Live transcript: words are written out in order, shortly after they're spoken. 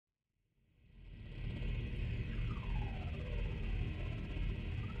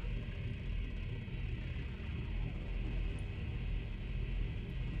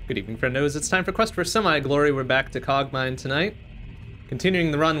Good evening, friendos. It's time for Quest for Semi-Glory. We're back to Cogmind tonight.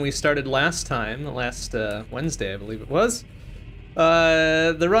 Continuing the run we started last Wednesday, I believe it was.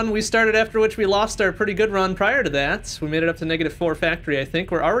 The run we started after which we lost our pretty good run prior to that. We made it up to -4 factory, I think.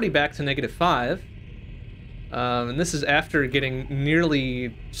 We're already back to -5. And this is after getting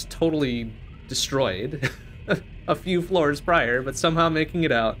nearly just totally destroyed a few floors prior, but somehow making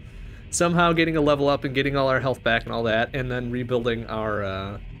it out. Somehow getting a level up and getting all our health back and all that, and then rebuilding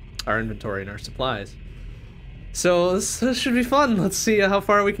our inventory and our supplies. So this should be fun. Let's see how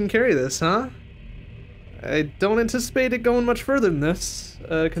far we can carry this, huh? I don't anticipate it going much further than this,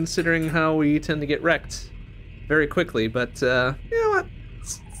 considering how we tend to get wrecked very quickly, but you know what?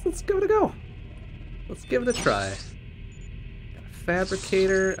 Let's give it a go. Let's give it a try. Got a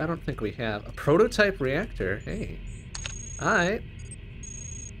fabricator. I don't think we have. A prototype reactor. Hey. Alright.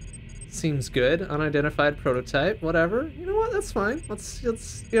 Seems good. Unidentified prototype. Whatever. You know what? That's fine. Let's you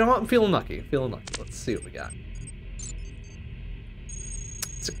know what? I'm feeling lucky. Let's see what we got.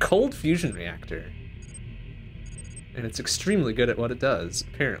 It's a cold fusion reactor. And it's extremely good at what it does,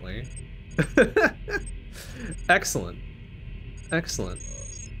 apparently. Excellent. Excellent.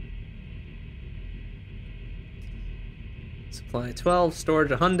 Supply 12,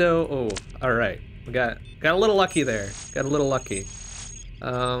 storage a hundo. Oh, alright. We got a little lucky there. Got a little lucky.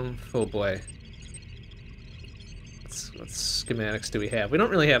 Oh boy. What schematics do we have? We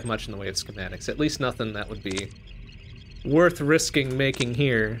don't really have much in the way of schematics. At least nothing that would be worth risking making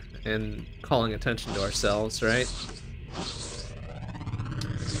here and calling attention to ourselves, right?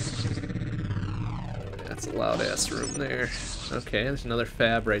 That's a loud-ass room there. Okay, there's another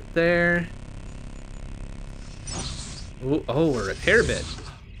fab right there. Ooh, oh, a repair bit.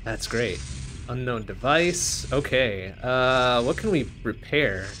 That's great. Unknown device. Okay. What can we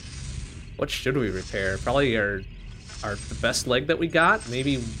repair? What should we repair? Probably the best leg that we got.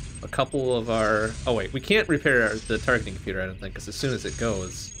 Maybe a couple of our. Oh wait, we can't repair the targeting computer. I don't think, because as soon as it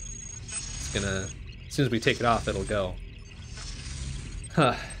goes, it's gonna. As soon as we take it off, it'll go.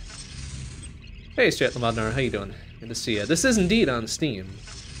 Huh. Hey, Strat Lamodnar, how you doing? Good to see you. This is indeed on Steam.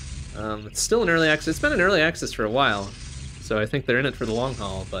 It's still in early access. It's been in early access for a while, so I think they're in it for the long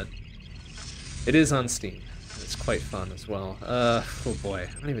haul. But it is on Steam. It's quite fun as well. Oh boy,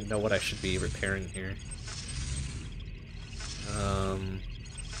 I don't even know what I should be repairing here.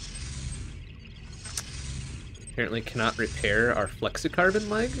 Apparently cannot repair our flexicarbon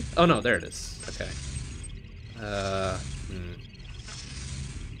leg. Oh no, there it is. Okay.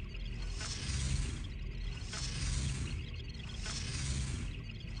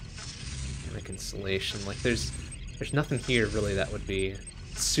 Like insulation. Like there's nothing here really that would be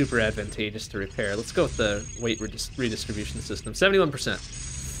super advantageous to repair. Let's go with the weight redistribution system. 71%.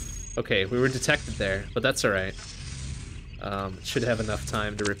 Okay, we were detected there, but that's all right. Should have enough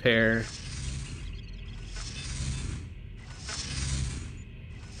time to repair.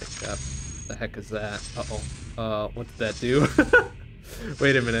 Pick up. The heck is that? Uh-oh. What did that do?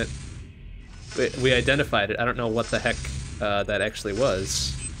 Wait a minute. We identified it. I don't know what the heck that actually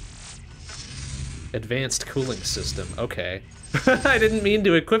was. Advanced cooling system. Okay. I didn't mean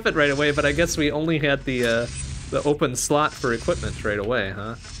to equip it right away, but I guess we only had the open slot for equipment right away,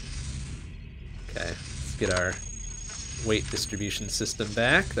 huh? Okay, let's get our weight distribution system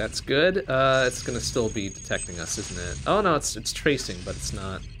back. That's good. It's gonna still be detecting us, isn't it? Oh no, it's tracing, but it's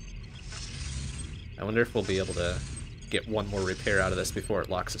not. I wonder if we'll be able to get one more repair out of this before it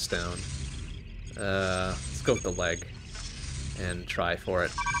locks us down. Let's go with the leg and try for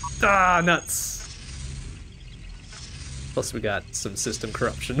it. Ah, nuts! Plus we got some system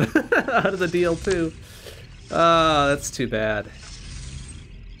corruption out of the deal too. That's too bad.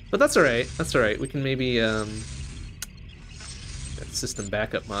 But that's alright, that's alright. We can maybe, got the system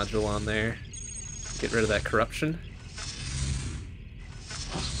backup module on there. Get rid of that corruption.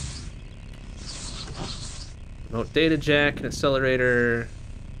 Remote data jack, an accelerator,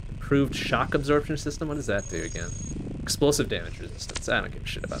 improved shock absorption system. What does that do again? Explosive damage resistance. I don't give a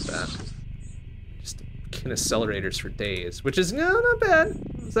shit about that. Just can accelerators for days, which is not bad.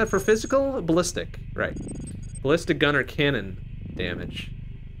 Is that for physical? Ballistic, right. Ballistic gun or cannon damage.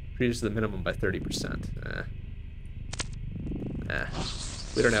 Reduces the minimum by 30%.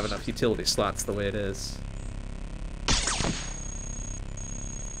 We don't have enough utility slots the way it is.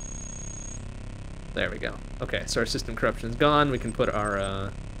 There we go. Okay, so our system corruption is gone. We can put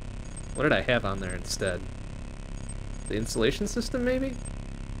our, what did I have on there instead? The insulation system, maybe?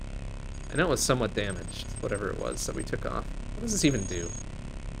 I know it was somewhat damaged, whatever it was that we took off. What does this even do?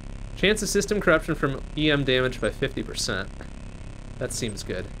 Chance of system corruption from EM damage by 50%. That seems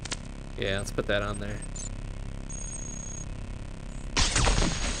good. Yeah, let's put that on there.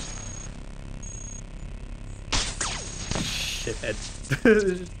 Shithead.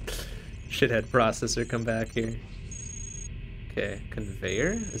 Shithead processor come back here. Okay,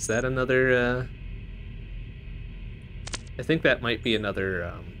 conveyor? Is that another, I think that might be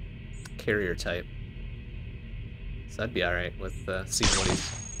another, carrier type. So that'd be alright with, seeing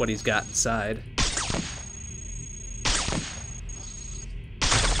what he's got inside.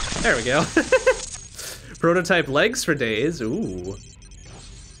 There we go. Prototype legs for days. Ooh.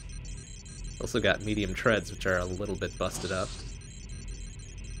 Also got medium treads, which are a little bit busted up.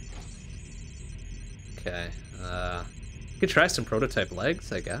 Okay. Could try some prototype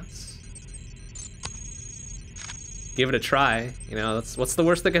legs, I guess. Give it a try. You know, what's the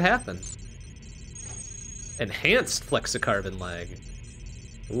worst that could happen? Enhanced flexicarbon leg.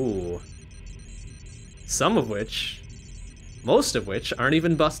 Ooh. Most of which aren't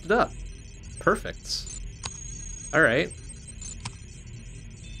even busted up. Perfect. Alright.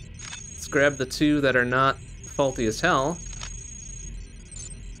 Let's grab the two that are not faulty as hell.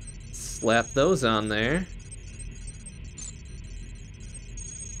 Slap those on there.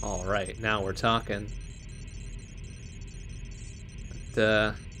 Alright, now we're talking.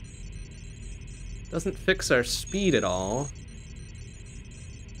 It, doesn't fix our speed at all.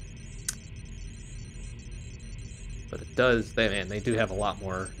 But it does, they do have a lot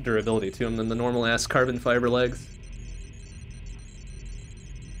more durability to them than the normal-ass carbon fiber legs.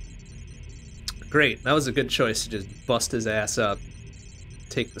 Great, that was a good choice to just bust his ass up.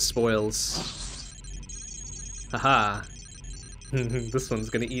 Take the spoils. Haha. This one's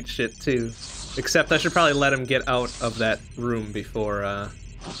gonna eat shit too. Except I should probably let him get out of that room before,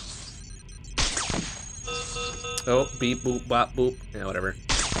 Oh, beep, boop, bop, boop. Yeah, whatever.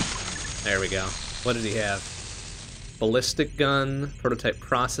 There we go. What did he have? Ballistic gun, prototype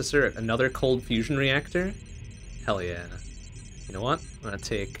processor, another cold fusion reactor? Hell yeah. You know what? I'm gonna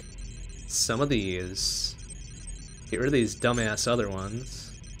take some of these. Get rid of these dumbass other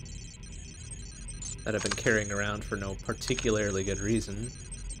ones that I've been carrying around for no particularly good reason.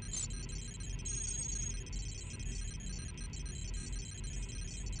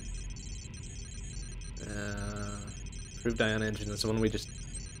 Improved ion engine is the one we just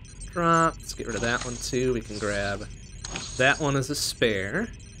dropped. Let's get rid of that one too. We can grab that one as a spare.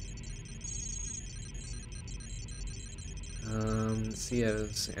 Let's see if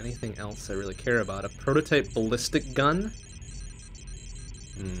there's anything else I really care about. A prototype ballistic gun?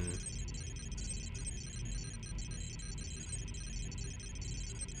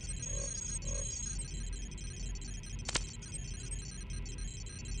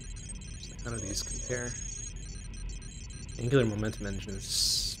 How do these compare? Angular momentum engine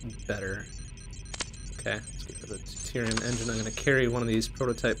is better. Okay, let's get rid of the deuterium engine. I'm going to carry one of these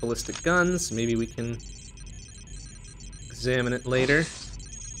prototype ballistic guns. Maybe we can examine it later.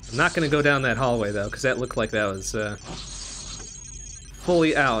 I'm not going to go down that hallway, though, because that looked like that was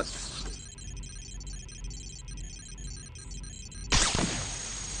fully out.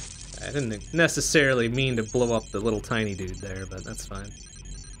 I didn't necessarily mean to blow up the little tiny dude there, but that's fine.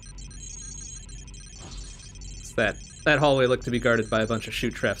 It's that hallway looked to be guarded by a bunch of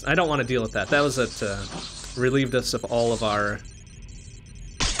shoot traps. I don't want to deal with that. That was what relieved us of all of our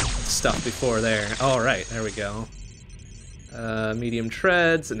stuff before there. Alright, there we go. Medium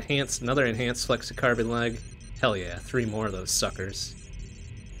treads, another enhanced flexicarbon leg. Hell yeah, 3 more of those suckers.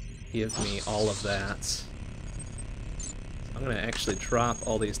 Give me all of that. So I'm gonna actually drop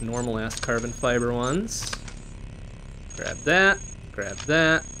all these normal-ass carbon fiber ones. Grab that, grab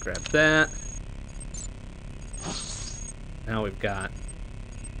that, grab that. Now we've got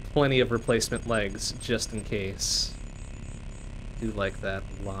plenty of replacement legs, just in case. Do like that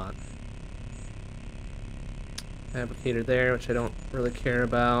a lot. Fabricator there, which I don't really care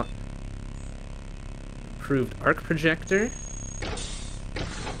about. Improved arc projector.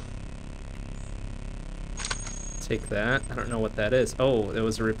 Take that. I don't know what that is. Oh, it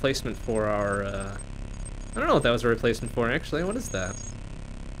was a replacement for our, I don't know what that was a replacement for, actually. What is that?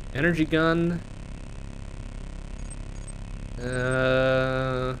 Energy gun.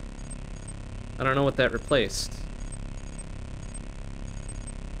 I don't know what that replaced.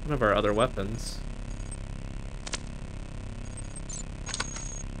 One of our other weapons.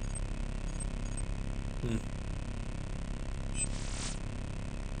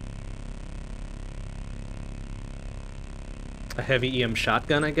 A heavy EM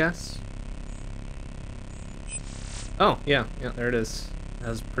shotgun, I guess? Oh, yeah, there it is. That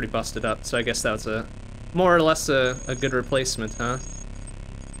was pretty busted up, so I guess that was more or less a good replacement, huh?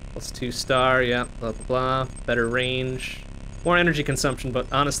 +2 star, yeah, blah blah blah. Better range. More energy consumption, but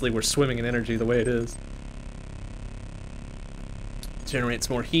honestly we're swimming in energy the way it is. Generates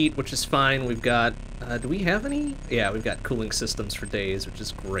more heat, which is fine. We've got Do we have any? Yeah, we've got cooling systems for days, which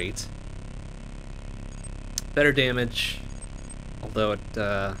is great. Better damage, although it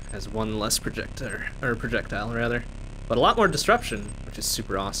has one less projectile rather, but a lot more disruption, which is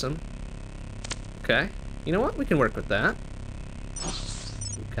super awesome. Okay, you know what? We can work with that.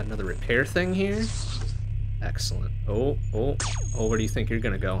 We've got another repair thing here. Excellent. Oh, where do you think you're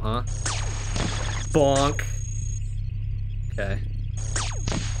gonna go, huh? Bonk. Okay.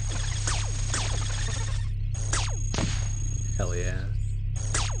 Hell yeah.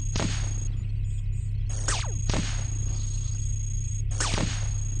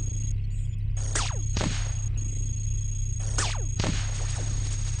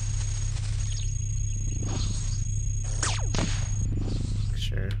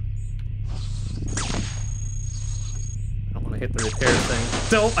 Sure. I don't want to hit the repair thing.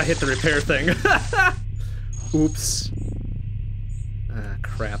 Don't! I hit the repair thing. Oops. Ah,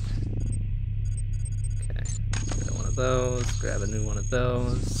 crap. Those, grab a new one of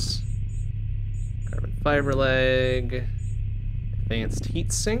those. Carbon fiber leg. Advanced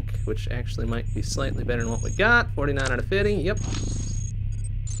heat sink, which actually might be slightly better than what we got. 49 out of 50, yep.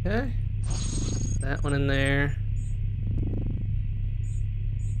 Okay. That one in there.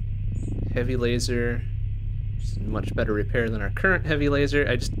 Heavy laser. Just much better repair than our current heavy laser.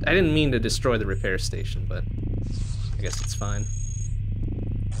 I didn't mean to destroy the repair station, but I guess it's fine.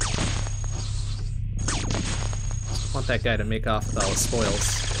 I want that guy to make off with all the spoils,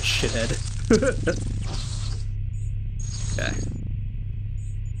 shithead. Okay.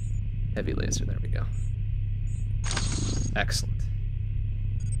 Heavy laser, there we go. Excellent.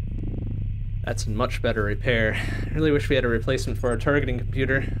 That's much better repair. I really wish we had a replacement for our targeting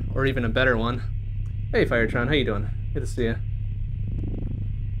computer, or even a better one. Hey Firetron, how you doing? Good to see you.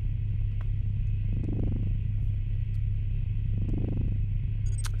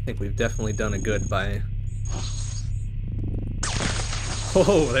 I think we've definitely done a good by...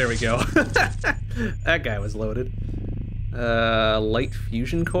 Oh, there we go. That guy was loaded. Light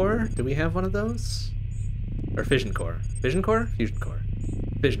fusion core? Do we have one of those? Or fission core? Fission core? Fusion core.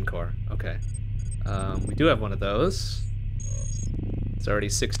 Fission core, okay. We do have one of those. It's already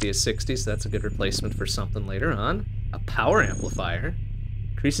 60 as 60, so that's a good replacement for something later on. A power amplifier.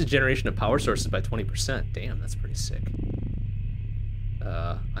 Increases generation of power sources by 20%. Damn, that's pretty sick.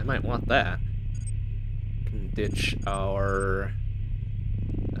 I might want that. Can ditch our...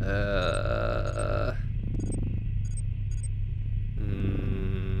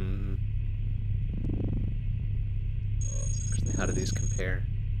 How do these compare?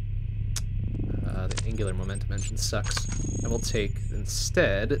 The angular momentum engine sucks. I will take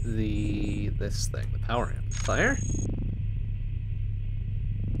instead this thing, the power amplifier.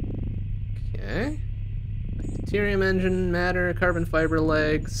 Okay. Deuterium engine, matter, carbon fiber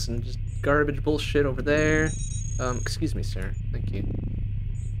legs, and just garbage bullshit over there. Excuse me, sir. Thank you.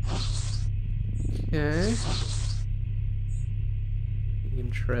 Okay.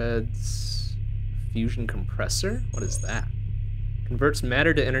 Medium treads. Fusion compressor? What is that? Converts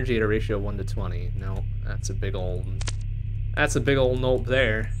matter to energy at a ratio of 1 to 20. No, that's a big old nope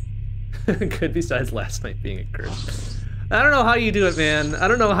there. Good besides last night being a curse. I don't know how you do it, man. I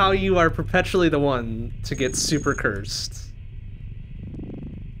don't know how you are perpetually the one to get super cursed.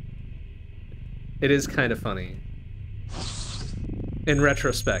 It is kind of funny. In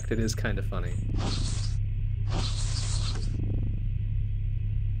retrospect, it is kind of funny.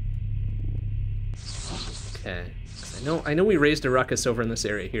 Okay. I know we raised a ruckus over in this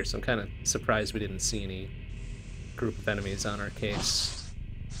area here, so I'm kind of surprised we didn't see any group of enemies on our case.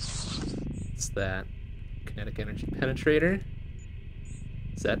 What's that? Kinetic energy penetrator.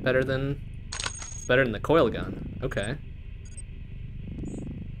 Is that better than... It's better than the coil gun. Okay.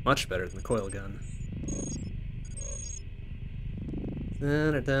 Much better than the coil gun.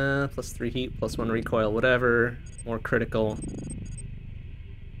 Da-da-da. Plus 3 heat, plus 1 recoil, whatever. More critical.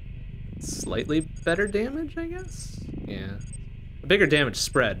 Slightly better damage, I guess? Yeah. A bigger damage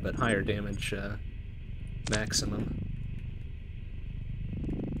spread, but higher damage maximum.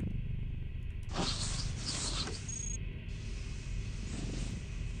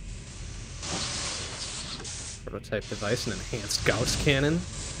 Prototype device and enhanced Gauss cannon.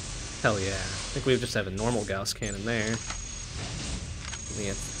 Hell yeah. I think we just have a normal Gauss cannon there. We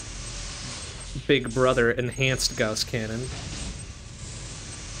have Big Brother enhanced Gauss cannon.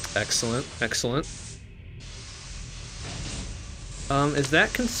 Excellent, excellent. Is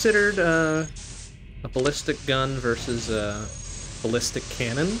that considered a ballistic gun versus a ballistic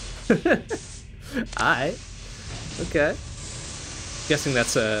cannon? Aye. Okay. Guessing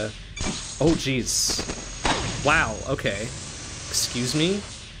that's a... Oh, jeez. Wow, okay. Excuse me?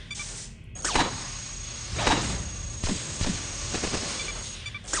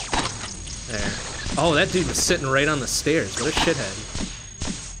 Oh, that dude was sitting right on the stairs. What a shithead.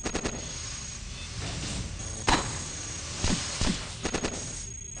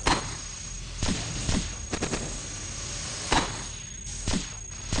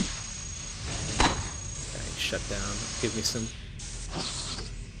 Okay, shut down. Give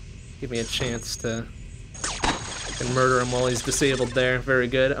me a chance to murder him while he's disabled there. Very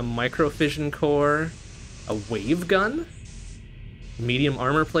good. A microfission core. A wave gun? Medium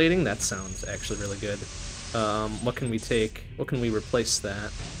armor plating? That sounds actually really good. What can we take? What can we replace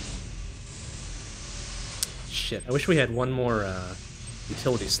that? Shit, I wish we had one more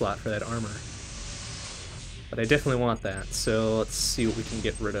utility slot for that armor. But I definitely want that, so let's see what we can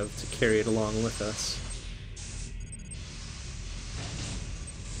get rid of to carry it along with us.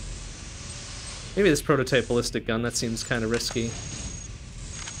 Maybe this prototype ballistic gun, that seems kind of risky.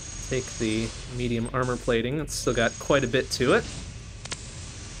 Take the medium armor plating, it's still got quite a bit to it.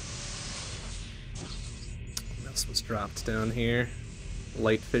 What else was dropped down here?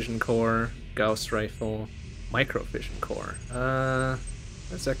 Light fission core, Gauss rifle, micro fission core. How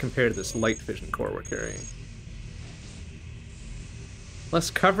does that compare to this light fission core we're carrying? Less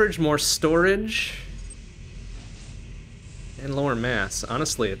coverage, more storage, and lower mass.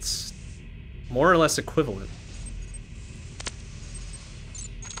 Honestly, it's more or less equivalent.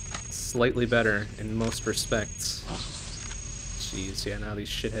 Slightly better in most respects. Jeez, yeah, now these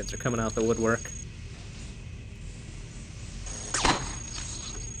shitheads are coming out the woodwork.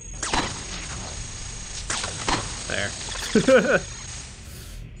 There.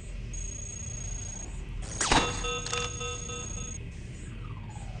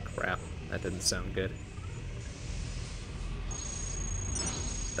 Crap, that didn't sound good.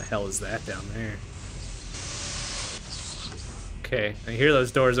 What the hell is that down there? Okay, I hear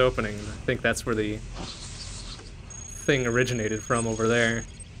those doors opening. I think that's where the thing originated from over there.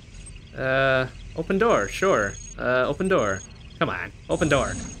 Open door, sure. Open door. Come on, open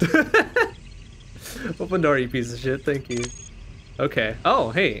door. Open door, you piece of shit, thank you. Okay,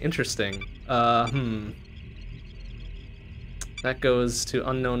 oh, hey, interesting. That goes to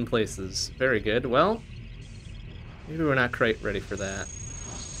unknown places. Very good, well, maybe we're not quite ready for that.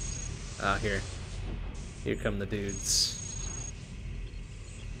 Ah, here. Here come the dudes.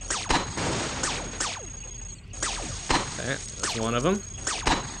 Okay, that's one of them.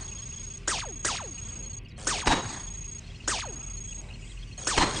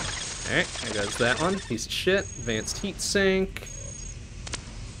 Alright, there goes that one. Piece of shit. Advanced heat sink.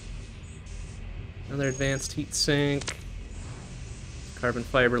 Another advanced heat sink. Carbon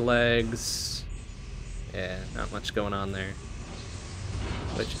fiber legs. Yeah, not much going on there.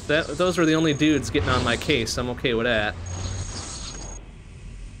 But if those were the only dudes getting on my case, I'm okay with that.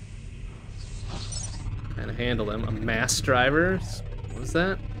 Kind of handle them. A mass driver. What was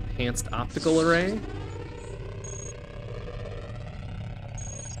that? Enhanced optical array.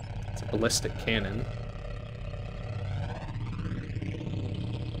 It's a ballistic cannon.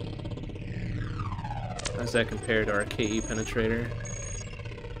 How does that compare to our KE penetrator?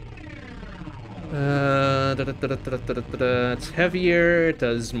 It's heavier, it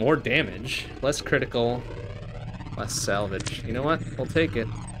does more damage, less critical, less salvage. You know what? We'll take it.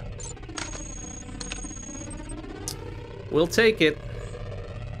 We'll take it.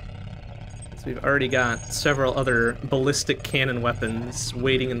 So we've already got several other ballistic cannon weapons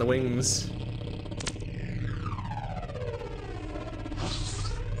waiting in the wings.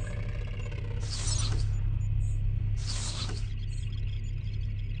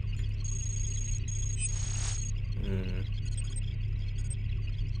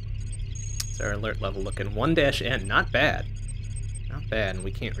 Our alert level looking 1-N, not bad. Not bad, and we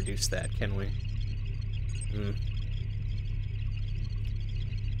can't reduce that, can we?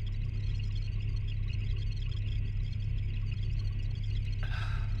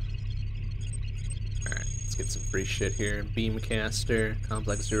 Alright, let's get some free shit here. Beamcaster,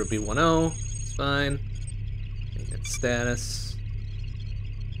 Complex 0B10, it's fine. Maintenance status.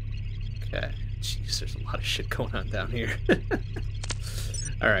 Okay, jeez, there's a lot of shit going on down here.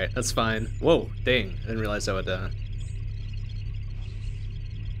 Alright, that's fine. Whoa, dang. I didn't realize I would,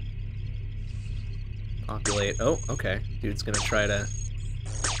 populate. Oh, okay. Dude's gonna try to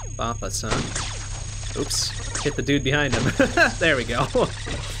bop us, huh? Oops. Hit the dude behind him. There we go.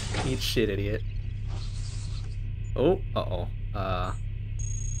 Eat shit, idiot. Oh, uh-oh. I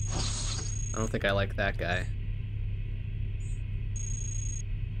don't think I like that guy.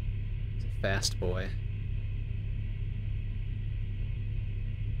 He's a fast boy.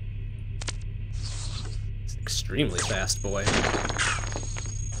 Extremely fast boy.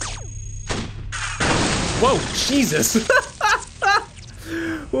 Whoa, Jesus!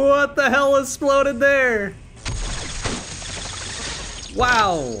 What the hell exploded there?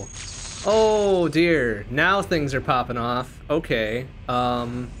 Wow. Oh dear. Now things are popping off. Okay. I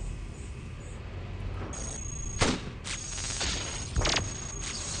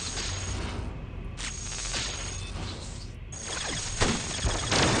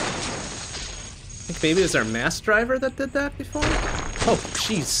think maybe it was our mass driver that did that before? Oh,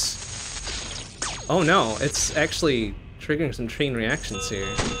 jeez. Oh no, it's actually triggering some chain reactions here.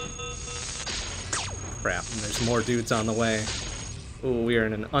 Crap, and there's more dudes on the way. Ooh, we are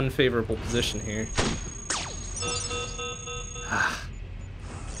in an unfavorable position here.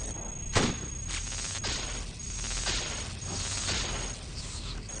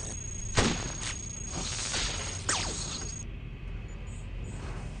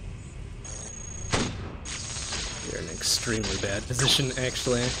 We're in an extremely bad position,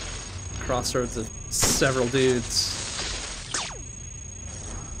 actually. Crossroads of several dudes.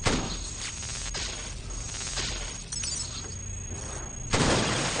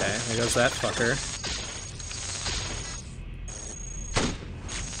 Okay, there goes that fucker.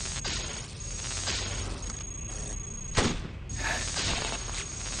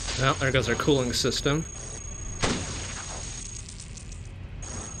 Well, there goes our cooling system.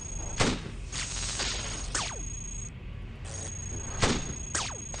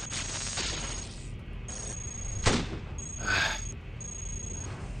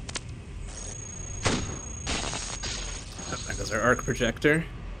 There goes our arc projector.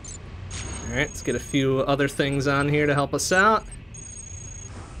 Alright, let's get a few other things on here to help us out.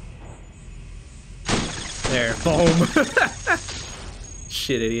 There, boom!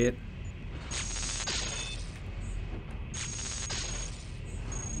 Shit, idiot.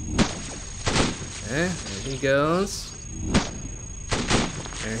 Okay, there he goes.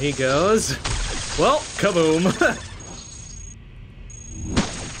 There he goes. Well, kaboom!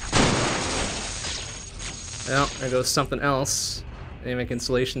 Well, there goes something else. Dynamic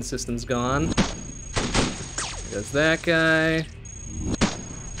insulation system's gone. There goes that guy.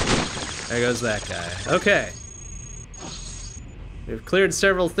 There goes that guy. Okay. We've cleared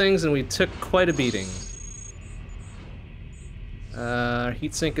several things and we took quite a beating. Our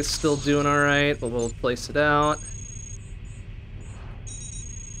heatsink is still doing alright, but we'll place it out.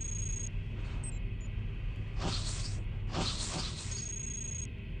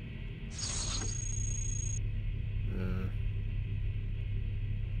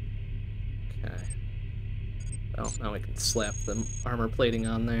 Okay. Well, now we can slap the armor plating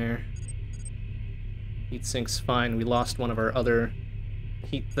on there. Heatsink's fine. We lost one of our other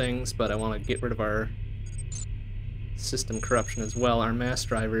heat things, but I want to get rid of our system corruption as well. Our mass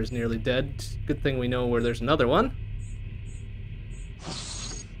driver is nearly dead. Good thing we know where there's another one.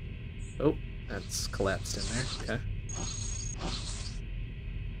 Oh, that's collapsed in there. Okay.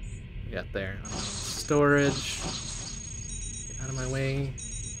 We got there. Storage. Get out of my way.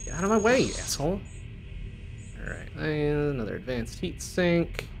 Get out of my way, asshole. Alright, and another advanced heat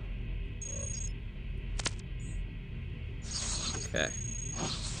sink. Okay.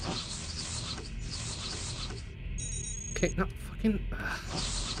 Okay, no, fucking...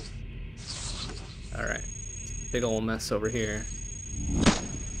 Alright. Big ol' mess over here.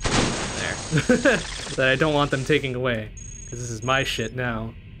 There. That I don't want them taking away. Because this is my shit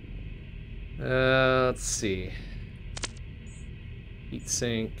now. Let's see. Heat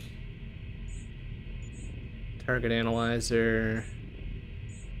sink. Target analyzer.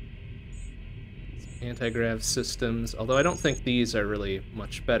 Anti-grav systems, although I don't think these are really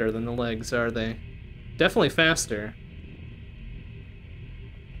much better than the legs, are they? Definitely faster.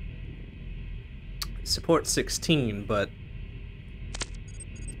 Support 16, but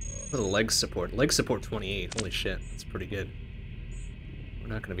what are the leg support? Leg support 28, holy shit, that's pretty good. We're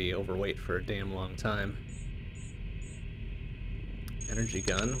not gonna be overweight for a damn long time. Energy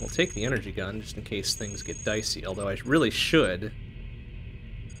gun, we'll take the energy gun just in case things get dicey, although I really should.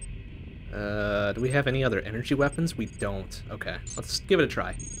 Do we have any other energy weapons? We don't. Okay, let's give it a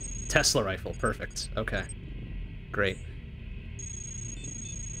try. Tesla rifle, perfect. Okay, great.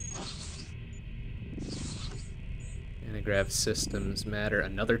 Anti-grav systems matter.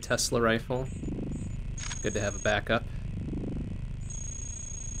 Another Tesla rifle. Good to have a backup.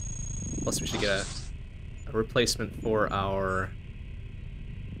 Plus we should get a replacement for our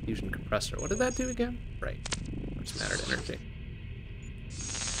fusion compressor. What did that do again? Right, which mattered energy.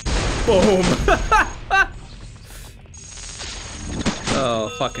 Boom!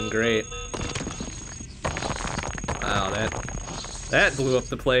 Oh, fucking great. Wow, that blew up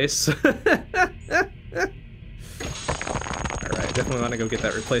the place. Alright, definitely want to go get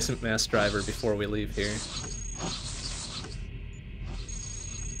that replacement mass driver before we leave here.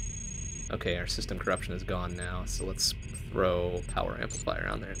 Okay, our system corruption is gone now, so let's throw power amplifier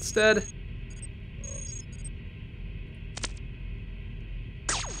on there instead.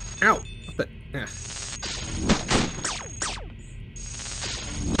 Ow! What the? Yeah.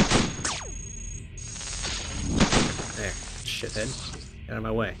 There, shithead. Get out of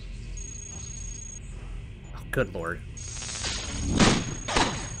my way. Oh, good lord.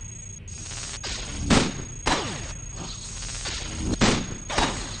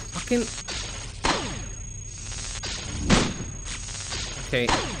 Fucking... Okay,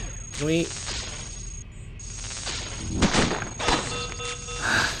 can we...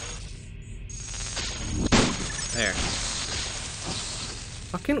 There.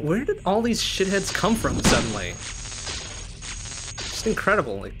 Fucking, where did all these shitheads come from suddenly? Just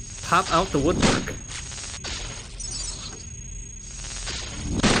incredible, like, pop out the woodwork.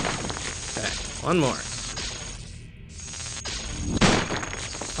 Okay, one more.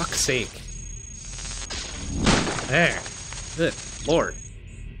 Fuck's sake. There. Good lord.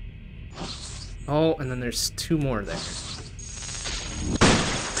 Oh, and then there's two more there.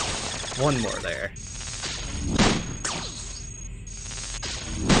 One more there.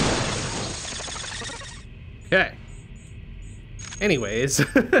 Okay. Anyways.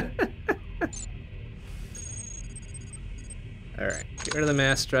 Alright, get rid of the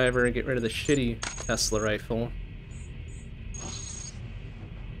mass driver, get rid of the shitty Tesla rifle.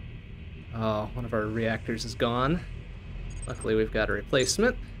 Oh, one of our reactors is gone. Luckily we've got a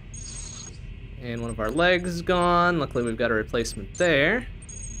replacement. And one of our legs is gone. Luckily we've got a replacement there.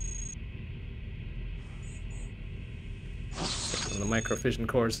 One of the microfission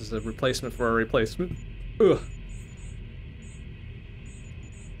cores is a replacement for a replacement. Ugh.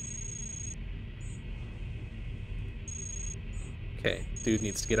 Okay, dude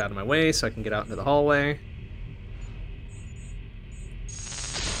needs to get out of my way so I can get out into the hallway.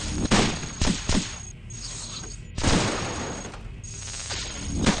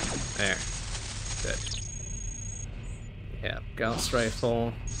 There. Good. We have Gauss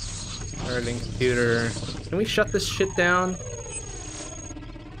rifle. Targeting computer. Can we shut this shit down?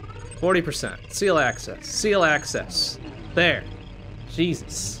 40%. Seal access. Seal access. There.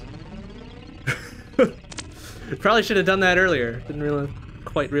 Jesus. Probably should have done that earlier. Didn't really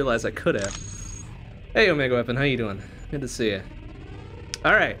quite realize I could have. Hey, Omega Weapon, how you doing? Good to see you.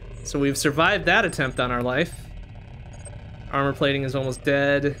 Alright, so we've survived that attempt on our life. Armor plating is almost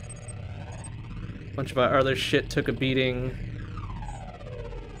dead. A bunch of our other shit took a beating.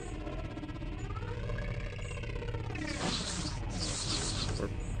 We're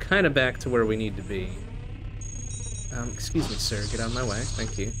kind of back to where we need to be. Excuse me, sir. Get out of my way.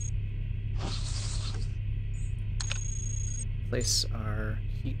 Thank you. Place our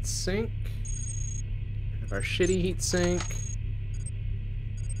heat sink. Rid of our shitty heat sink.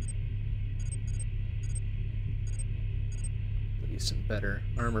 Use some better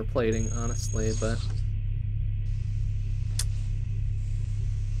armor plating, honestly, but...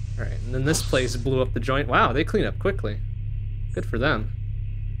 Alright, and then this place blew up the joint. Wow, they clean up quickly. Good for them.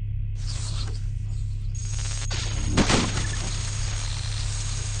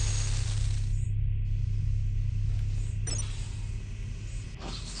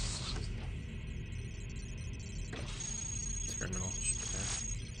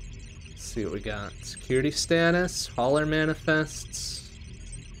 See what we got. Security status, hauler manifests.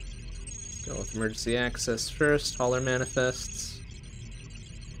 Let's go with emergency access first. Hauler manifests.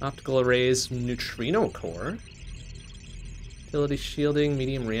 Optical arrays, neutrino core. Utility shielding,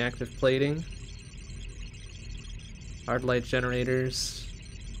 medium reactive plating. Hard light generators.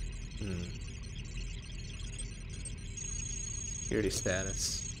 Security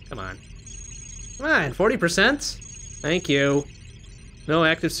status. Come on. Come on, 40%? Thank you. No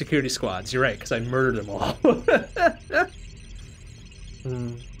active security squads. You're right, because I murdered them all.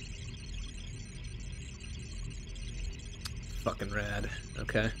 Fucking rad.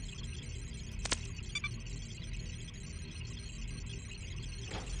 Okay.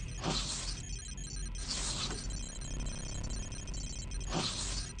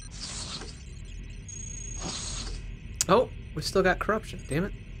 Oh, we still got corruption. Damn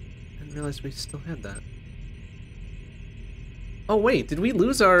it. Didn't realize we still had that. Oh wait, did we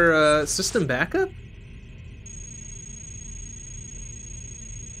lose our system backup?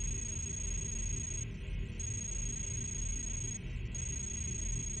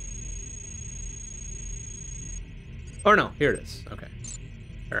 Oh no, here it is. Okay.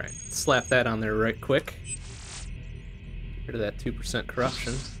 Alright, slap that on there right quick. Get rid of that 2%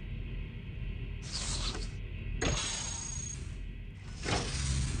 corruption.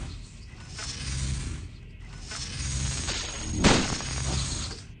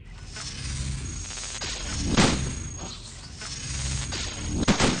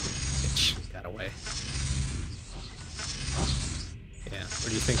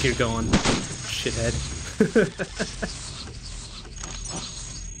 you think you're going, shithead?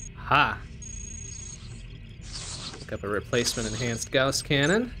 Ha! Pick up a replacement enhanced Gauss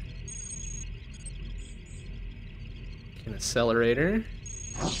cannon. An accelerator.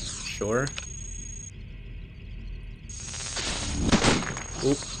 Sure.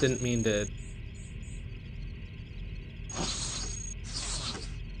 Oop, didn't mean to...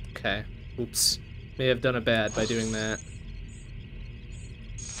 Okay. Oops. May have done a bad by doing that.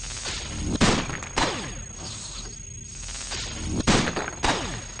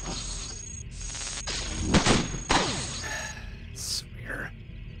 Swear.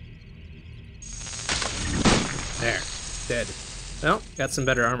 There. Dead. Well, got some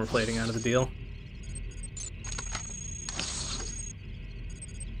better armor plating out of the deal.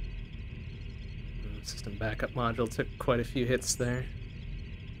 System backup module took quite a few hits there.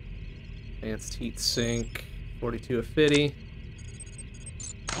 Advanced heat sink, 42 of 50. Pick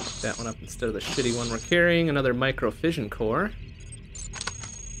that one up instead of the shitty one we're carrying. Another micro fission core.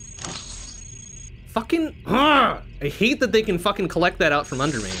 Fucking, I hate that they can fucking collect that out from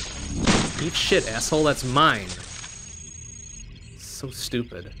under me. Eat shit, asshole, that's mine. So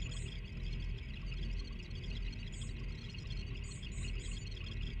stupid.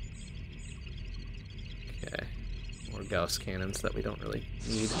 Okay. More Gauss cannons that we don't really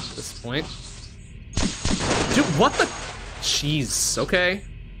need at this point. Dude, what the? Jeez, okay.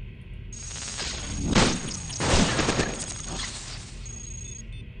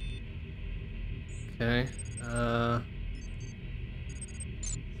 Okay,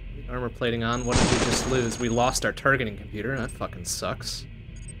 armor plating on. What did we just lose? We lost our targeting computer. That fucking sucks.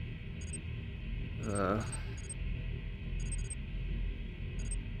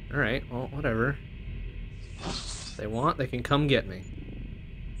 Alright, well, whatever. If they want, they can come get me.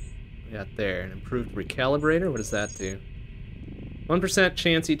 We got there. An improved recalibrator. What does that do? 1%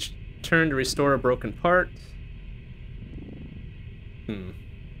 chance each turn to restore a broken part.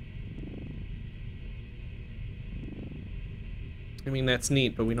 I mean, that's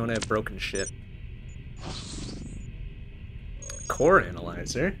neat, but we don't have broken shit. Core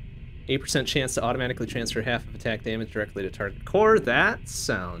analyzer. 8% chance to automatically transfer half of attack damage directly to target core. That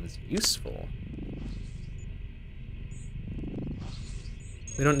sounds useful.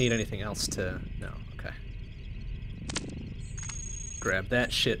 We don't need anything else to... No, okay. Grab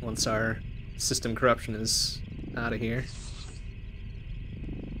that shit once our system corruption is out of here.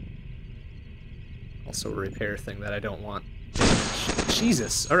 Also a repair thing that I don't want.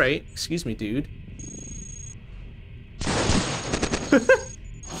 Jesus, alright. Excuse me, dude.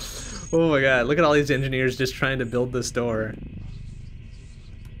 Oh my god, look at all these engineers just trying to build this door.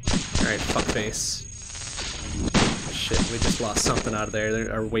 Alright, fuckface. Shit, we just lost something out of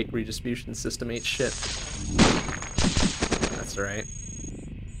there. Our weight redistribution system ate shit. That's alright.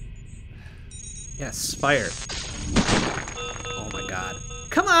 Yes, fire. Oh my god.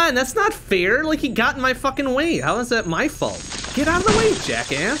 Come on, that's not fair! Like, he got in my fucking way. How is that my fault? Get out of the way,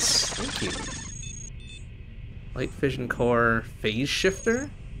 jackass! Thank you. Light fission core phase shifter?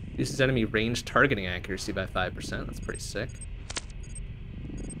 Reduces enemy range targeting accuracy by 5%. That's pretty sick.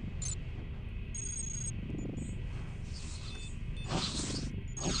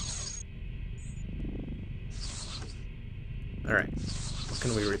 Alright. What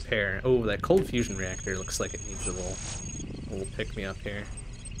can we repair? Oh, that cold fusion reactor looks like it needs a little pick-me-up here.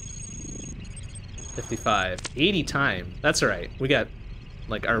 55. 80 time. That's alright. We got,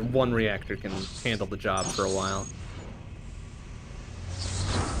 like, our one reactor can handle the job for a while.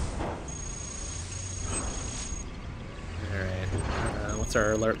 Alright. What's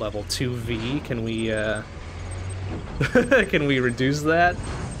our alert level? 2V. Can we, can we reduce that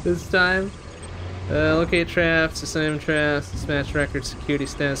this time? Locate traps, assign traps, dispatch records, security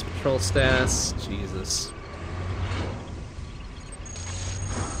stats, patrol stats. Jesus.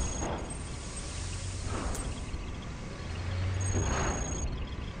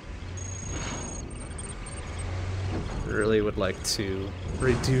 Really would like to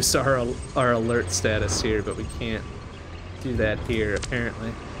reduce our alert status here, but we can't do that here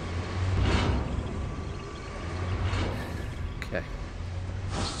apparently. Okay.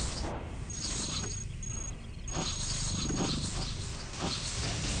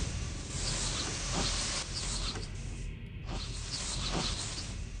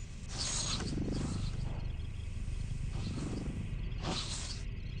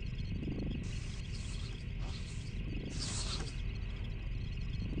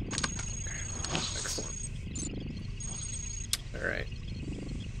 Alright.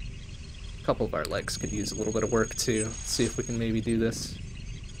 A couple of our legs could use a little bit of work too. Let's see if we can maybe do this.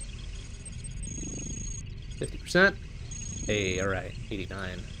 50%. Hey, alright,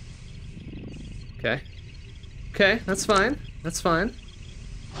 89. Okay. Okay, that's fine. That's fine.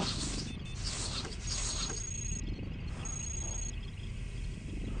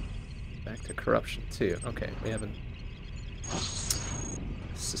 Back to corruption, too. Okay, we haven't...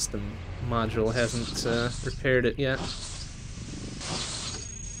 System module hasn't repaired it yet.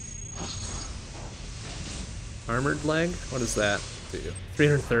 Armored leg? What does that do?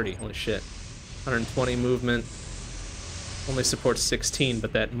 330, holy shit. 120 movement. Only supports 16,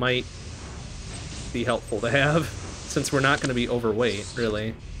 but that might be helpful to have, since we're not going to be overweight,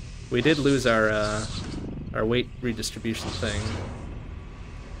 really. We did lose our weight redistribution thing.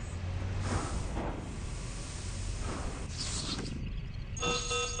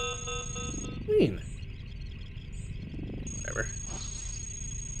 Mean. Whatever.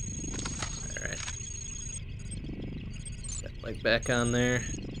 Alright. Got leg back on there.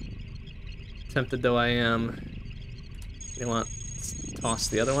 Tempted though I am. You want to toss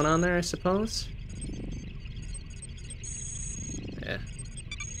the other one on there, I suppose? Yeah.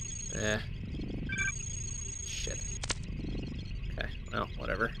 Yeah. Shit. Okay, well,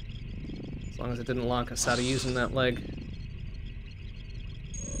 whatever. As long as it didn't lock us out of using that leg.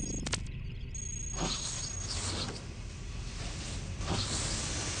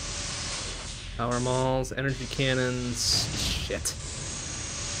 Power mauls, energy cannons. Shit.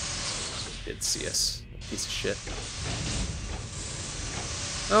 Did see us. Piece of shit.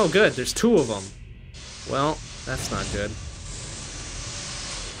 Oh, good. There's 2 of them. Well, that's not good.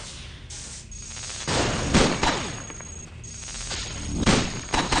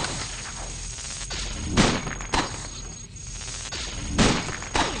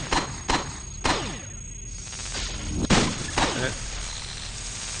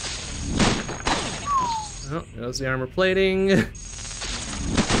 Oh, goes the armor plating.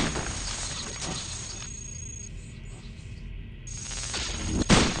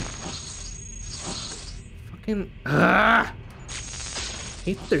 Ah!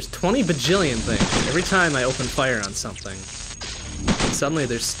 Hate that there's 20 bajillion things every time I open fire on something. Suddenly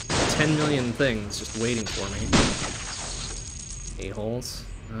there's 10 million things just waiting for me. A-holes.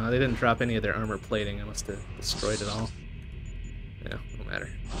 They didn't drop any of their armor plating. I must have destroyed it all. Yeah, no matter.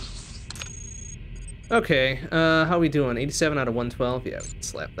 Okay, how we doing? 87 out of 112? Yeah, we can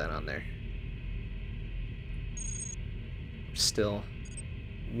slap that on there. We're still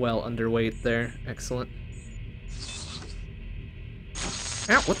well underweight there. Excellent.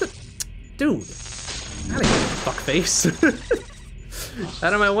 Ow, what the? Dude! Out of here, fuckface.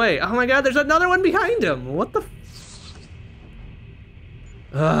 Out of my way. Oh my god, there's another one behind him! What the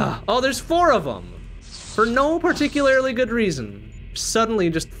oh, there's 4 of them! For no particularly good reason.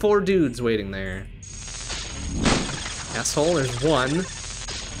 Suddenly, just 4 dudes waiting there. Asshole, there's 1.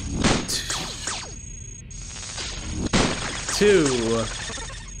 2.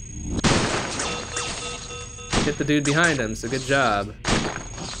 Hit the dude behind him, so good job.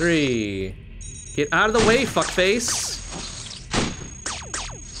 3. Get out of the way, fuckface!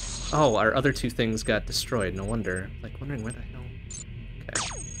 Oh, our other 2 things got destroyed, no wonder. Like, wondering where the hell... Okay.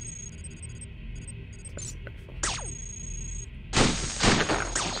 That's wonderful.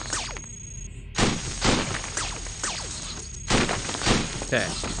 Okay.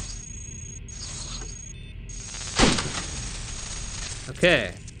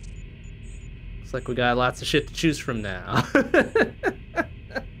 Okay. Looks like we got lots of shit to choose from now.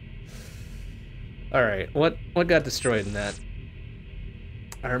 Alright, what got destroyed in that?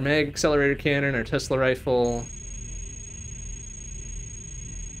 Our mag accelerator cannon, our Tesla rifle.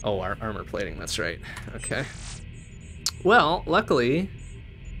 Oh, our armor plating, that's right. Okay. Well, luckily,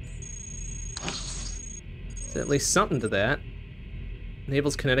 there's at least something to that.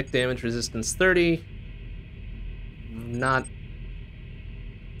 Enables kinetic damage resistance 30. Not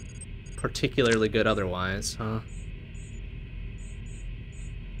particularly good otherwise, huh?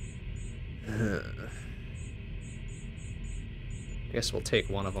 I guess we'll take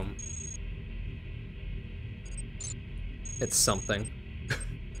one of them. It's something.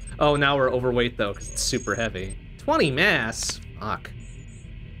 Oh, now we're overweight though, because it's super heavy. 20 mass? Fuck.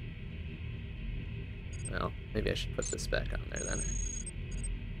 Well, maybe I should put this back on there then.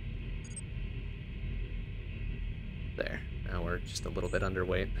 There. Now we're just a little bit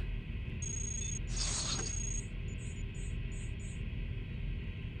underweight.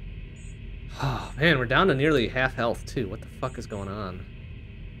 Oh, man, we're down to nearly half health, too. What the fuck is going on?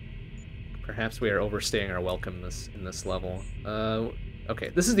 Perhaps we are overstaying our welcome in this level. Okay,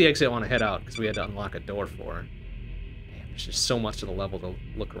 this is the exit I want to head out, because we had to unlock a door for. Man, there's just so much of the level to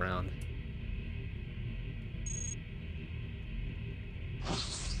look around.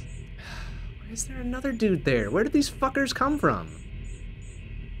 is there another dude there? Where did these fuckers come from?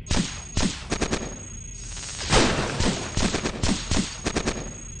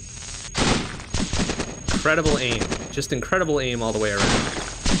 Incredible aim. Just incredible aim all the way around.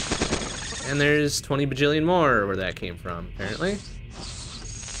 And there's 20 bajillion more where that came from, apparently.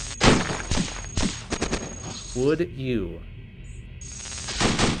 Would you?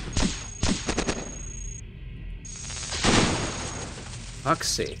 Fuck's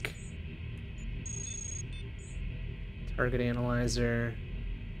sake. Target analyzer.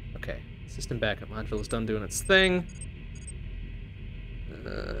 Okay, system backup module is done doing its thing.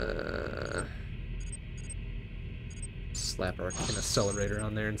 Slap our kin accelerator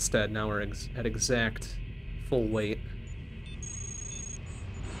on there instead. Now we're at exact full weight.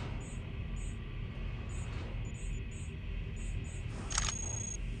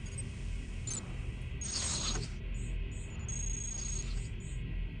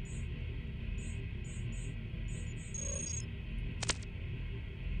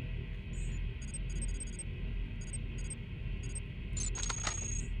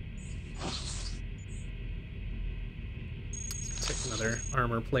 Another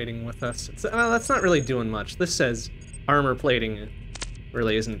armor plating with us. Well, that's not really doing much. This says armor plating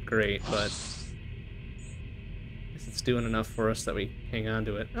really isn't great, but I guess it's doing enough for us that we hang on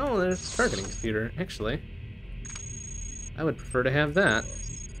to it. Oh, there's a targeting computer, actually. I would prefer to have that.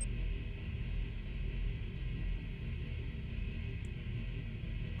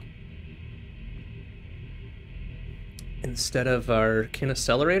 Instead of our kin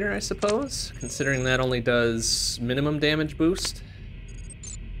accelerator, I suppose, considering that only does minimum damage boost.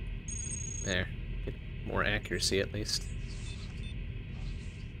 There, get more accuracy at least.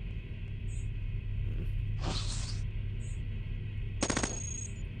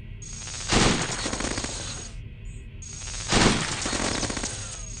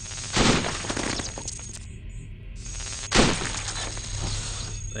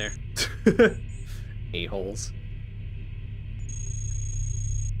 There. A-holes.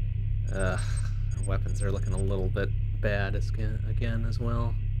 Our weapons are looking a little bit bad again as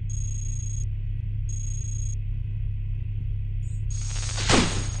well.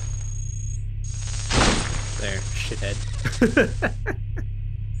 There, shithead.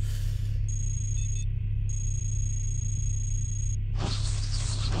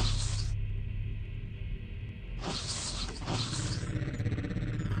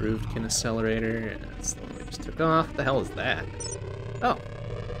 Improved kin accelerator. That's the one we just took off. What the hell is that? Oh.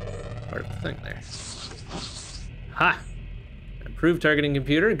 Part of the thing there. Ha! Improved targeting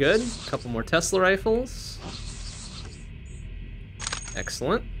computer, good. A couple more Tesla rifles.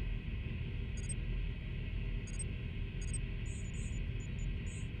 Excellent.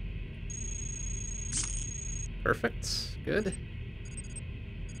 Perfect, good.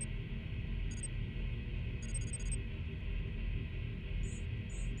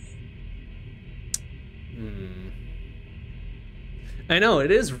 I know,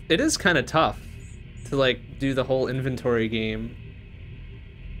 it is kind of tough to, like, do the whole inventory game.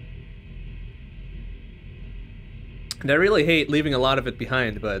 And I really hate leaving a lot of it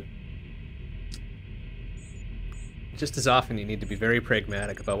behind, but just as often you need to be very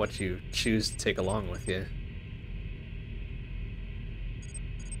pragmatic about what you choose to take along with you.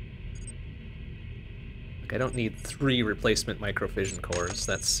 Like, I don't need 3 replacement microfission cores,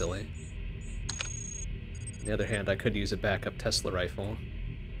 that's silly. On the other hand, I could use a backup Tesla rifle.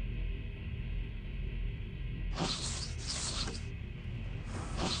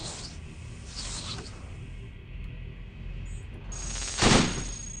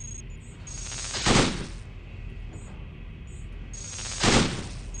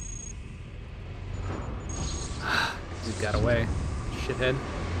 Dude got away, shithead.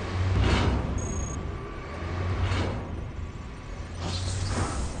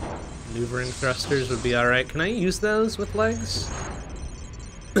 Maneuvering thrusters would be alright. Can I use those with legs?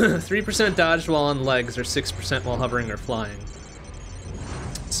 3% dodged while on legs, or 6% while hovering or flying.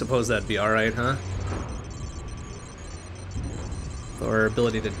 Suppose that'd be alright, huh? Our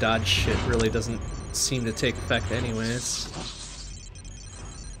ability to dodge shit really doesn't seem to take effect anyways.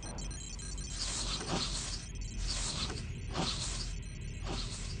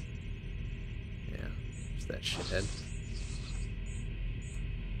 Yeah, there's that shithead.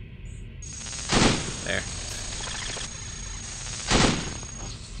 There.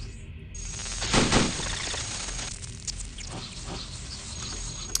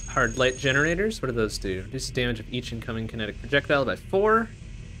 Hard light generators, what do those do? Reduce the damage of each incoming kinetic projectile by 4.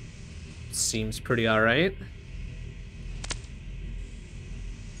 Seems pretty alright.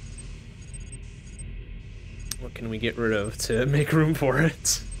 What can we get rid of to make room for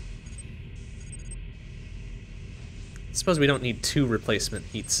it? suppose we don't need 2 replacement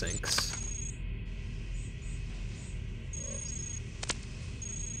heat sinks.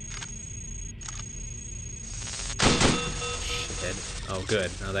 Shit. Oh,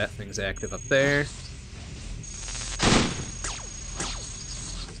 good. Now that thing's active up there.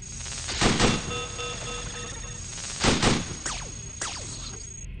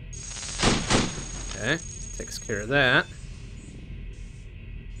 Okay, takes care of that.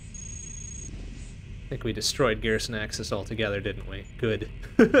 I think we destroyed garrison access altogether, didn't we? Good.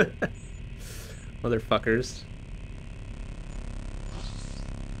 Motherfuckers.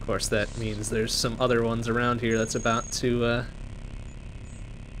 Of course, that means there's some other ones around here that's about to,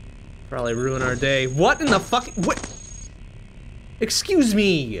 probably ruin our day. What in the fuck? What? Excuse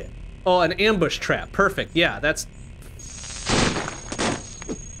me! Oh, an ambush trap. Perfect. Yeah, that's...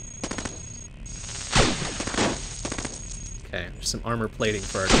 Okay, there's some armor plating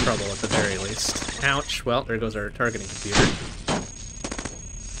for our trouble at the very least. Ouch. Well, there goes our targeting computer.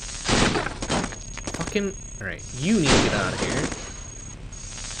 Fucking... Alright, you need to get out of here.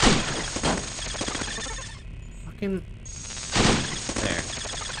 Fucking... There.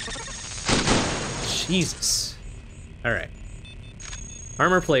 Jesus. Alright.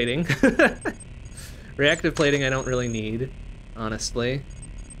 Armor plating. Reactive plating I don't really need, honestly.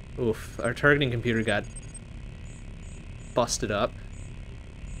 Oof, our targeting computer got busted up.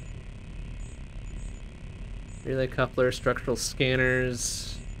 Relay coupler, structural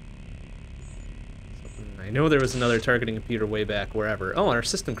scanners. I know there was another targeting computer way back wherever. Oh, and our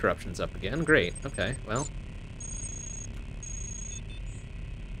system corruption's up again. Great. Okay, well.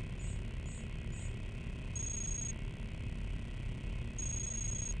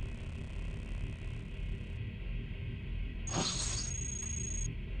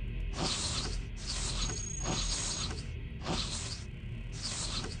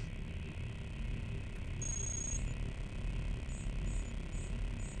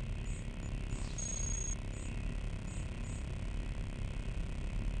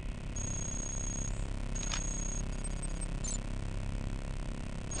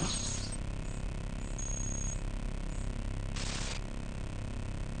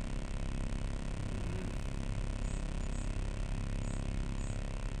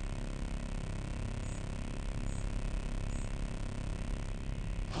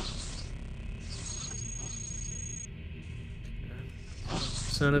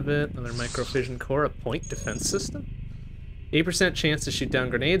 Of it, another microfission core, a point defense system. 8% chance to shoot down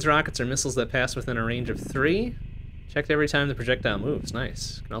grenades, rockets, or missiles that pass within a range of 3. Checked every time the projectile moves.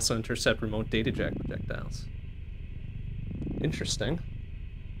 Nice. Can also intercept remote data jack projectiles. Interesting.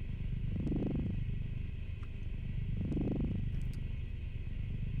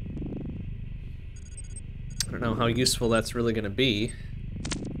 I don't know how useful that's really going to be,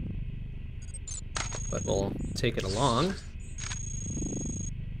 but we'll take it along.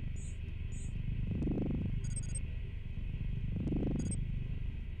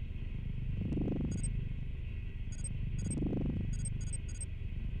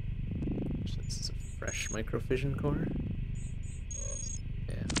 Microfission core.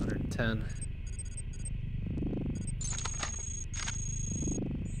 Yeah, 110.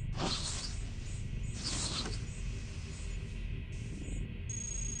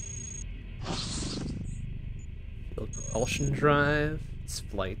 Field propulsion drive. It's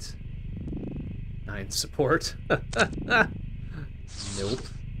flight. 9 support. Nope.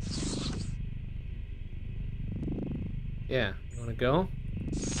 Yeah, you wanna go?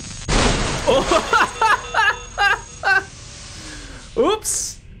 Oh!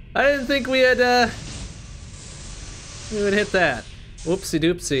 Oops! I didn't think we had, we would hit that. Whoopsie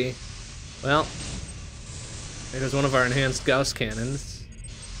doopsie. Well, there's one of our enhanced Gauss cannons.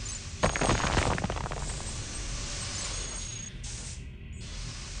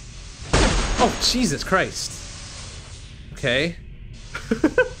 Oh, Jesus Christ. Okay.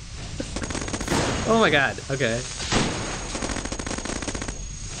 Oh my god, okay.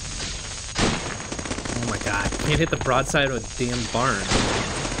 God, can't hit the broadside of a damn barn.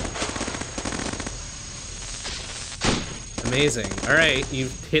 Amazing. Alright,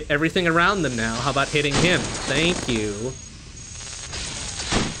 you've hit everything around them now. How about hitting him? Thank you.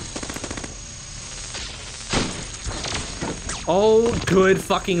 Oh, good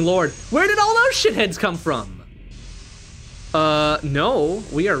fucking lord. Where did all those shitheads come from? No.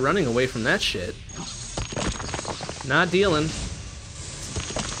 We are running away from that shit. Not dealing.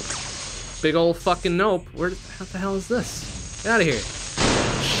 Big old fucking nope. What the hell is this? Get out of here.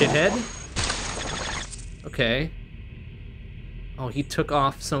 Shithead. Okay. Oh, he took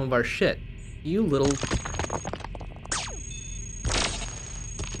off some of our shit. You little...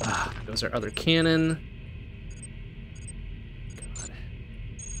 Ah, there goes our other cannon.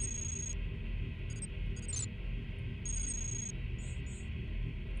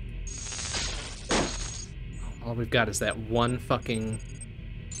 All we've got is that one fucking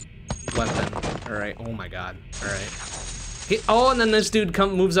weapon. Alright, oh my god. Alright. Oh, and then this dude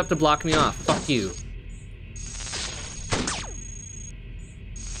moves up to block me off. Fuck you.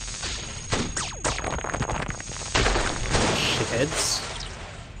 Shitheads.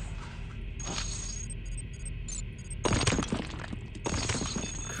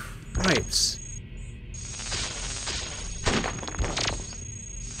 Cripes.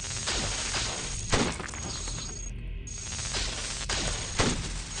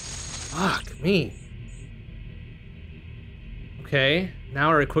 Fuck me. Okay, now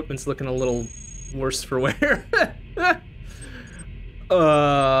our equipment's looking a little worse for wear.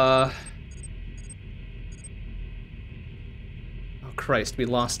 Oh Christ, we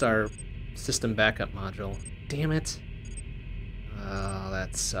lost our system backup module. Damn it. Oh,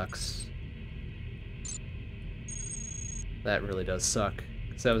 that sucks. That really does suck,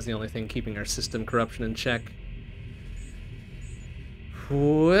 because that was the only thing keeping our system corruption in check.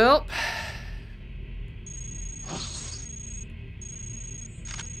 Well...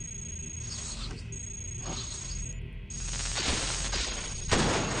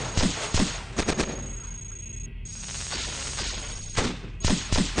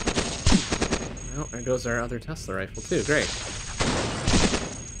 Well, there goes our other Tesla rifle too, great.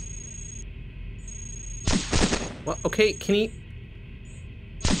 What? Okay, can he...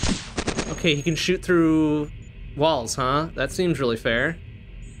 Okay, he can shoot through walls, huh? That seems really fair.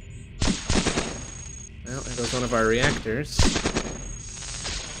 Well, there goes one of our reactors.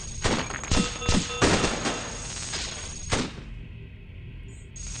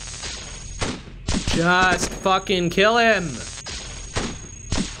 Just fucking kill him!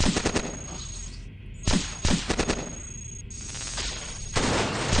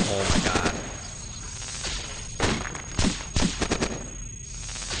 Oh my god.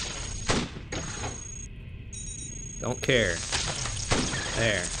 Don't care.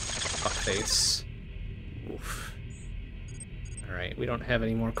 There. Fuckface. Oof. Alright, we don't have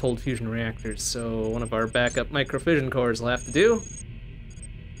any more cold fusion reactors, so one of our backup microfission cores will have to do.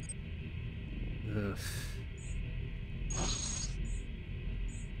 Ugh.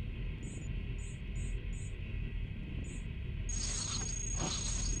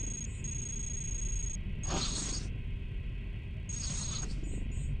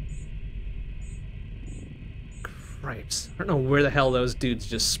 Cripes. I don't know where the hell those dudes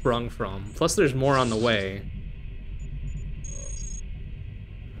just sprung from. Plus there's more on the way.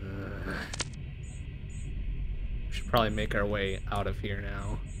 We should probably make our way out of here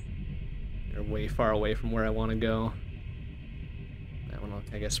now. They're way far away from where I want to go. That one,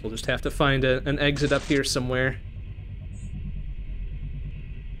 I guess we'll just have to find an exit up here somewhere.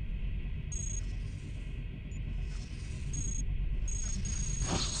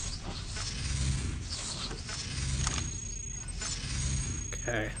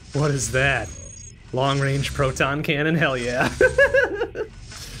 Okay, what is that? Long-range proton cannon? Hell yeah.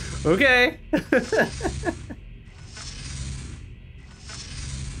 Okay.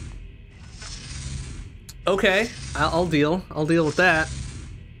 Okay, I'll deal. I'll deal with that.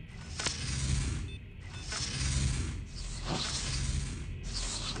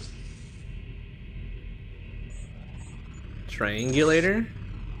 Triangulator.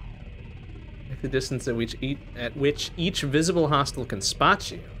 The distance at which each visible hostile can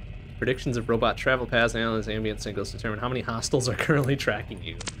spot you. Predictions of robot travel paths and analyze ambient signals determine how many hostiles are currently tracking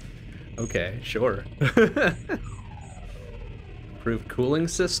you. Okay, sure. Improved cooling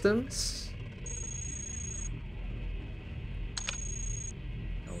systems.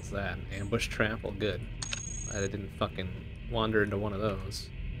 What was that? An ambush trap? Well, good. Glad I didn't fucking wander into one of those.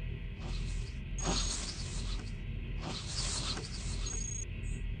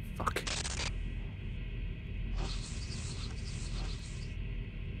 Fuck.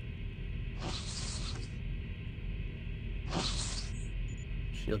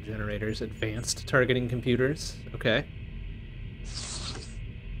 Shield generators, advanced targeting computers. Okay.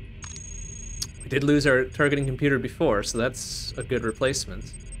 We did lose our targeting computer before, so that's a good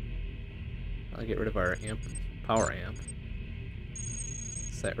replacement. I'll get rid of our amp, power amp.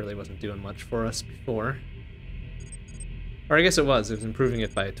 So that really wasn't doing much for us before. Or I guess it was improving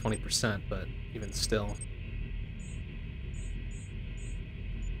it by 20%, but even still.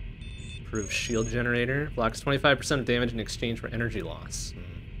 Improved shield generator. Blocks 25% of damage in exchange for energy loss.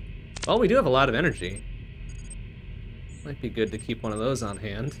 Well, we do have a lot of energy. Might be good to keep one of those on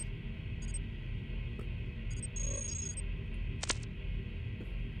hand.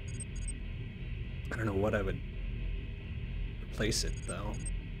 I don't know what I would replace it, though.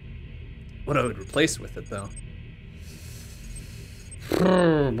 What I would replace with it, though.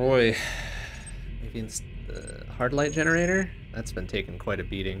 Oh, boy. Maybe Hard light generator? That's been taking quite a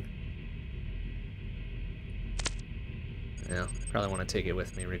beating. Yeah, probably want to take it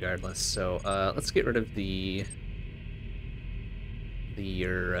with me regardless. So, let's get rid of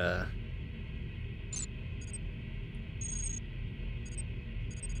your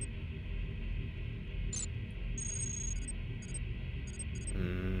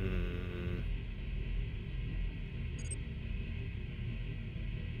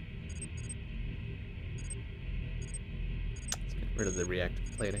rid of the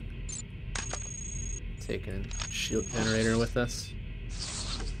reactive plating. Taking shield generator with us.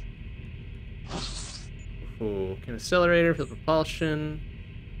 Ooh, can accelerator, field propulsion,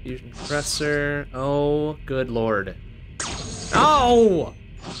 fusion compressor. Oh, good lord. Oh!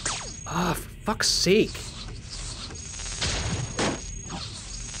 Ah, for fuck's sake.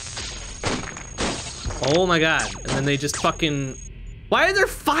 Oh my god. And then they just fucking... Why are there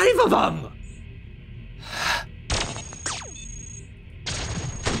 5 of them?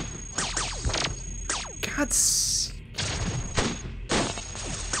 God's...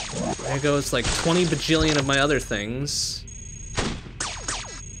 There goes like 20 bajillion of my other things.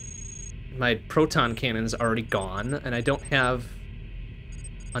 My proton cannon's already gone, and I don't have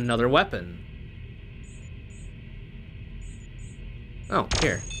another weapon. Oh,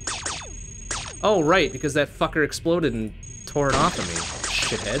 here. Oh, right, because that fucker exploded and tore it off of me.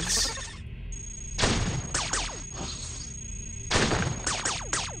 Shitheads.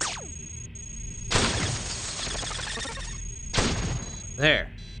 There.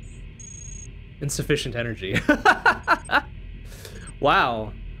 Insufficient energy.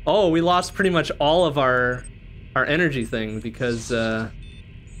 Wow. Oh, we lost pretty much all of our energy thing because our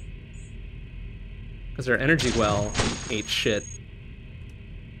energy well ate shit.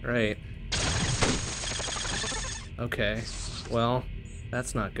 Right. Okay. Well,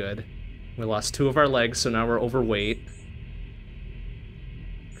 that's not good. We lost 2 of our legs, so now we're overweight.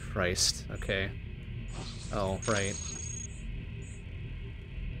 Christ. Okay. Oh, right.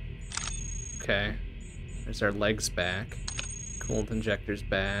 Okay. There's our legs back. Coolant injector's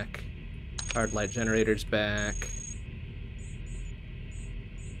back. Hard light generator's back.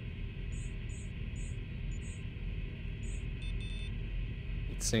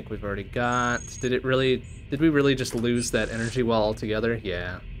 Heat sink we've already got. Did we really just lose that energy well altogether?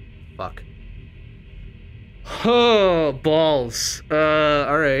 Yeah. Fuck. Oh, balls.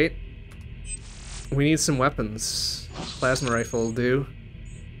 Alright. We need some weapons. Plasma rifle will do.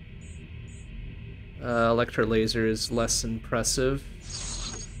 Electro laser is less impressive.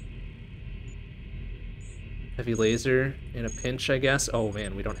 Heavy laser in a pinch, I guess. Oh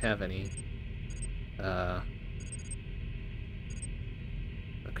man, we don't have any.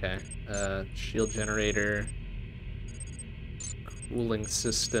 Okay. Shield generator. Cooling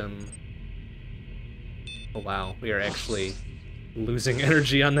system. Oh wow, we are actually losing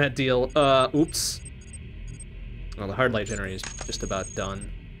energy on that deal. Oops. Well, the hard light generator is just about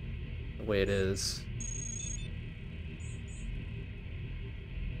done the way it is.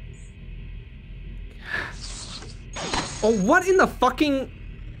 Oh, what in the fucking...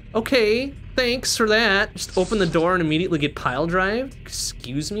 Okay, thanks for that. Just open the door and immediately get pile drived?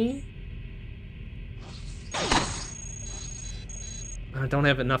 Excuse me? I don't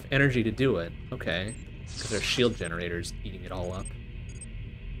have enough energy to do it. Okay. Because our shield generator's eating it all up.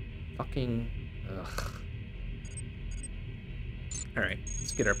 Fucking... Ugh. Alright,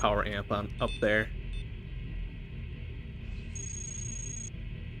 let's get our power amp on up there.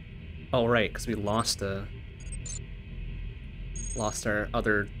 Oh, right, because we lost our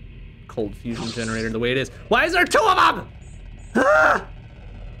other cold fusion generator the way it is. Why is there 2 of them? Ah!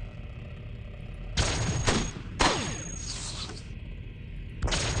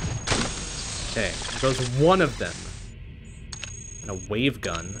 Okay, there goes 1 of them. And a wave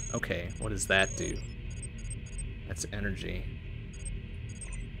gun. Okay, what does that do? That's energy.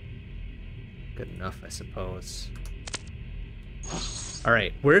 Good enough, I suppose.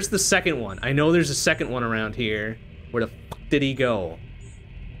 Alright, where's the second one? I know there's a second one around here. Where the fuck did he go?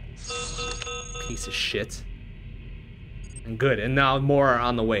 Piece of shit. And good, and now more are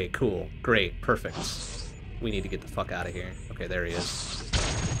on the way. Cool, great, perfect. We need to get the fuck out of here. Okay, there he is.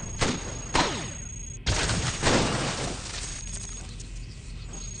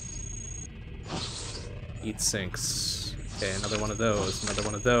 Heat sinks. Okay, another one of those, another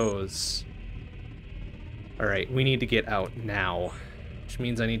one of those. Alright, we need to get out now. Which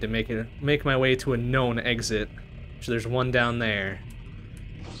means I need to make my way to a known exit. Which there's one down there.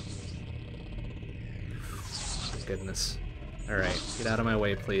 Goodness. Alright, get out of my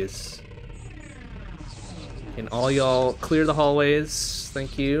way, please. Can all y'all clear the hallways?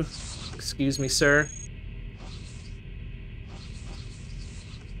 Thank you. Excuse me, sir.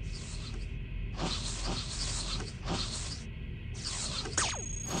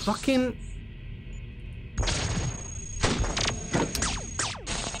 fucking...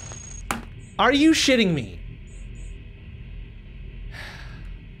 Are you shitting me?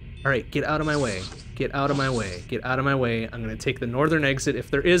 Alright, get out of my way. Get out of my way. Get out of my way. I'm gonna take the northern exit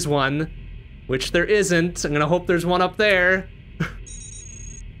if there is one. Which there isn't. I'm gonna hope there's one up there.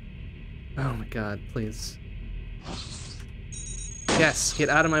 Oh my god, please. Yes, get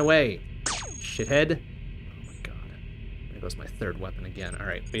out of my way. Shithead. Oh my god. There goes my third weapon again.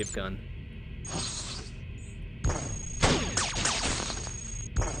 Alright, wave gun.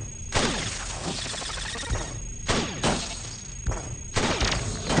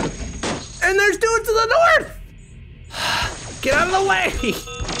 And there's dudes to the north! Get out of the way!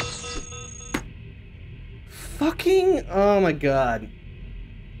 Fucking, oh my god.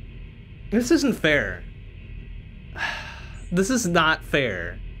 This isn't fair. This is not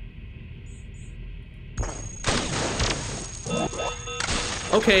fair.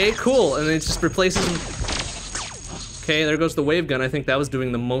 Okay, cool, and it just replaces him. Okay, there goes the wave gun. I think that was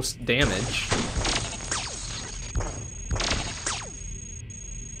doing the most damage.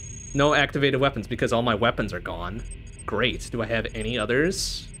 No activated weapons because all my weapons are gone. Great. Do I have any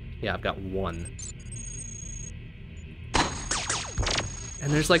others? Yeah, I've got one.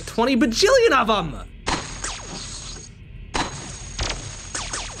 And there's like 20 bajillion of them!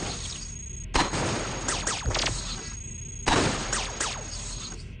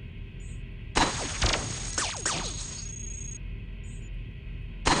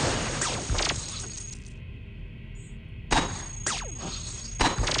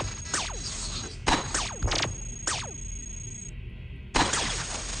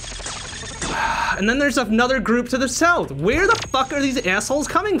 And then there's another group to the south. Where the fuck are these assholes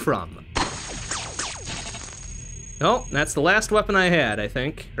coming from? Oh, that's the last weapon I had, I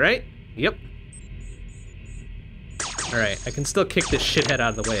think. Right? Yep. Alright, I can still kick this shithead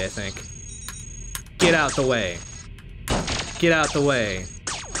out of the way, I think. Get out the way. Get out the way.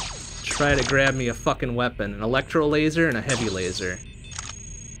 Try to grab me a fucking weapon. An electro laser and a heavy laser.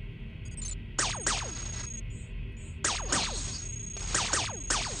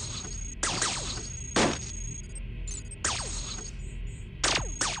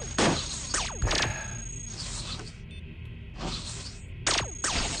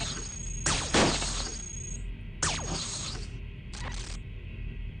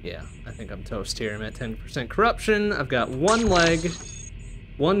 Yeah, I think I'm toast here. I'm at 10% corruption. I've got one leg.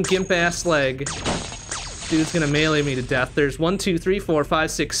 One gimp-ass leg. Dude's gonna melee me to death. There's 1, 2, 3, 4,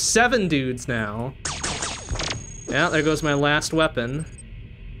 5, 6, 7 dudes now. Yeah, there goes my last weapon.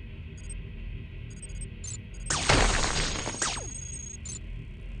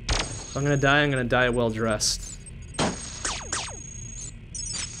 If I'm gonna die well-dressed.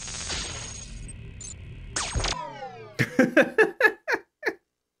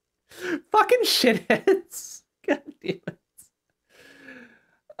 Fucking shitheads. God damn it.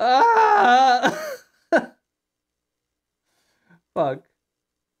 Ah! Fuck.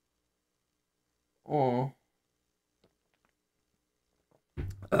 Oh.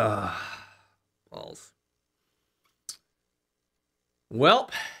 Balls. Well,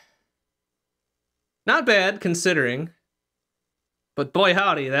 not bad considering. But boy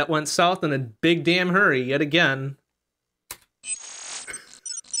howdy, that went south in a big damn hurry yet again.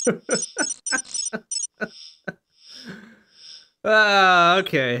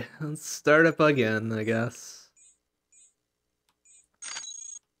 Okay. Let's start up again, I guess.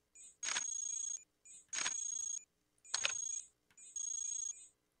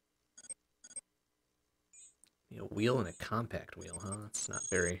 A wheel and a compact wheel, huh? That's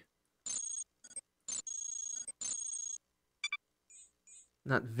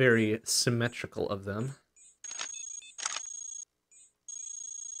not very symmetrical of them.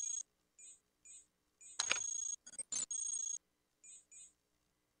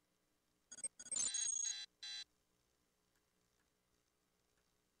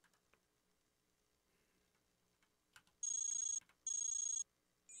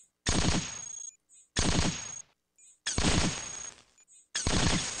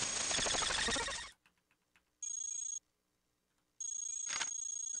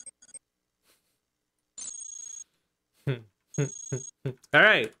 All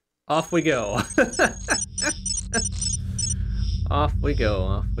right, off we go. Off we go,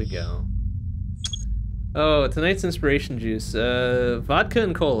 off we go. Oh, tonight's inspiration juice. Vodka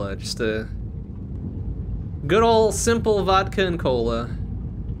and cola, just a good old simple vodka and cola.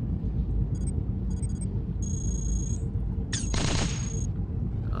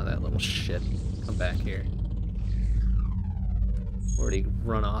 Oh, that little shit. Come back here. Where'd he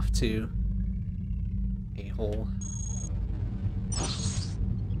run off to? A-hole.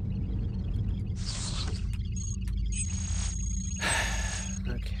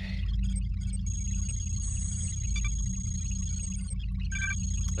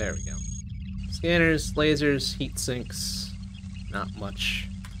 There we go. Scanners, lasers, heat sinks. Not much.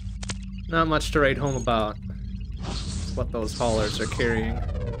 Not much to write home about. What those haulers are carrying.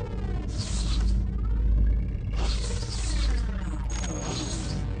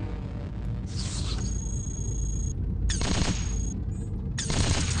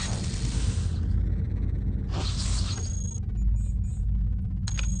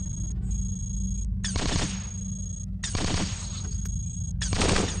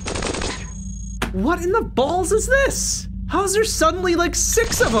 What in the balls is this? How is there suddenly like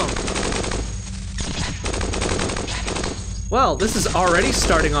 6 of them? Well, this is already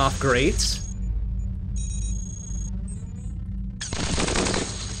starting off great.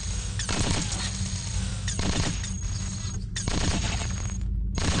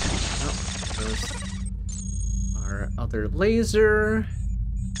 Oh, there's our other laser.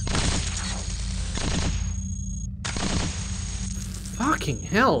 Fucking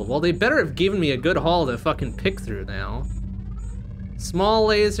hell. Well, they better have given me a good haul to fucking pick through now. Small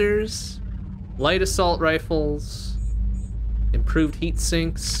lasers, light assault rifles, improved heat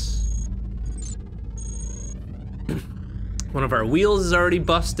sinks. One of our wheels is already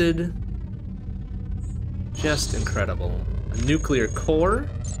busted. Just incredible. A nuclear core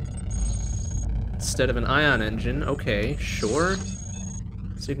instead of an ion engine. Okay, sure.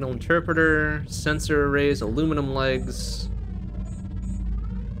 Signal interpreter, sensor arrays, aluminum legs.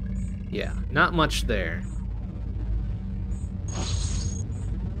 Yeah, not much there.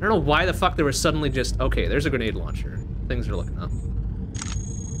 I don't know why the fuck they were suddenly just, okay, there's a grenade launcher. Things are looking up.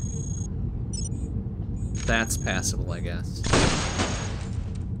 That's passable, I guess.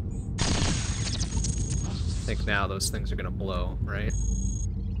 I think now those things are gonna blow, right?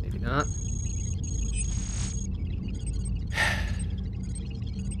 Maybe not.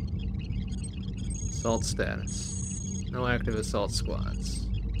 Assault status. No active assault squads.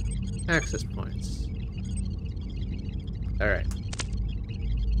 Access points. Alright.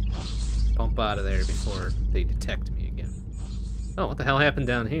 Bump out of there before they detect me again. Oh, what the hell happened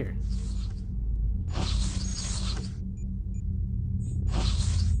down here?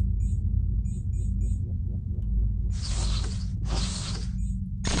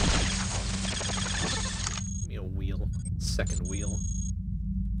 Give me a wheel. Second wheel.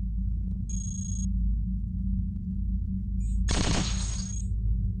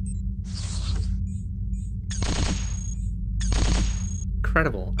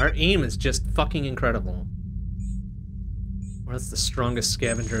 Incredible. Our aim is just fucking incredible. Well, that's the strongest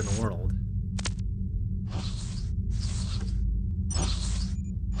scavenger in the world.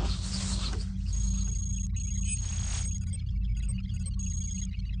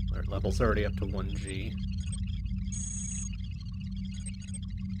 Our level's already up to 1G.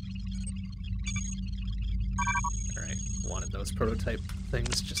 Alright, wanted those prototype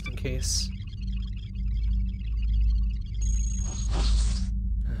things just in case.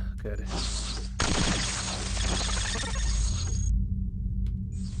 Good. So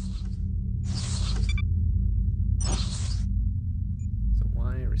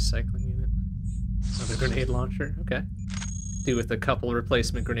why a recycling unit? Another grenade launcher, okay. Do with a couple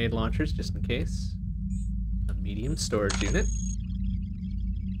replacement grenade launchers just in case. A medium storage unit.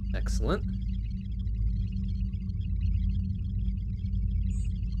 Excellent.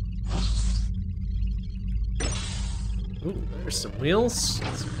 Ooh, there's some wheels,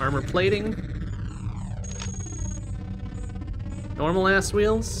 some armor plating. Normal ass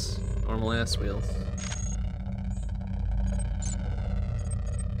wheels? Normal ass wheels.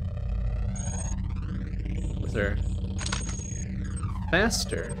 Those are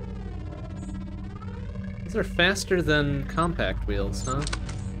faster. Those are faster than compact wheels, huh?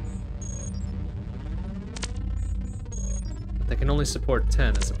 But they can only support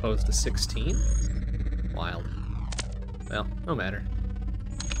 10 as opposed to 16? Wild. Well, no matter.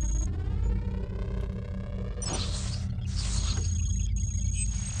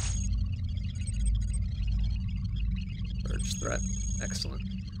 Purge threat. Excellent.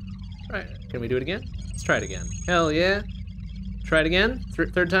 Alright, can we do it again? Let's try it again. Hell yeah. Try it again?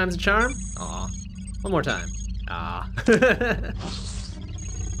 Third time's a charm? Aw. One more time. Ah.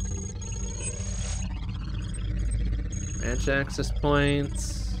 Branch access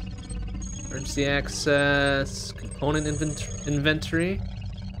points. Emergency access. Component inventory.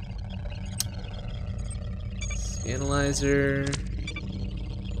 Analyzer.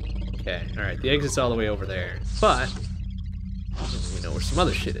 Okay, alright, the exit's all the way over there. But we know where some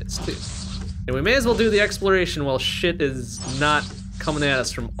other shit is too. And we may as well do the exploration while shit is not coming at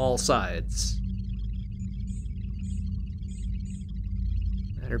us from all sides.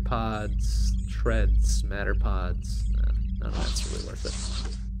 Matter pods, treads, matter pods. None of that's really worth it.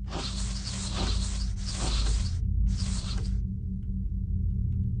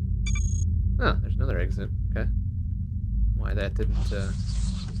 Oh, there's another exit. Okay. Why that didn't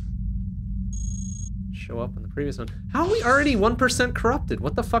show up in the previous one. How are we already 1% corrupted?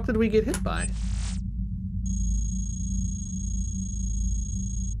 What the fuck did we get hit by?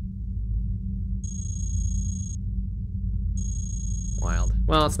 Wild.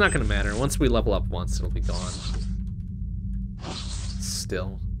 Well, it's not gonna matter. Once we level up once, it'll be gone.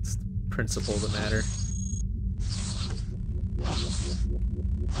 Still, it's the principle of the matter.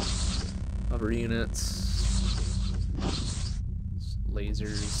 Hover units.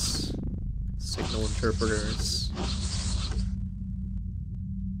 Lasers. Signal interpreters.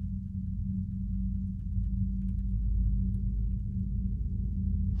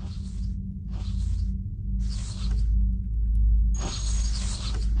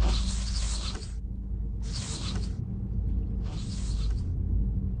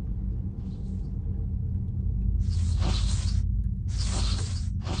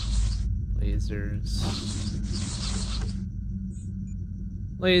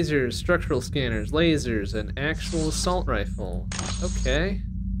 Lasers, structural scanners, lasers, an actual assault rifle. Okay.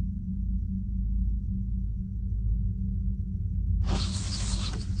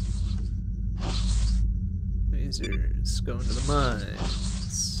 Lasers, going to the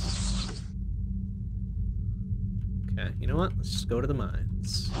mines. Okay, you know what? Let's just go to the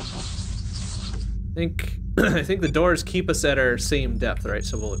mines. I think the doors keep us at our same depth, right?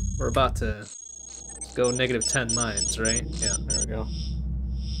 So we're about to go -10 mines, right? Yeah, there we go.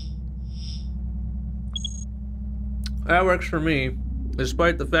 That works for me,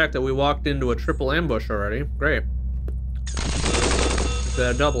 despite the fact that we walked into a triple ambush already. Great. Is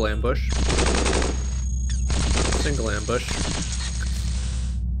that a double ambush? Single ambush.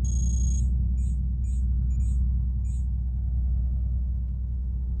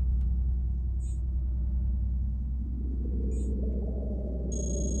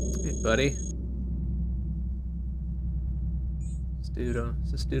 Hey, buddy.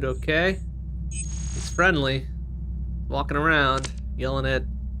 Is this dude okay? He's friendly. Walking around, yelling at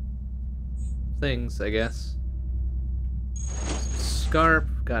things, I guess. Scarp,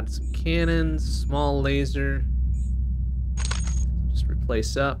 got some cannons, small laser. Just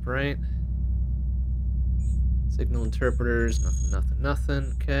replace up, right? Signal interpreters,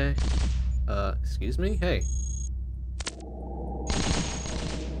 nothing, okay. Excuse me? Hey.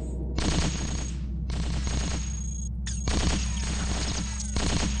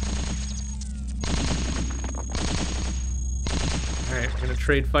 Alright, I'm gonna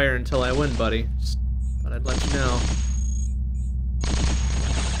trade fire until I win, buddy. Just thought I'd let you know.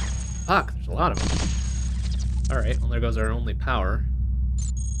 Fuck, there's a lot of them. Alright, well there goes our only power.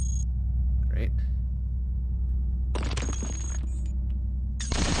 Great.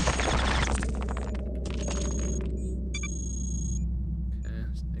 Okay,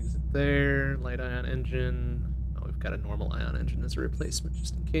 just exit there. Light ion engine. Oh, we've got a normal ion engine as a replacement,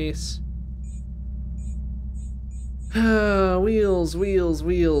 just in case.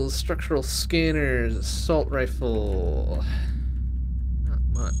 Wheels, structural scanners, assault rifle. Not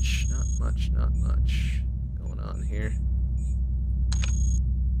much going on here.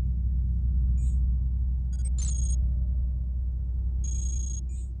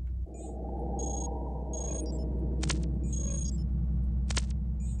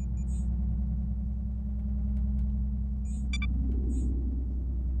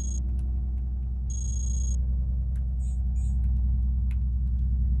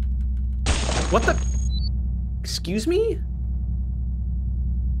 What the? Excuse me?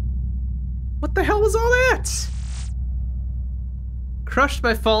 What the hell was all that? Crushed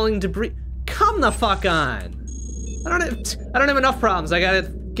by falling debris. Come the fuck on. I don't have enough problems. I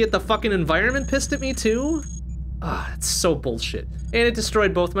gotta get the fucking environment pissed at me too? Ah, it's so bullshit. And it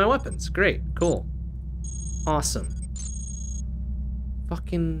destroyed both my weapons. Great, cool. Awesome.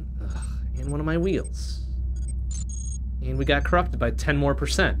 Fucking, and one of my wheels. And we got corrupted by 10% more.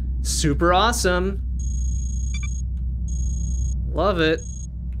 Super awesome. Love it.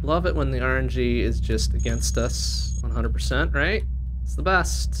 Love it when the RNG is just against us 100%, right? It's the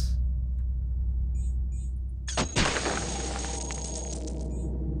best.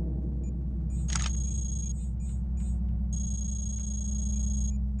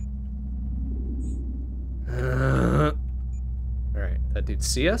 Alright, that dude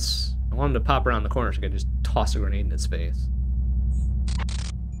see us? I want him to pop around the corner so I can just toss a grenade in his face.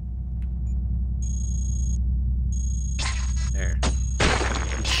 There.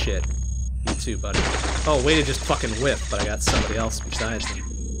 Shit. You too, buddy. Oh, way to just fucking whiff, but I got somebody else besides him.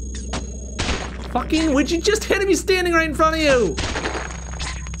 Fucking, would you just hit him? He's standing right in front of you!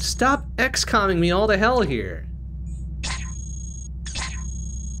 Stop XCOMing me all to hell here.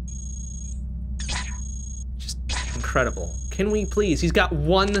 Just incredible. Can we please? He's got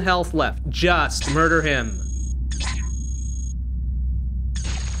 1 health left. Just murder him.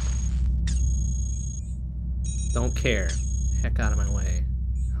 Don't care. Heck out of my way.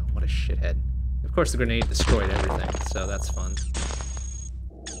 Oh, what a shithead. Of course the grenade destroyed everything, so that's fun.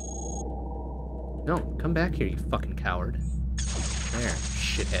 No, come back here, you fucking coward. There,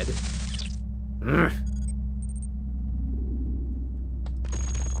 shithead. Ugh.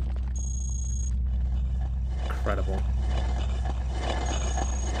 Incredible.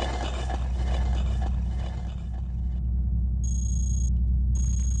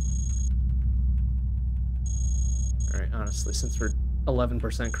 Alright, honestly, since we're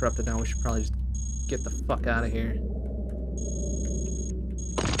 11% corrupted now, we should probably just get the fuck out of here.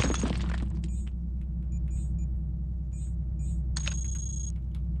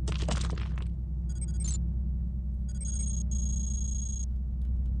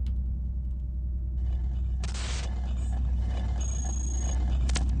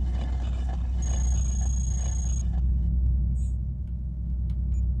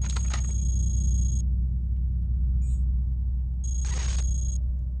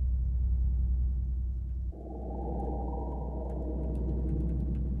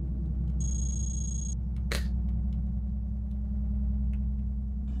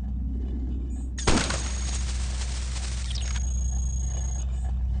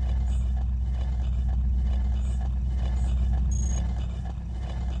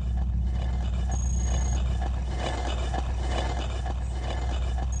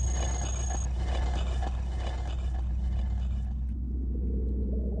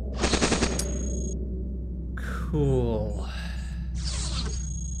 Cool.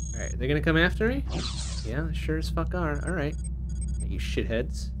 Alright, they're gonna come after me? Yeah, they sure as fuck are. Alright. You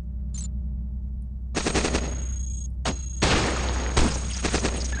shitheads.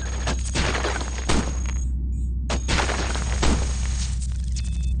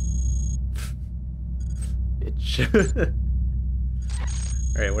 Bitch.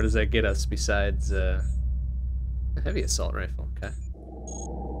 Alright, what does that get us besides, a heavy assault rifle? Okay.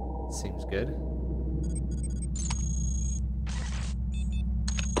 Seems good.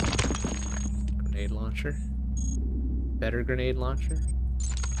 Grenade launcher. Better grenade launcher.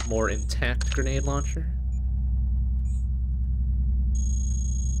 More intact grenade launcher.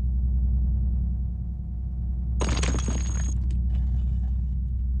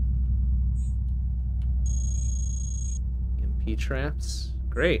 EMP traps.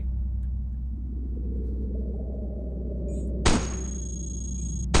 Great.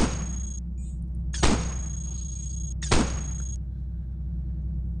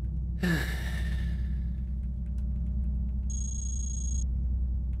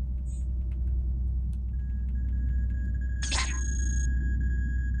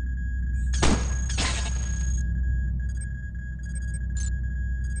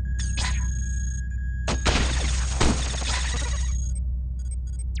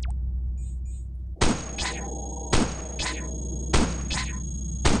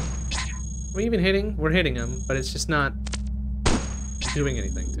 Are we even hitting? We're hitting him, but it's just not doing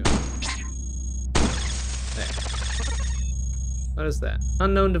anything to him. There. What is that?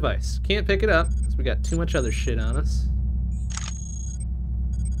 Unknown device. Can't pick it up, because we got too much other shit on us.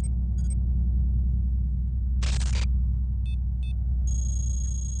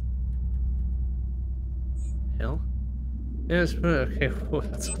 Hell? Yes, okay, whoa,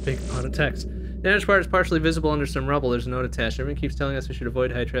 that's a big amount of text. The damaged part is partially visible under some rubble. There's a note attached. Everyone keeps telling us we should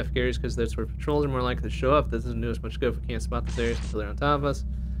avoid high traffic areas because that's where patrols are more likely to show up. That doesn't do us much good if we can't spot those areas until they're on top of us.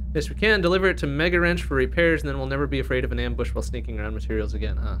 Yes, we can. Deliver it to Mega Wrench for repairs, and then we'll never be afraid of an ambush while sneaking around materials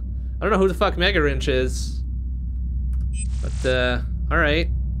again, huh? I don't know who the fuck Mega Wrench is. But, alright.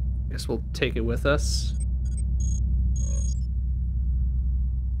 Guess we'll take it with us.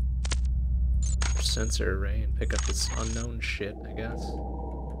 Sensor array and pick up this unknown shit, I guess.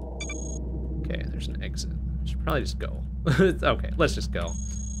 Okay, there's an exit. I should probably just go. Okay, let's just go.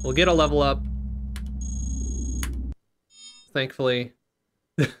 We'll get a level up. Thankfully.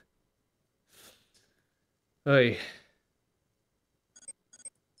 Oy.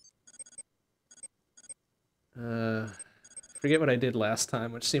 Forget what I did last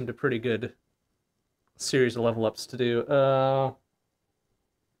time, which seemed a pretty good series of level ups to do.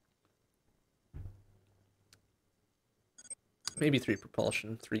 Maybe 3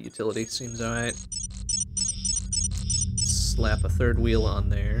 propulsion, 3 utility, seems alright. Slap a 3rd wheel on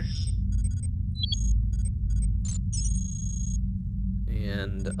there.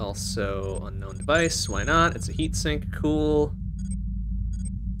 And also unknown device, why not? It's a heat sink, cool.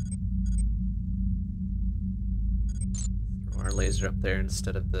 laser up there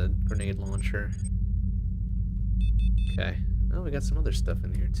instead of the grenade launcher. Okay. Oh, we got some other stuff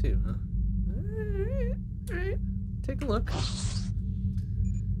in here too, huh? Alright. Take a look.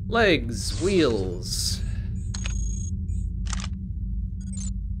 Legs, wheels.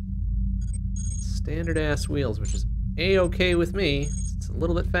 Standard ass wheels, which is A-okay with me. It's a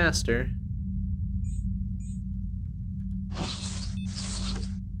little bit faster.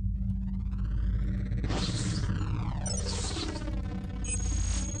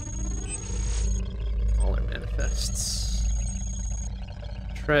 All our manifests.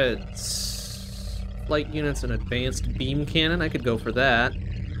 Treads. Flight units and advanced beam cannon. I could go for that.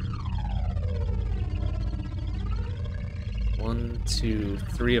 1, 2,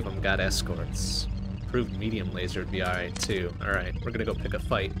 3 of them got escorts. Improved medium laser would be alright too. Alright, we're gonna go pick a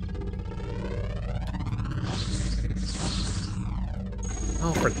fight.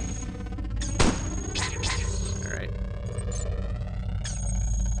 Oh, for... Alright.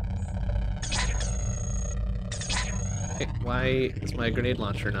 Hey, why is my grenade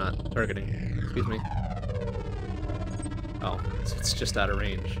launcher not targeting? Excuse me. Oh, it's just out of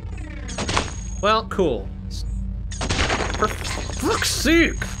range. Well, cool. For fuck's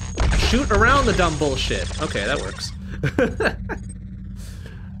sake! Shoot around the dumb bullshit. Okay, that works.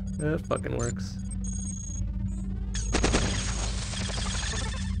 That fucking works.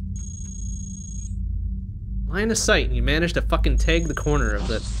 Line of sight, and you managed to fucking tag the corner of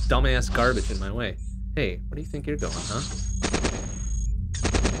that dumbass garbage in my way. Hey, where do you think you're going, huh?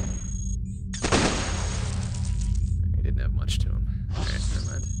 He didn't have much to him. Alright, never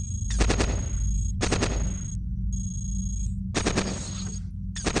mind.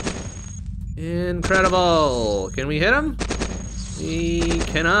 Incredible! Can we hit him? We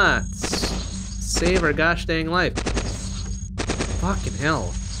cannot. Save our gosh dang life. Fucking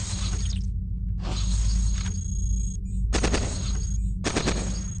hell.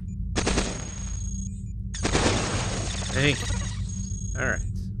 Thank you. Alright,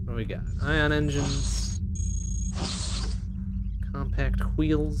 what do we got? Ion engines. Compact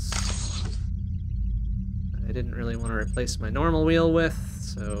wheels. I didn't really want to replace my normal wheel with,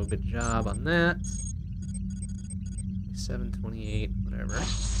 so good job on that. 728, whatever.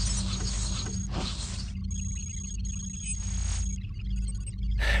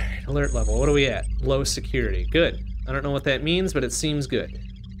 Alright, alert level. What are we at? Low security. Good. I don't know what that means, but it seems good.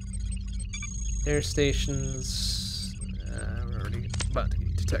 Air stations. We're already about to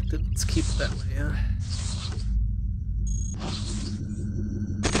get detected. Let's keep it that way, yeah.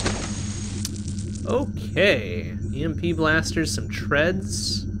 Okay. EMP blasters, some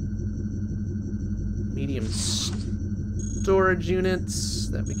treads. Medium storage units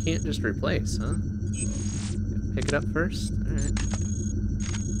that we can't just replace, huh? Pick it up first? Alright.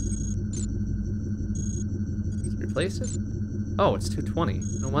 Let's replace it? Oh, it's 220.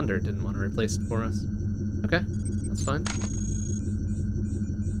 No wonder it didn't want to replace it for us. Okay, that's fine.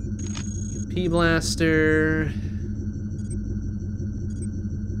 EMP blaster.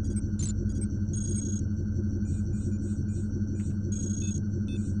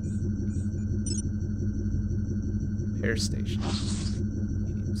 Repair station.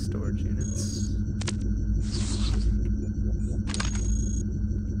 Medium storage units.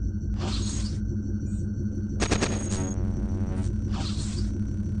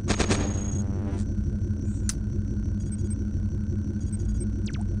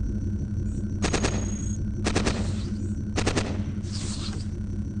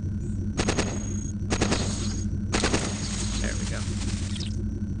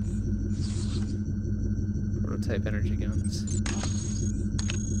 Type energy guns.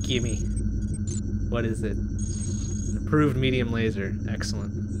 Gimme. What is it? An improved medium laser.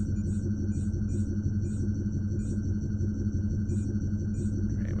 Excellent.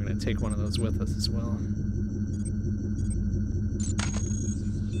 Alright, we're gonna take one of those with us as well.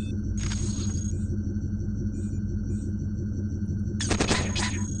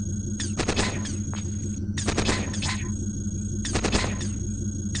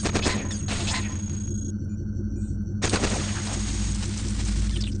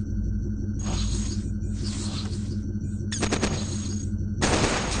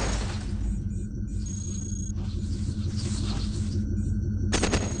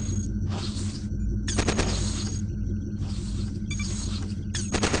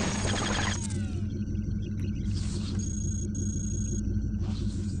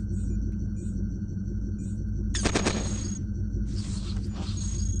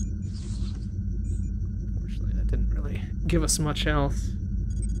 Give us much health.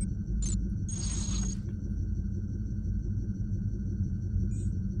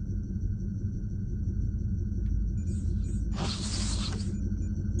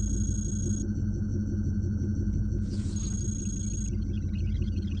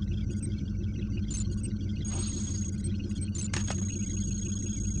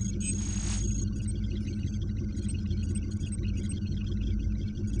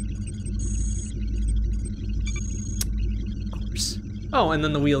 Oh, and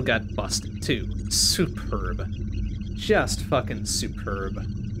then the wheel got busted, too. Superb. Just fucking superb.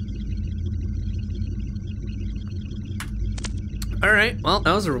 Alright, well,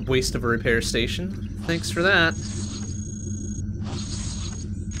 that was a waste of a repair station. Thanks for that.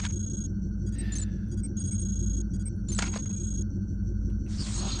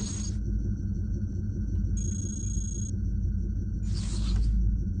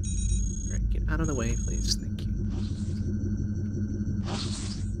 Alright, get out of the way, please. Thank you.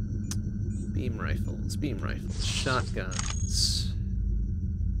 Beam rifles, shotguns.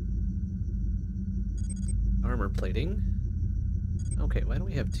 Armor plating. Okay, why don't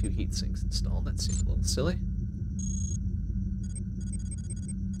we have 2 heat sinks installed? That seems a little silly.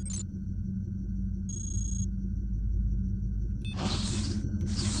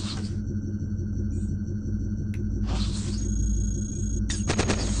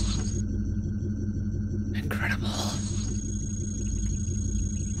 Incredible.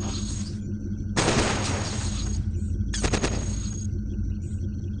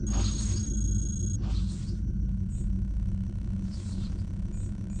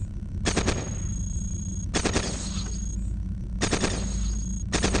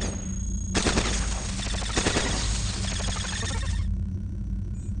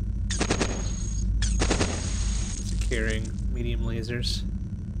 Securing medium lasers.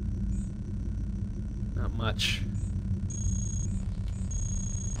 Not much.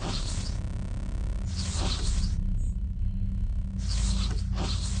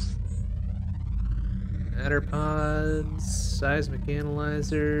 Matter pods, seismic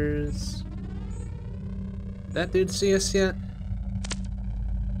analyzers. Did that dude see us yet?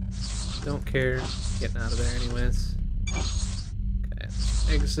 Don't care. Getting out of there anyways. Okay,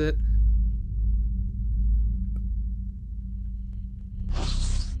 exit.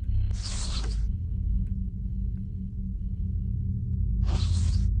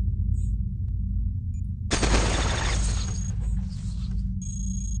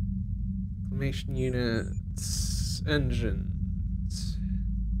 Reclamation units, engines,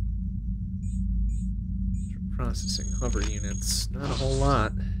 processing hover units, not a whole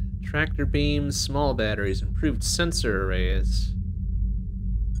lot. Tractor beams, small batteries, improved sensor arrays.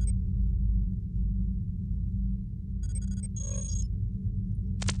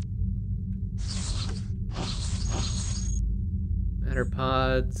 Matter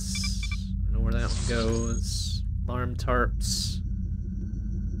pods, I don't know where that one goes. Alarm tarps.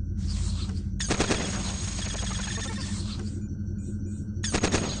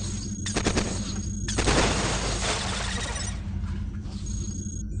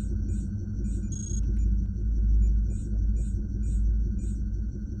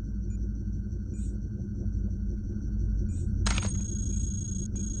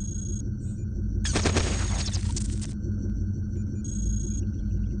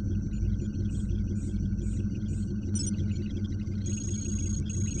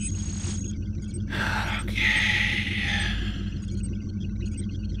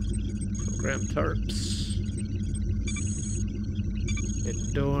 Program tarps.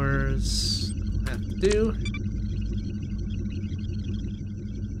 Hidden doors. Have to do.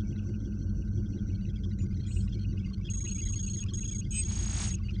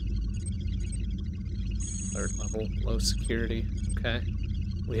 Third level, low security. Okay.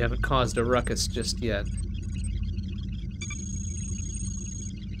 We haven't caused a ruckus just yet.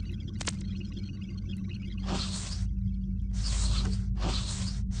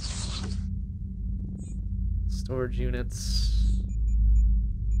 Storage units.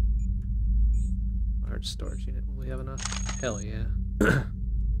 Large storage unit. Will we have enough? Hell yeah.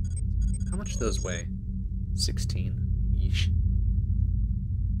 How much do those weigh? 16. Yeesh.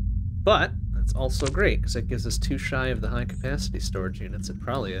 But that's also great because it gives us 2 shy of the high capacity storage units at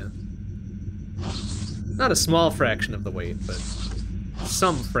probably a not a small fraction of the weight, but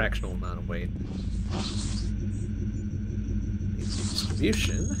some fractional amount of weight.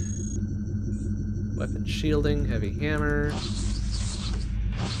 Distribution. Weapon shielding, heavy hammer.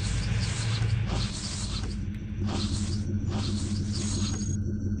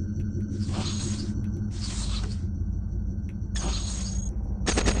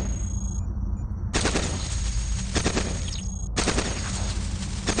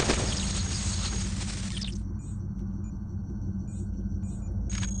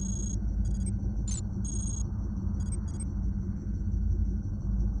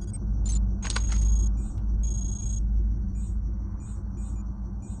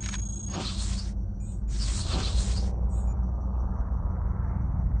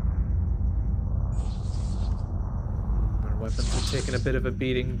 Weapons are taking a bit of a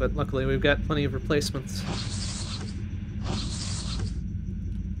beating, but luckily we've got plenty of replacements.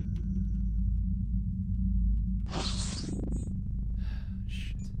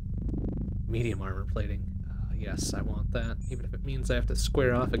 Medium armor plating. Yes, I want that, even if it means I have to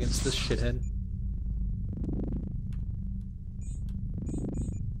square off against this shithead.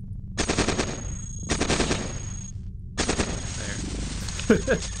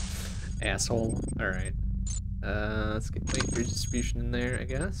 There. Asshole. Alright. Let's get weight redistribution in there, I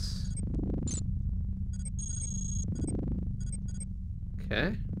guess.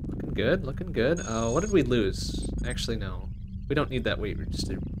 Okay. Looking good, looking good. What did we lose? Actually, no. We don't need that weight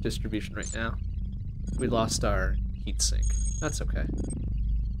distribution right now. We lost our heatsink. That's okay.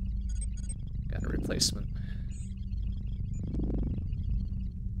 Got a replacement.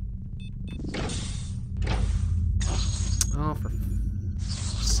 Oh, for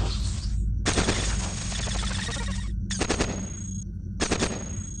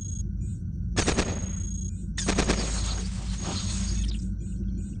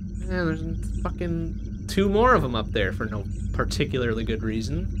man, there's fucking 2 more of them up there for no particularly good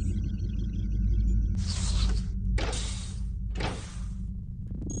reason.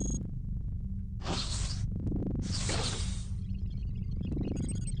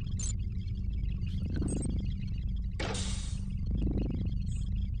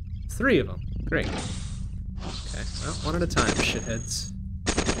 Three of them. Great. Okay, well, one at a time, shitheads.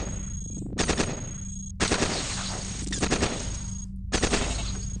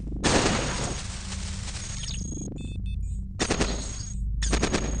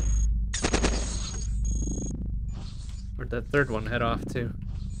 Where'd that third one head off to?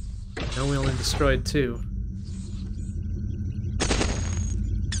 I know we only destroyed 2.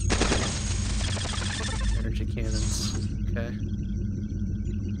 Energy cannons. Okay.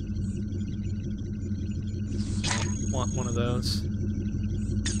 Want one of those.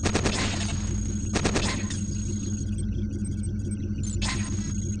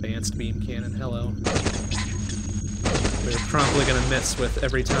 Advanced beam cannon, hello. We're probably gonna miss with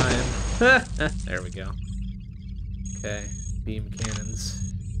every time. There we go. Okay, beam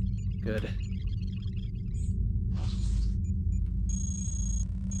cannons. Good.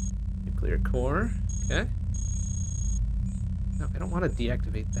 Nuclear core, okay. No, I don't want to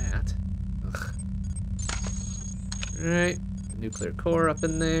deactivate that. Ugh. Alright, nuclear core up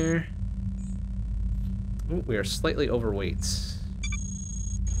in there. Ooh, we are slightly overweight.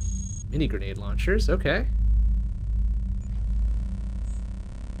 Mini grenade launchers, okay.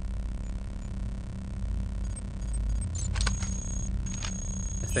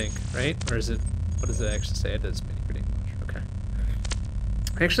 I think, right? Or is it, what does it actually say? It is mini grenade launcher, okay.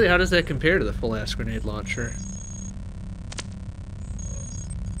 Actually, how does that compare to the full-ass grenade launcher?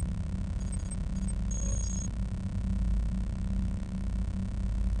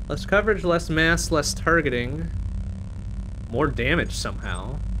 Less coverage, less mass, less targeting. More damage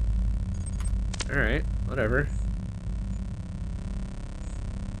somehow. Alright, whatever.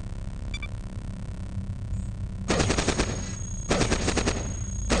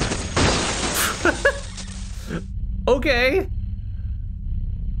 Okay.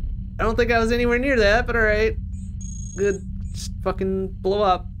 I don't think I was anywhere near that, but alright. Good. Just fucking blow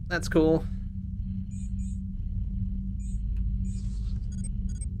up. That's cool.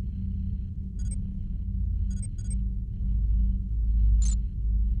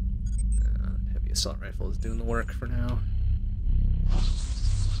 Heavy assault rifle is doing the work for now.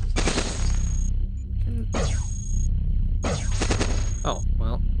 Oh,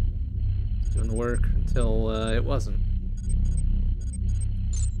 well. Doing the work until it wasn't.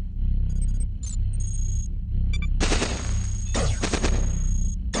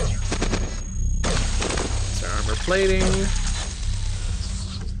 It's our armor plating. Do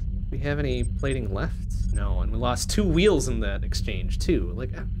we have any plating left? No, and we lost 2 wheels in that exchange too.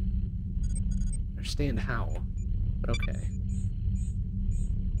 Like, I don't understand how, but okay.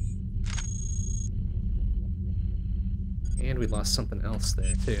 And we lost something else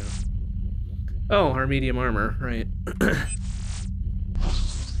there too. Oh, our medium armor, right.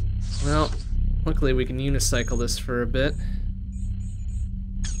 Well, luckily we can unicycle this for a bit.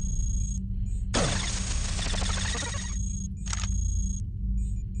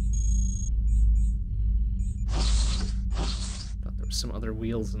 Thought there was some other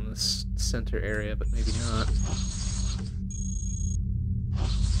wheels in this center area, but maybe not.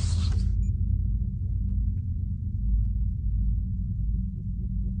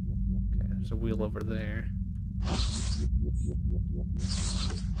 A wheel over there.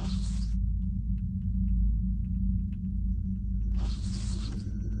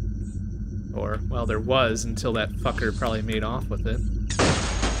 Or, well, there was until that fucker probably made off with it.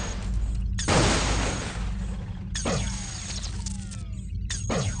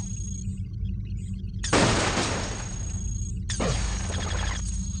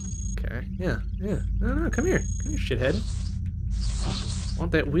 Okay, Yeah, yeah. No, come here. Come here, shithead.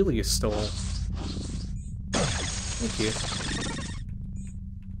 Want that wheelie you stole. Thank you.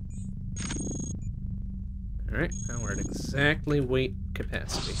 Alright, now we're at exactly weight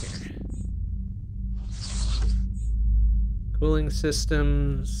capacity here. Cooling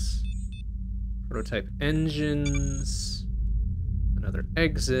systems. Prototype engines. Another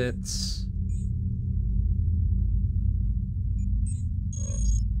exit.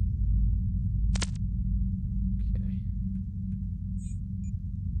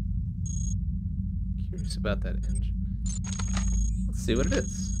 About that engine. Let's see what it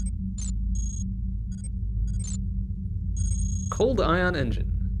is. Cold ion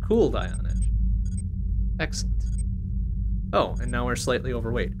engine. Cooled ion engine. Excellent. Oh, and now we're slightly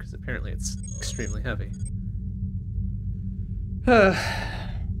overweight, because apparently it's extremely heavy.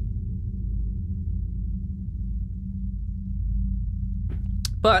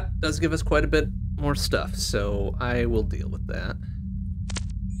 But does give us quite a bit more stuff, so I will deal with that.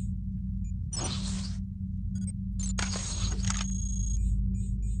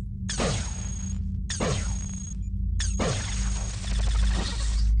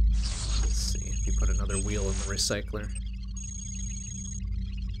 Wheel in the recycler.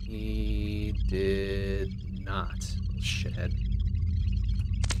 He did not. Shithead.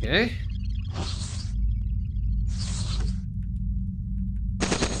 Okay.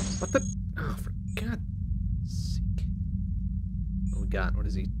 What the? Oh, for God's sake. What we got? What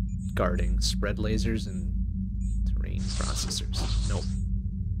is he guarding? Spread lasers and terrain processors. Nope.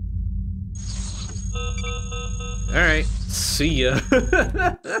 Alright. See ya.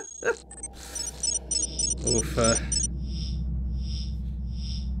 Oof,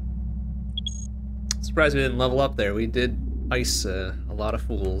 surprised we didn't level up there. We did ice a lot of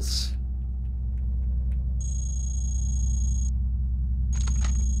fools.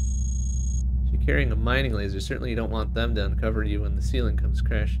 If you're carrying a mining laser, certainly you don't want them to uncover you when the ceiling comes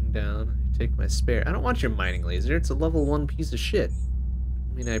crashing down. You take my spare. I don't want your mining laser. It's a level 1 piece of shit.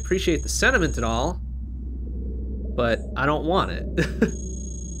 I mean, I appreciate the sentiment and all, but I don't want it.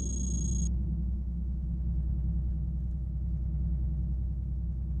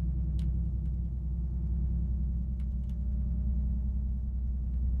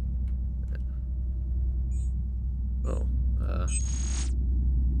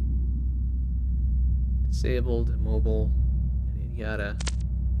 Disabled, immobile, yada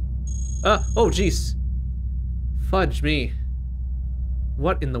yada. Oh jeez. Fudge me.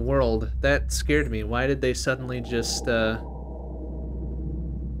 What in the world? That scared me. Why did they suddenly just, Okay,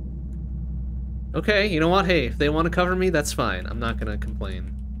 you know what? Hey, if they want to cover me, that's fine. I'm not gonna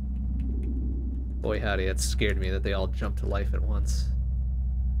complain. Boy howdy, that scared me that they all jumped to life at once.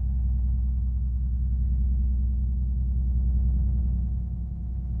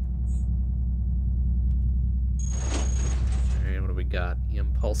 Got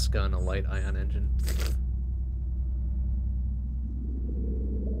EM pulse gun, a light ion engine.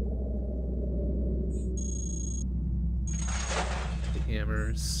 The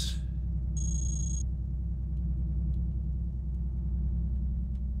hammers.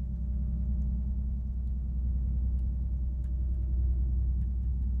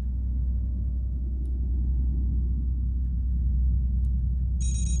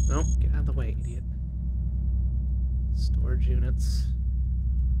 Nope, get out of the way, idiot. Storage units.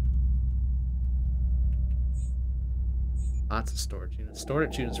 Lots of storage units.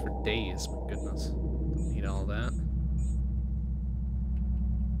 Storage units for days, my goodness. Don't need all that.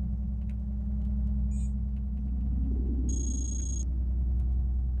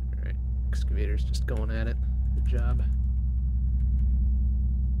 Alright, excavator's just going at it. Good job.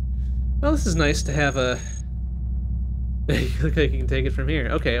 Well, this is nice to have a... You look like you can take it from here.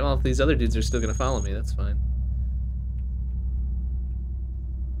 Okay, well, if these other dudes are still gonna follow me, that's fine.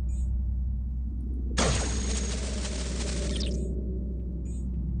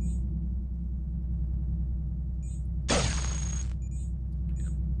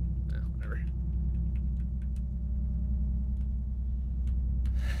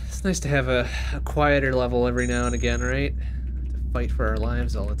 It's nice to have a quieter level every now and again, right? To fight for our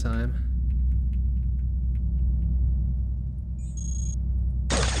lives all the time.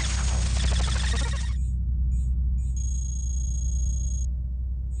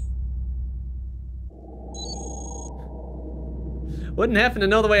 Wouldn't happen to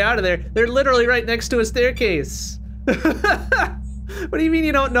know the way out of there. They're literally right next to a staircase. What do you mean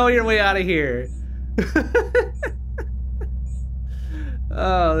you don't know your way out of here?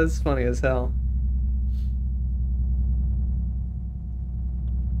 Oh, that's funny as hell.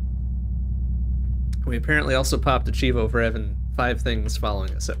 We apparently also popped a Chivo for having 5 things following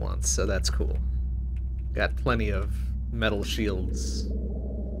us at once, so that's cool. Got plenty of metal shields.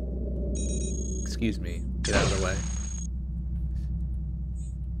 Excuse me. Get out of the way.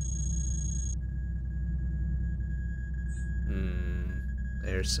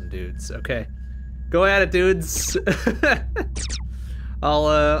 There's some dudes. Okay. Go at it, dudes.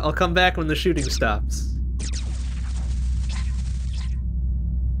 I'll come back when the shooting stops.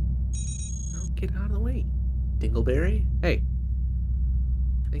 Oh, get out of the way, Dingleberry. Hey.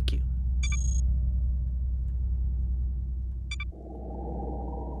 Thank you.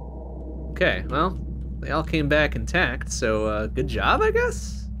 Okay, well, they all came back intact, so good job, I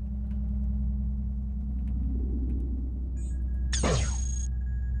guess?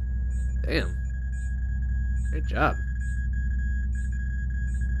 Damn. Great job.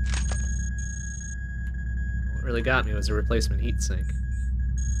 What really got me was a replacement heatsink.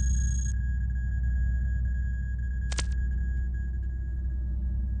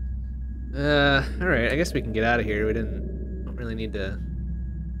 Alright, I guess we can get out of here. Don't really need to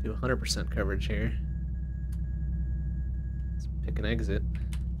do 100% coverage here. Let's pick an exit.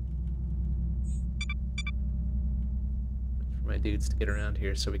 Wait for my dudes to get around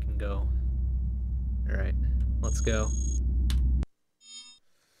here so we can go. Alright, let's go.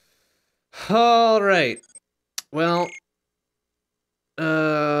 Alright. Well,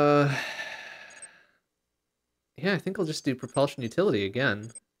 yeah, I think I'll just do propulsion utility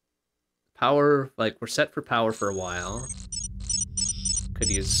again. Power, like, we're set for power for a while. Could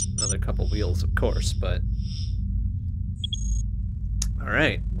use another couple wheels, of course, but...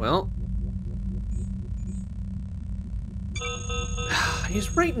 Alright, well...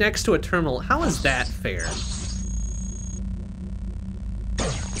 He's right next to a terminal. How is that fair?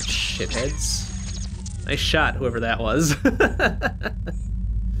 Shitheads. Nice shot, whoever that was.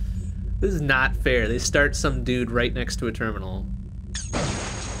 This is not fair. They start some dude right next to a terminal.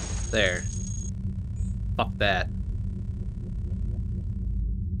 There. Fuck that.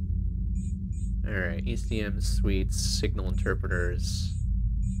 Alright, ECM suites, signal interpreters,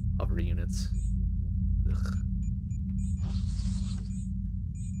 hover units. Ugh.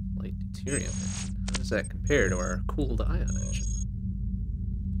 Light deuterium engine. How does that compare to our cooled ion engine?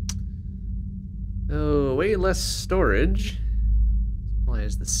 Oh, way less storage. Supply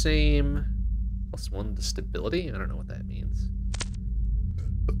is the same. +1 to stability? I don't know what that means.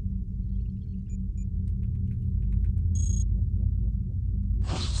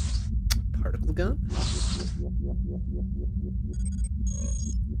 Particle gun?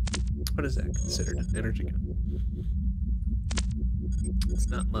 What is that considered? An energy gun? It's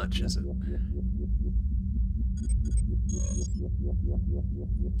not much, is it?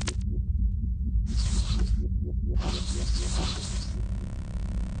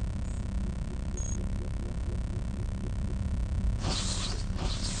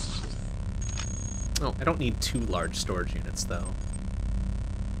 Oh, I don't need 2 large storage units, though.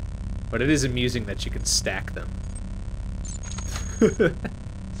 But it is amusing that you can stack them. There we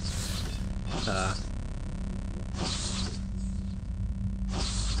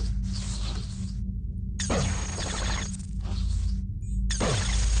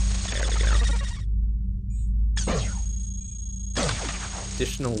go.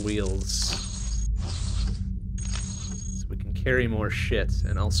 Additional wheels. So we can carry more shit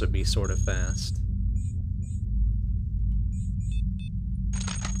and also be sort of fast.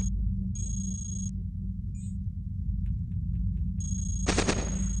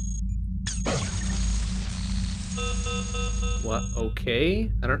 What?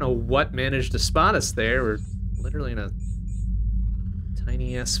 Okay. I don't know what managed to spot us there. We're literally in a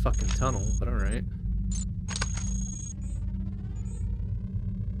tiny-ass fucking tunnel, but alright.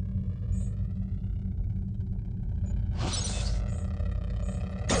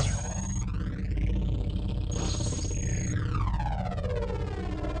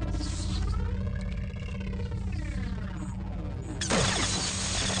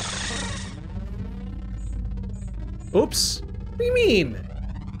 Oops. What do you mean?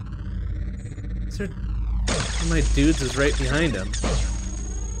 One of my dudes is right behind him.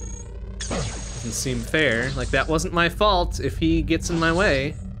 Doesn't seem fair. Like, that wasn't my fault if he gets in my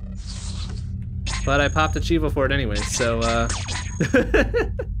way. But I popped a Chivo for it anyway, so,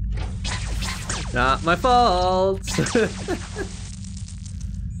 not my fault!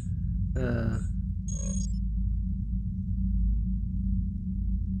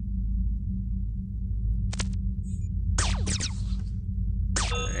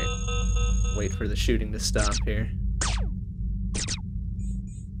 Wait for the shooting to stop here.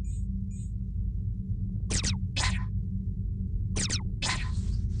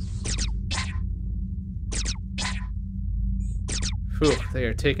 Whew, they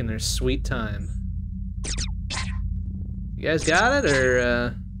are taking their sweet time. You guys got it,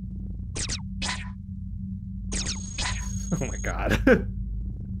 or, Oh my god.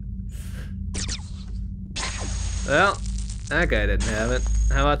 Well, that guy didn't have it.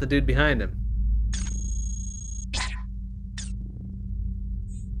 How about the dude behind him?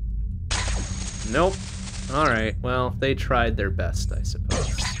 Nope. Alright, well, they tried their best, I suppose.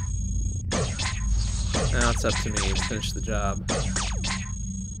 Now it's up to me to finish the job.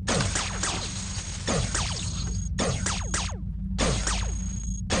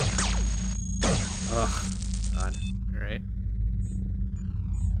 Ugh. God. Alright.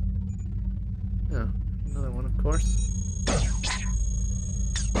 Oh, another one, of course.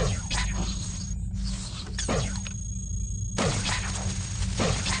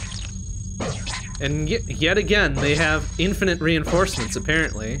 And yet again, they have infinite reinforcements,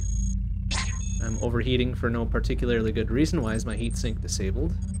 apparently. I'm overheating for no particularly good reason. Why is my heatsink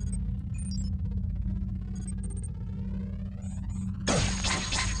disabled?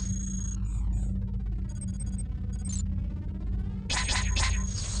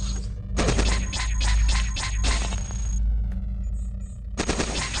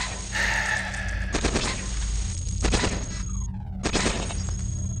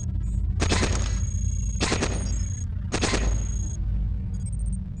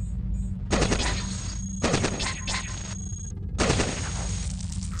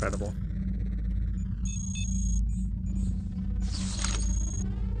 Incredible.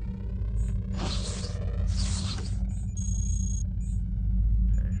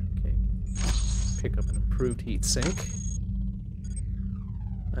 Okay. Pick up an improved heat sink.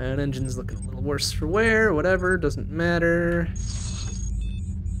 Ion engine's looking a little worse for wear, whatever, doesn't matter.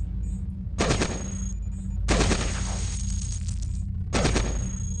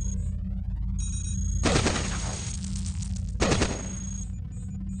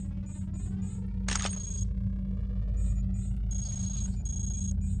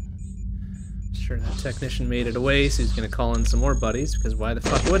 Sure, that technician made it away, so he's gonna call in some more buddies, because why the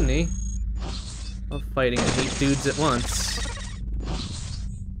fuck wouldn't he? Love fighting 8 dudes at once.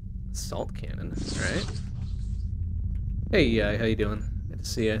 Salt cannon, alright. Hey, how you doing? Good to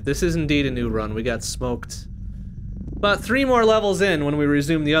see ya. This is indeed a new run. We got smoked about 3 more levels in when we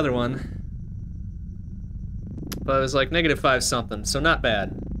resumed the other one. But it was like -5 something, so not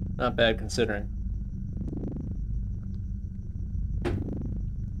bad. Not bad considering.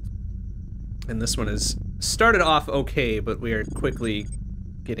 And this one is started off okay, but we are quickly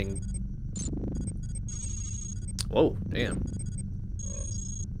getting... Whoa, damn.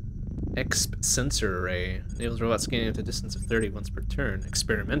 Exp sensor array. Enables robot scanning at a distance of 30 once per turn.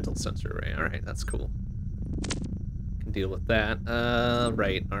 Experimental sensor array. Alright, that's cool. Can deal with that.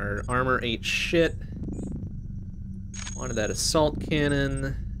 Right. Our armor ate shit. Wanted that assault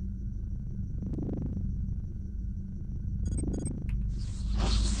cannon.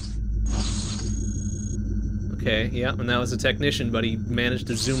 Okay, yeah, and that was a technician, but he managed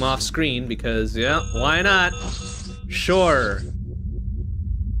to zoom off screen because, yeah, why not? Sure.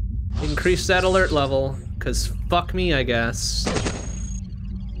 Increase that alert level, because fuck me, I guess.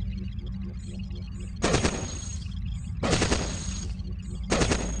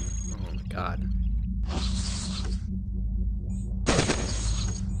 Oh my god.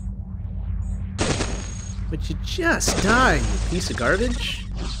 Would you just die, you piece of garbage?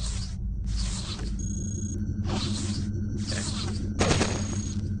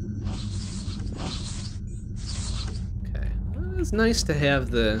 It's nice to have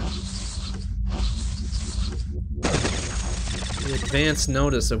the advance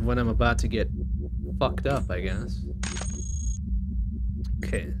notice of when I'm about to get fucked up, I guess.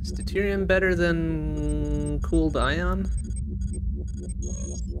 Okay, is deuterium better than cooled ion?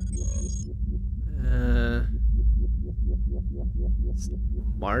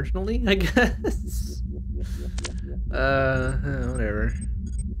 Marginally, I guess? Whatever.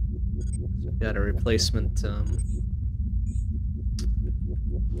 Got a replacement,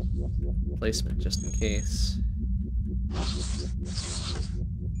 replacement just in case.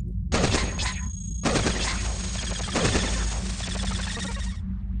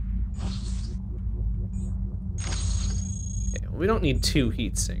 Okay, well, we don't need 2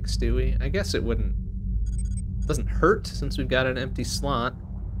 heat sinks, do we? I guess it doesn't hurt since we've got an empty slot.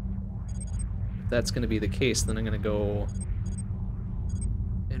 If that's gonna be the case, then I'm gonna go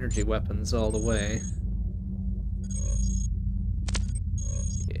energy weapons all the way.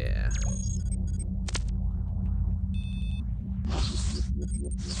 Yeah.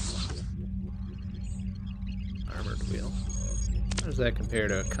 Armored wheel. How does that compare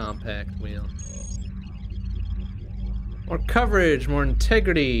to a compact wheel? More coverage, more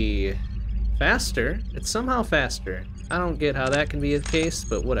integrity. Faster? It's somehow faster. I don't get how that can be the case,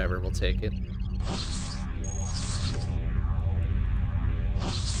 but whatever, we'll take it.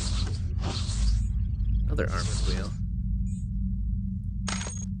 Another armored wheel.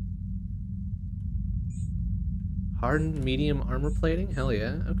 Hardened medium armor plating? Hell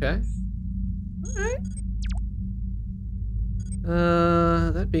yeah, okay. Alright.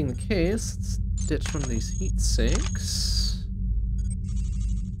 That being the case, let's ditch one of these heat sinks.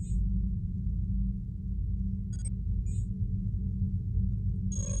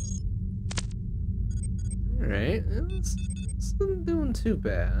 Alright, it's not doing too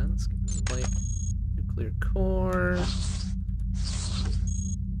bad. Let's get a light nuclear core.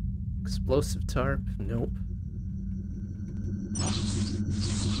 Explosive tarp, nope.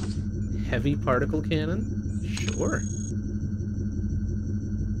 Heavy particle cannon, sure.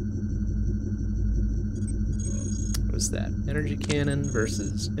 What is that? Energy cannon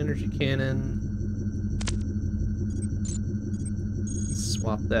versus energy cannon.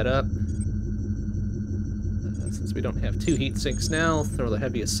 Swap that up. Since we don't have two heat sinks now, I'll throw the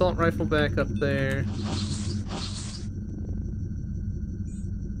heavy assault rifle back up there.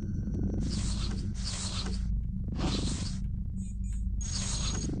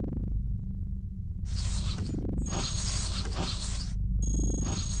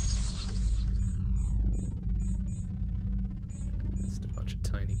 Just a bunch of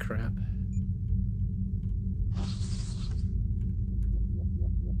tiny crap.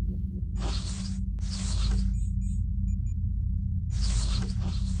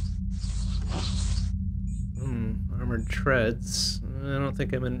 Armored treads. I don't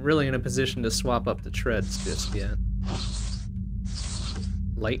think I'm really in a position to swap up the treads just yet.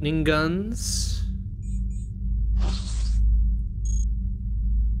 Lightning guns.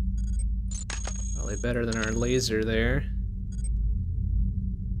 Probably better than our laser there.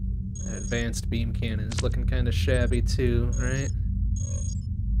 That advanced beam cannon is looking kind of shabby too, right?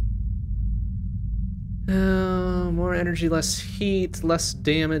 More energy, less heat, less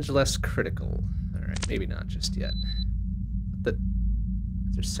damage, less critical. Alright, maybe not just yet.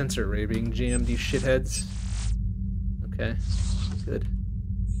 Is there sensor array being jammed, you shitheads? Okay, good.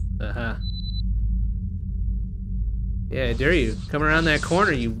 Aha. Yeah, I dare you. Come around that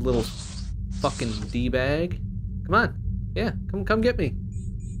corner, you little fucking D-bag. Come on. Yeah, come get me.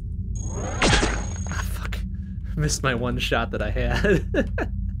 Ah, fuck. Missed my one shot that I had.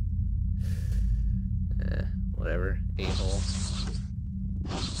 Whatever. A-hole.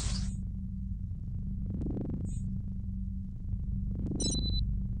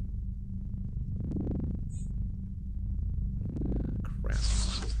 Crap.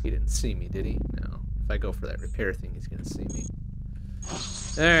 He didn't see me, did he? No. If I go for that repair thing, he's gonna see me.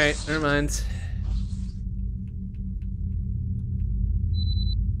 Alright, never mind.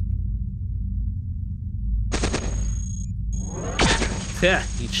 Yeah,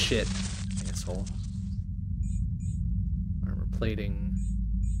 eat shit, asshole. Armor plating,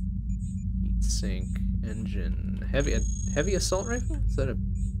 heat sink, engine, heavy assault rifle? Is that a...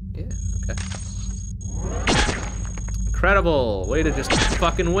 yeah, okay. Incredible! Way to just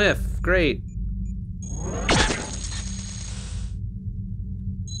fucking whiff. Great.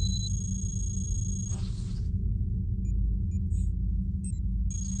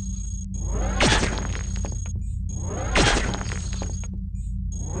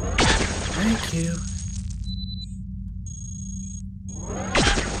 Thank you.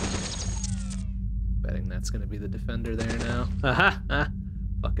 Betting that's gonna be the defender there now. Aha! Ah,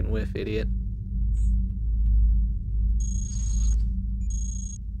 fucking whiff, idiot.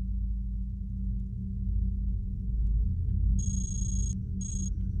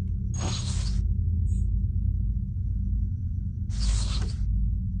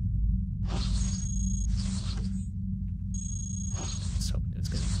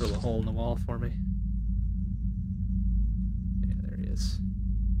 Drill a hole in the wall for me. Yeah, there he is.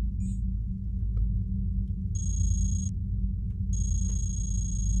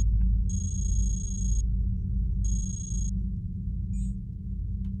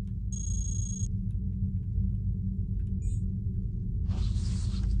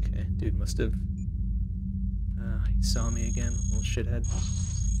 Okay, dude must have... he saw me again, little shithead.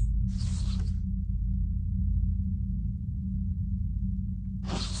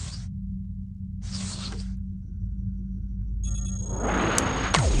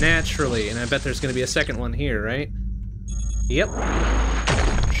 Naturally, and I bet there's gonna be a second one here, right? Yep.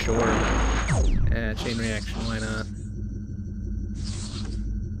 Sure. Yeah, chain reaction, why not?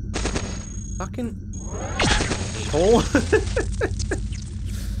 Fucking... a-hole?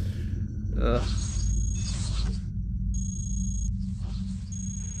 Ugh.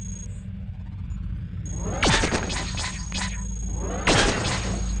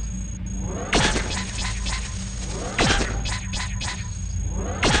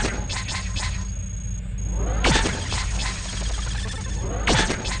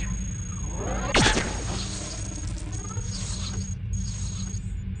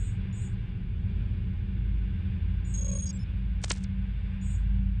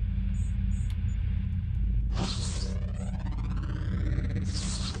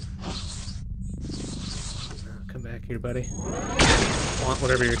 Here, buddy. Want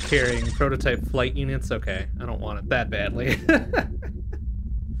whatever you're carrying. Prototype flight units? Okay, I don't want it that badly. I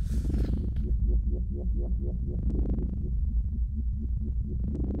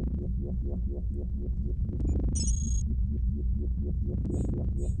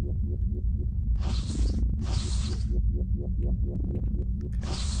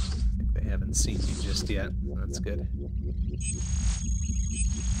think they haven't seen me just yet. That's good.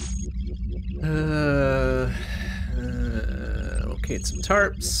 Locate some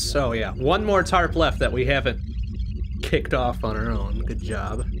tarps. Oh yeah, one more tarp left that we haven't kicked off on our own. Good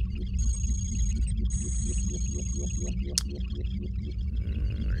job.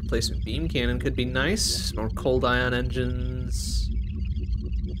 Replacement beam cannon could be nice. More cold ion engines.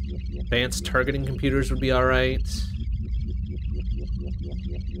 Advanced targeting computers would be alright.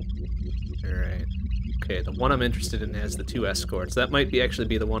 Alright. Okay, the one I'm interested in has the 2 escorts. That might be actually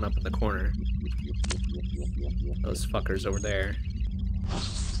be the one up in the corner. Those fuckers over there.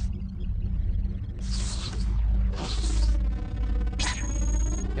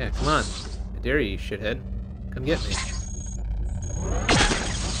 Yeah, come on. I dare you, shithead. Come get me.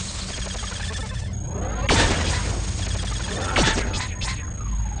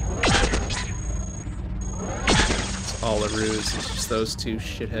 It's all a ruse. It's just those 2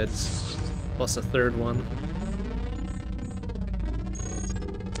 shitheads. Plus a third one.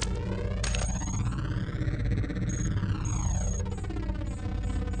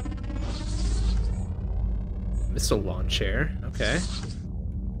 Missile launcher. Okay.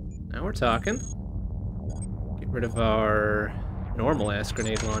 Now we're talking. Get rid of our normal ass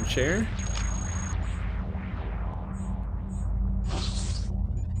grenade launcher.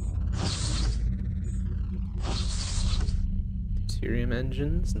 Deuterium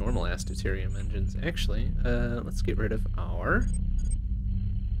engines. Normal ass deuterium engines. Actually, let's get rid of our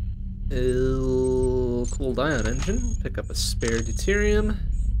cooled ion engine. Pick up a spare deuterium.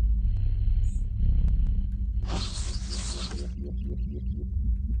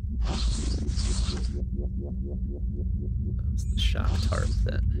 That's the shock tarp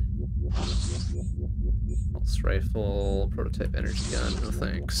then. Pulse rifle, prototype energy gun, no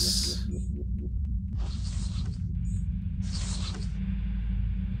thanks.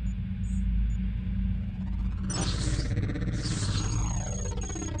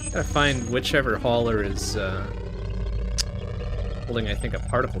 Gotta find whichever hauler is holding, I think, a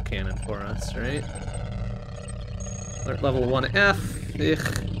particle cannon for us, right? Alert level 1F.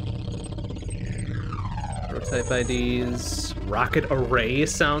 Ugh. Prototype IDs. Rocket array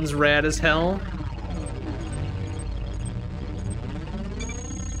sounds rad as hell.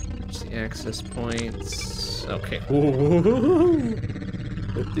 Emergency access points. Okay.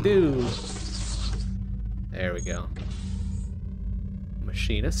 Whoop-de-doo. There we go.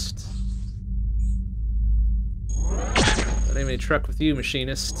 Machinist. Don't have any truck with you,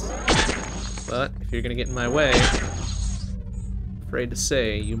 machinist. But if you're gonna get in my way, afraid to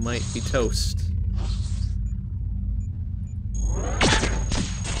say you might be toast.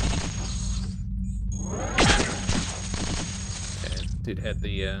 Okay, dude had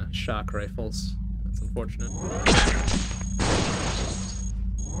the shock rifles. That's unfortunate.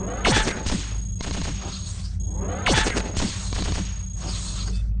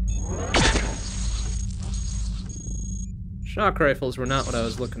 Shock rifles were not what I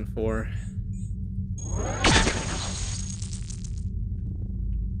was looking for.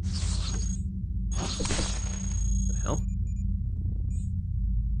 What the hell?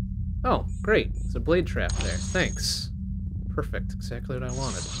 Oh, great. There's a blade trap there. Thanks. Perfect. Exactly what I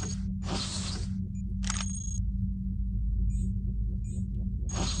wanted.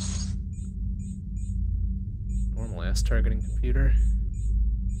 Normal ass targeting computer.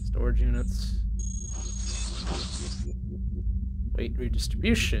 Storage units. Weight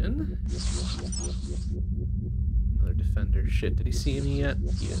redistribution. Another defender. Shit, did he see me yet?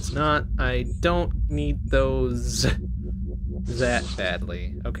 He is not. I don't need those that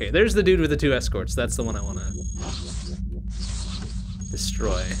badly. Okay, there's the dude with the 2 escorts. That's the one I want to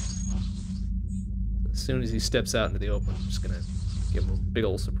destroy. As soon as he steps out into the open, I'm just gonna give him a big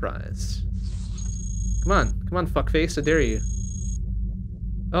ol' surprise. Come on, fuckface, I dare you.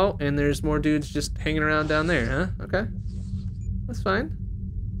 Oh, and there's more dudes just hanging around down there, huh? Okay. That's fine.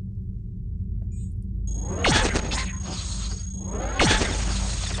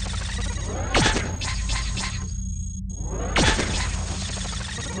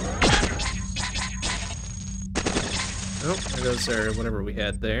 Oh, there goes our whatever we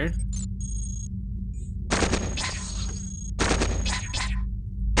had there.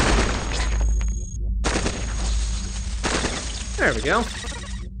 There we go.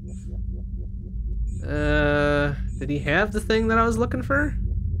 Did he have the thing that I was looking for?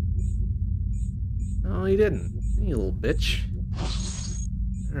 Oh, he didn't. You little bitch.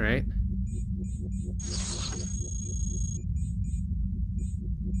 Alright.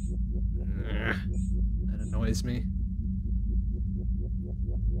 That annoys me.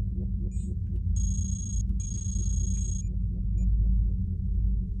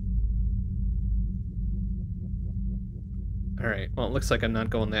 Alright, well, it looks like I'm not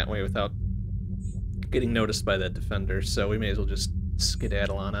going that way without getting noticed by that defender, so we may as well just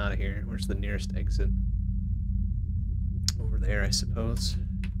skedaddle on out of here. Where's the nearest exit? Over there, I suppose.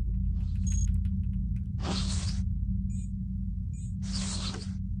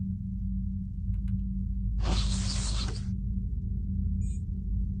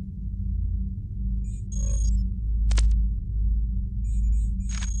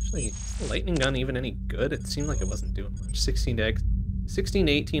 Actually, is the lightning gun even any good? It seemed like it wasn't doing much. 16 to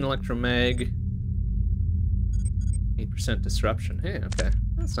 18 electromag. 8% disruption. Hey, okay.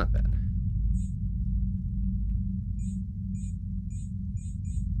 That's not bad.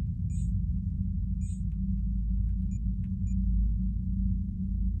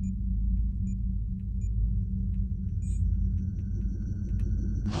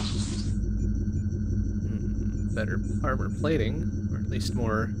 Better armor plating, or at least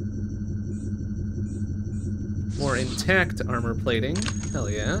more intact armor plating. Hell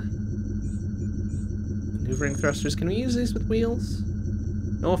yeah. Maneuvering thrusters. Can we use these with wheels?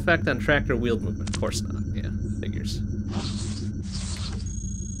 No effect on tractor wheel movement. Of course not. Yeah, figures.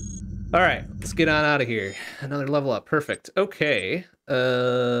 Alright, let's get on out of here. Another level up. Perfect. Okay.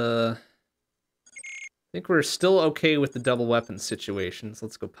 I think we're still okay with the double weapon situations.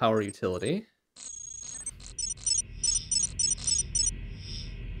 Let's go power utility.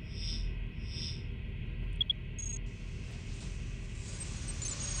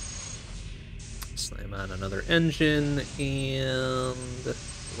 Slam on another engine and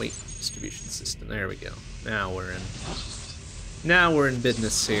weight distribution system. There we go. Now we're in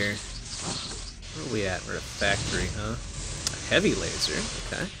business here. Where are we at? We're at a factory, huh? A heavy laser.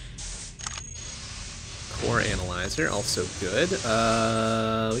 Okay. Core analyzer, also good.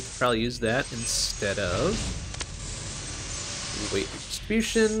 We could probably use that instead of weight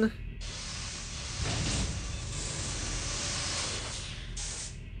distribution.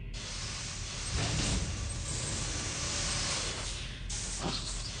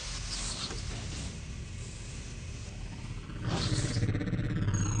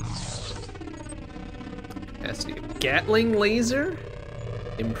 Gatling laser?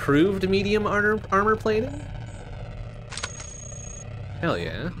 Improved medium armor plating? Hell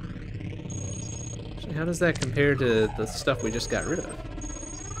yeah. Actually, how does that compare to the stuff we just got rid of?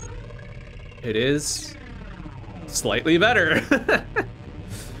 It is slightly better.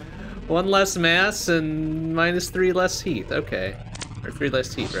 1 less mass and -3 less heat. Okay. Or 3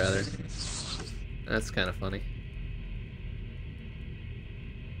 less heat, rather. That's kind of funny.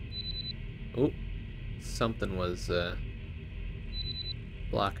 Oop. Something was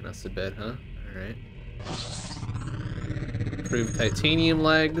blocking us a bit, huh? Alright. Improved titanium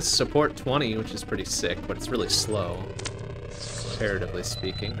legs, support 20, which is pretty sick, but it's really slow, comparatively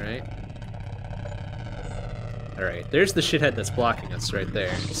speaking, right? Alright, there's the shithead that's blocking us right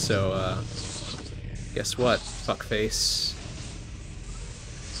there. So, guess what, fuckface?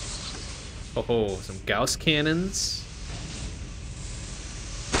 Oh, some Gauss cannons.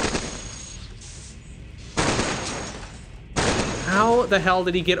 How the hell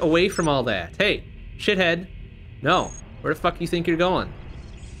did he get away from all that? Hey, shithead. No. Where the fuck you think you're going?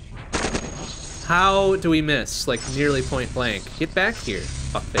 How do we miss? Like, nearly point blank. Get back here,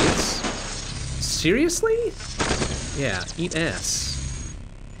 fuckface. Seriously? Yeah, eat ass.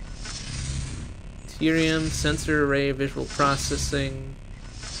 Deuterium, sensor array, visual processing.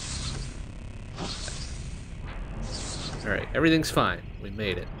 Alright, everything's fine. We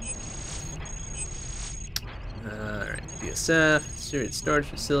made it. Alright, DSF, serious storage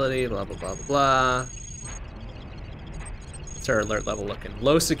facility, blah, blah, blah, blah, blah. What's our alert level looking?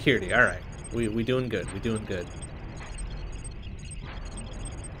 Low security, alright. We doing good, we doing good.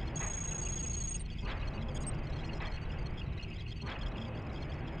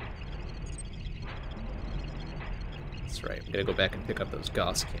 That's right, we gotta go back and pick up those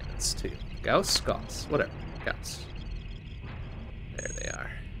Gauss cannons, too. Gauss? Whatever. Gauss. There they are.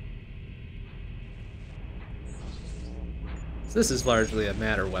 So this is largely a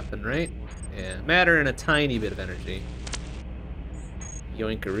matter weapon, right? Yeah, matter and a tiny bit of energy.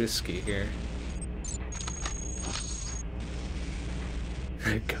 Yoinkaruski here.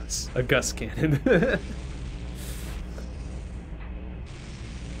 A Gus cannon.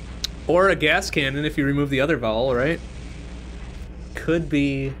 Or a gas cannon if you remove the other vowel, right? Could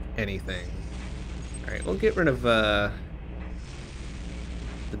be anything. Alright, we'll get rid of the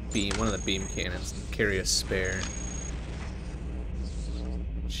beam, one of the beam cannons, and carry a spare.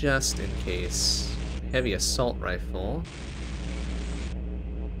 Just in case. Heavy assault rifle.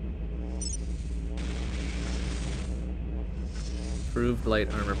 Improved light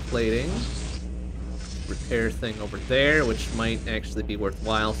armor plating. Repair thing over there, which might actually be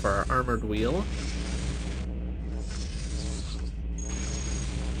worthwhile for our armored wheel.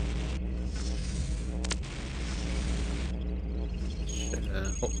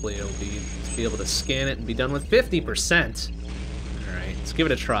 Hopefully it'll be able to scan it and be done with 50%. Alright, let's give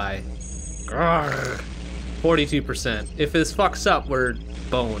it a try. Grrr. 42%. If this fucks up, we're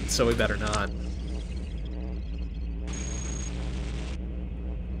boned, so we better not.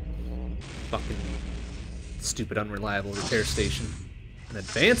 Fucking stupid, unreliable repair station. An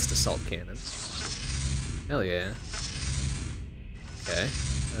advanced assault cannon. Hell yeah. Okay.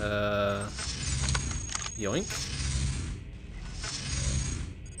 Yoink.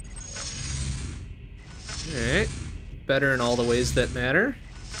 Alright. Better in all the ways that matter.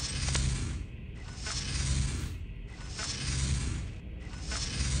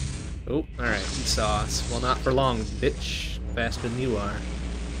 Oh, alright, you saw us. Well, not for long, bitch. Faster than you are.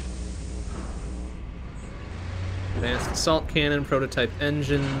 Advanced assault cannon, prototype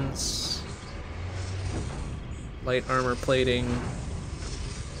engines. Light armor plating.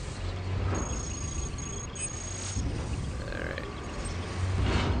 Alright.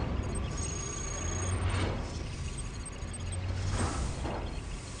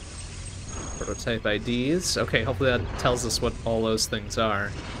 Prototype IDs. Okay, hopefully that tells us what all those things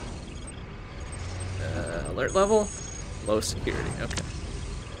are. Alert level? Low security, okay.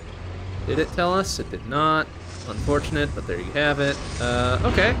 Did it tell us? It did not. Unfortunate, but there you have it.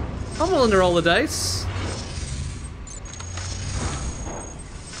 Okay. I'm willing to roll the dice.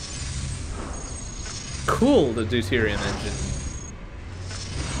 Cool, the deuterium engine.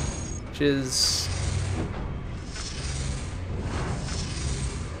 Which is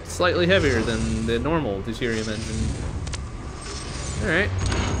slightly heavier than the normal deuterium engine. Alright.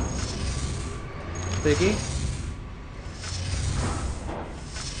 Biggie.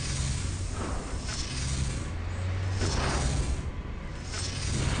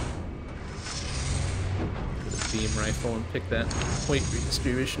 Beam rifle and pick that weight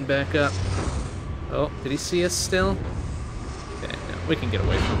redistribution back up. Oh, did he see us still? Okay, no, we can get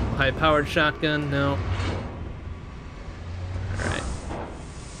away from him. High-powered shotgun, no. Alright.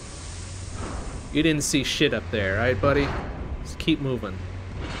 You didn't see shit up there, right, buddy? Just keep moving.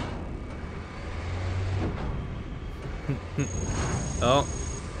 Oh,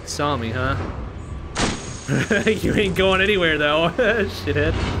 saw me, huh? You ain't going anywhere, though,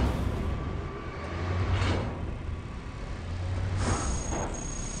 shithead.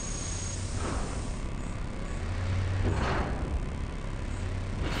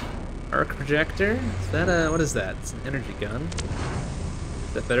 Arc projector? Is that a... what is that? It's an energy gun.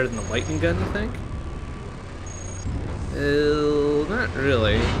 Is that better than the lightning gun, you think? Not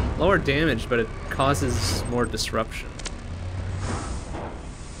really. Lower damage, but it causes more disruption.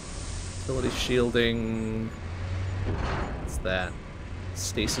 Utility shielding... what's that?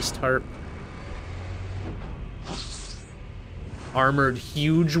 Stasis tarp? Armored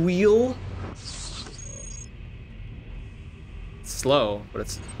huge wheel? Slow, but it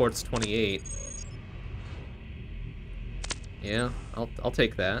supports 28. Yeah, I'll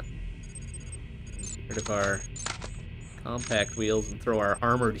take that. Get rid of our compact wheels and throw our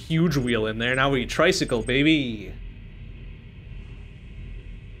armored huge wheel in there. Now we tricycle, baby.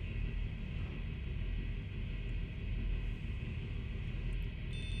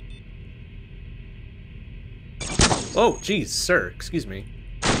 Oh, geez, sir, excuse me.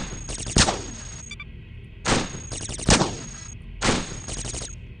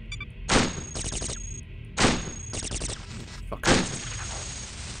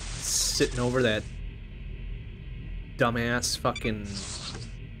 Sitting over that dumbass fucking...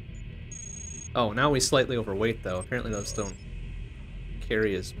 oh, now we slightly overweight though. Apparently those don't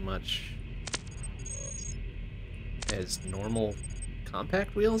carry as much as normal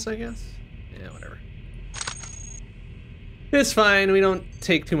compact wheels, I guess? Yeah, whatever. It's fine, we don't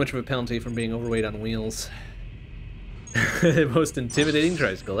take too much of a penalty from being overweight on wheels. The most intimidating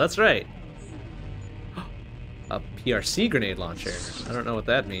tricycle, that's right. A PRC grenade launcher. I don't know what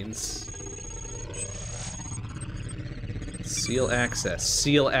that means. Seal access.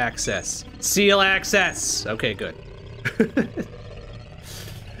 Seal access. Seal access! Okay, good.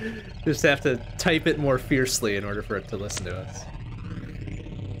 Just have to type it more fiercely in order for it to listen to us.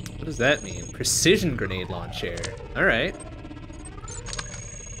 What does that mean? Precision grenade launcher. Alright.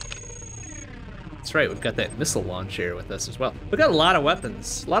 That's right, we've got that missile launcher with us as well. We've got a lot of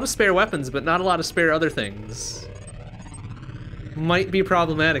weapons. A lot of spare weapons, but not a lot of spare other things. Might be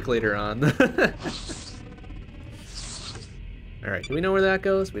problematic later on. Alright, do we know where that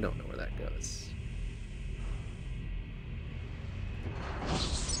goes? We don't know where that goes.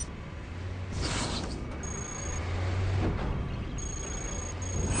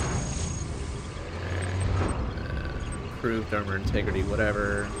 Improved armor integrity,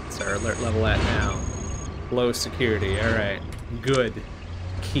 whatever. What's our alert level at now? Low security, alright. Good.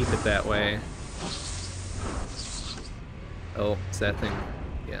 Keep it that way. Oh, it's that thing.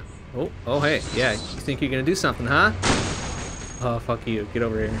 Yeah. Oh, hey. Yeah, you think you're gonna do something, huh? Oh, fuck you. Get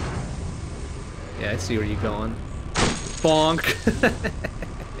over here. Yeah, I see where you're going. Bonk!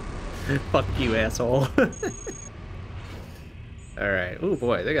 Fuck you, asshole. Alright. Oh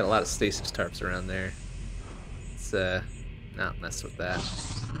boy, they got a lot of stasis tarps around there. Let's not mess with that.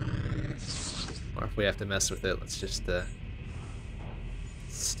 Or if we have to mess with it, let's just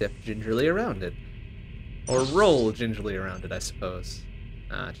step gingerly around it. Or roll gingerly around it, I suppose.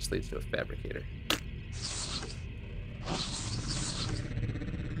 It just leads to a fabricator.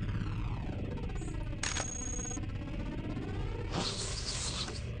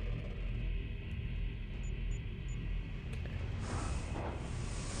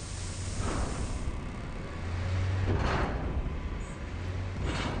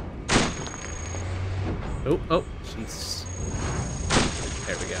 Oh, jeez.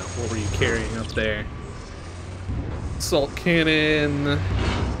 There we go. What were you carrying up there? Assault cannon.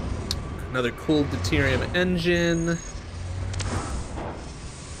 Another cooled deuterium engine.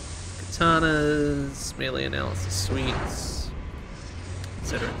 Katanas. Melee analysis suites.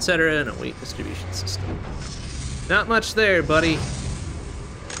 Etc., and a weight distribution system. Not much there, buddy.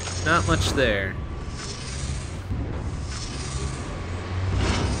 Not much there.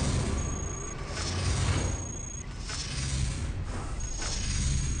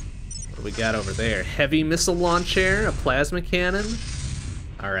 What do we got over there? Heavy missile launcher, a plasma cannon.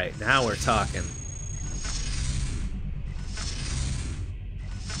 All right, now we're talking.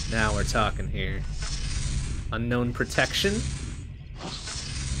 Now we're talking here. Unknown protection.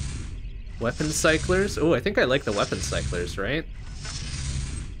 Weapon cyclers. Oh, I think I like the weapon cyclers, right?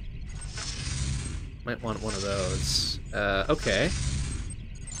 Might want one of those. Okay.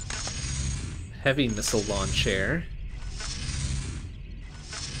 Heavy missile launcher.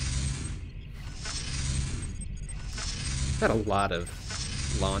 Got a lot of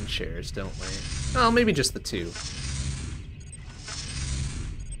lawn chairs, don't we? Oh, maybe just the two.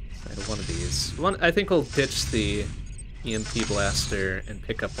 One of these. I think we'll ditch the EMP blaster and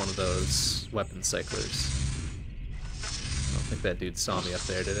pick up one of those weapon cyclers. I don't think that dude saw me up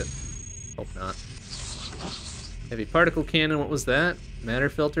there, did it? Hope not. Heavy particle cannon, what was that? Matter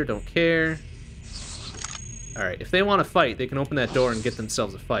filter, don't care. Alright, if they want to fight, they can open that door and get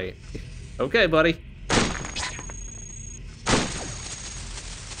themselves a fight. Okay, buddy.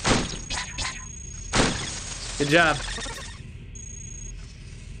 Good job.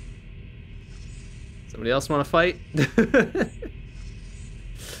 Somebody else want to fight?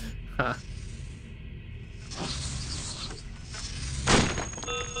 Huh.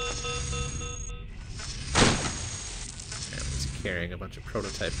 He's carrying a bunch of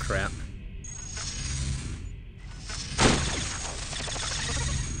prototype crap.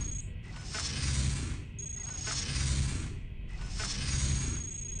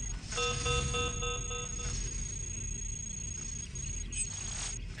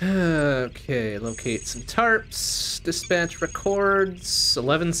 Okay, locate some tarps, dispatch records,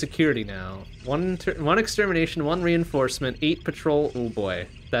 11 security now. One extermination, 1 reinforcement, 8 patrol. Oh boy,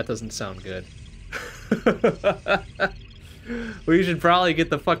 that doesn't sound good. We should probably get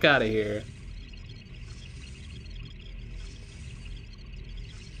the fuck out of here.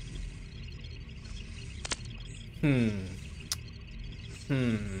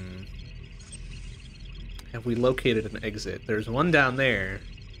 Have we located an exit? There's one down there.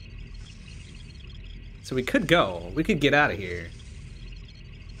 So we could go. We could get out of here.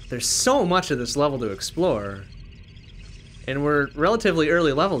 There's so much of this level to explore. And we're relatively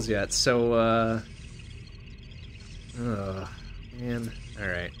early levels yet, so, man.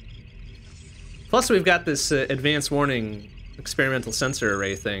 Alright. Plus we've got this advanced warning experimental sensor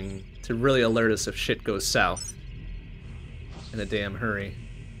array thing to really alert us if shit goes south. In a damn hurry.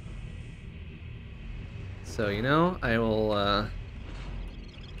 So, you know, I will,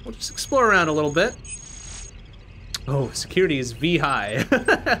 we'll just explore around a little bit. Oh, security is V high.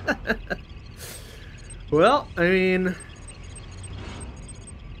 Well, I mean,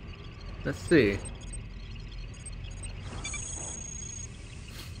 Let's see.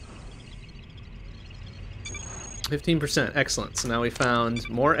 %. Excellent. So now we found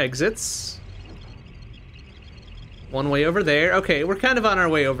more exits. One way over there. Okay, we're kind of on our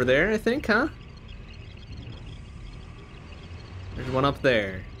way over there, I think, huh? There's one up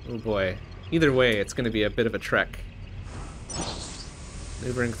there. Oh boy. Either way, it's going to be a bit of a trek.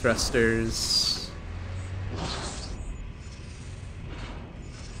 Maneuvering thrusters.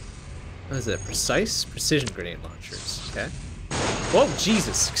 What is it? Precision grenade launchers. Okay. Whoa,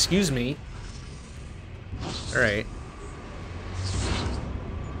 Jesus! Excuse me. Alright.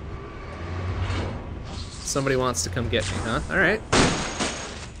 Somebody wants to come get me, huh? Alright.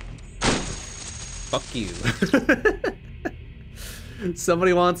 Fuck you.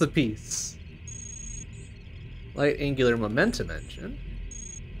 Somebody wants a piece. Light angular momentum engine.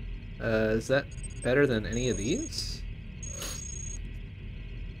 Is that better than any of these?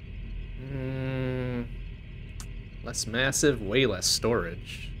 Less massive, way less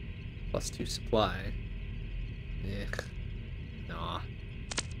storage. +2 supply. Ugh. Nah.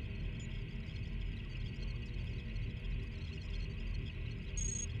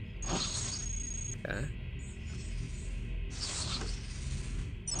 Okay.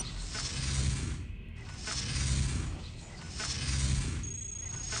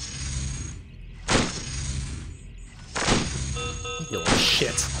 You little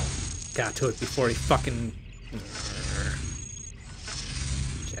shit. Got to it before he fucking...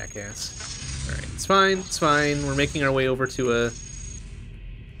 Jackass. Alright, it's fine, it's fine. We're making our way over to a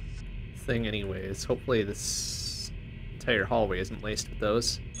thing anyways. Hopefully this entire hallway isn't laced with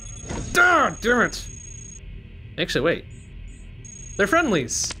those. Ah, damn it! Actually, wait. They're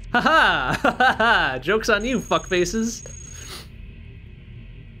friendlies! Haha! Ha! Joke's on you, fuckfaces!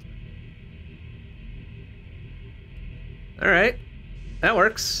 Alright. That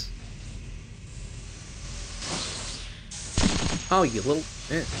works. Oh, you little...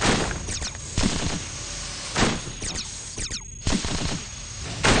 Eh.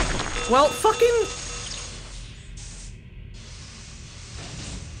 Well, fucking...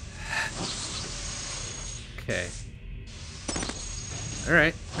 Okay.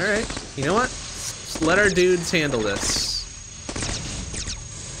 Alright, alright. You know what? Just let our dudes handle this.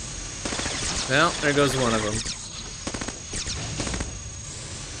 Well, there goes one of them.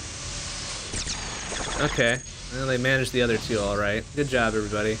 Okay. Well, they managed the other two all right. Good job,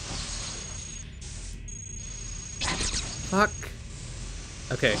 everybody. Fuck.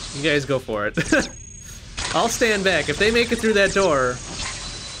 Okay, you guys go for it. I'll stand back. If they make it through that door...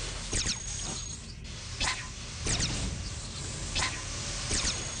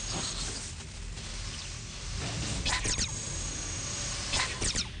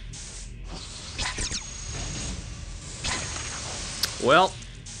 Well,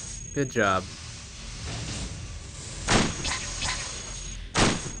 good job.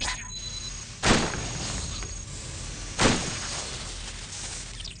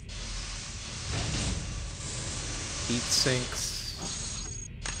 Heat sinks.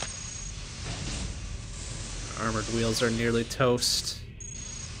 Armored wheels are nearly toast.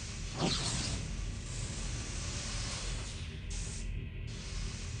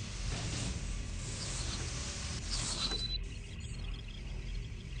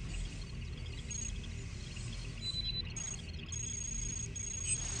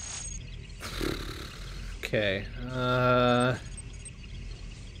 Okay,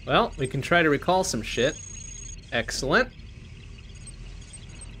 well, we can try to recall some shit. Excellent.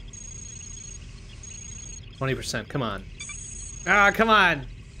 20%, come on. Ah, come on!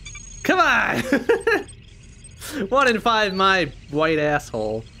 Come on! 1 in 5, my white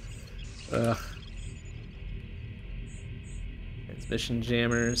asshole. Ugh. Transmission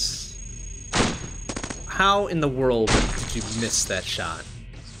jammers. How in the world did you miss that shot?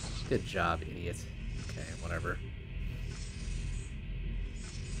 Good job, idiot. Okay, whatever.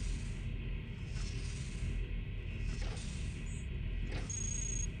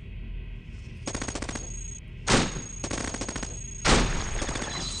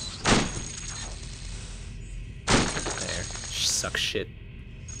 There. Suck shit.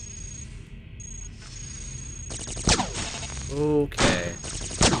 Okay.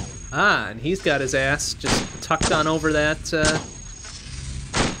 Ah, and he's got his ass just tucked on over that,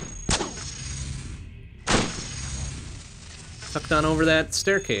 tucked on over that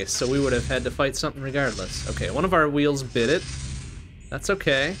staircase, so we would have had to fight something regardless. Okay, one of our wheels bit it. That's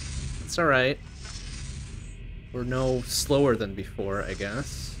okay. That's alright. We're no slower than before, I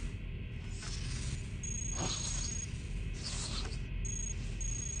guess.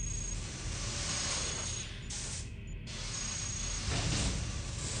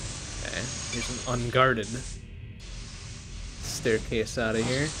 Okay. Here's an unguarded staircase out of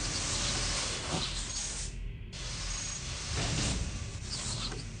here.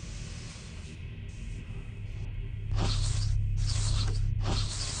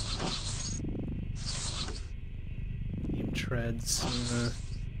 Medium treads.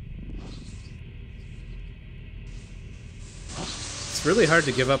 It's really hard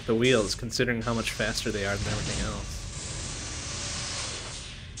to give up the wheels considering how much faster they are than everything else.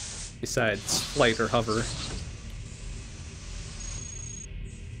 Besides flight or hover.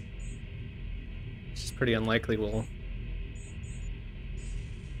 Which is pretty unlikely we'll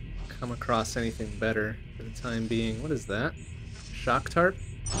come across anything better for the time being. What is that? Shock tarp?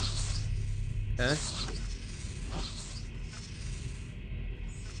 Okay.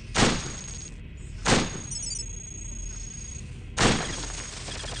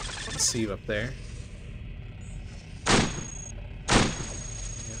 Let's see you up there.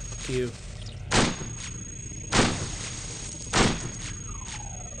 You.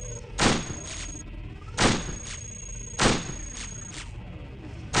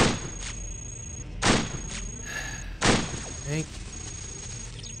 Thank you.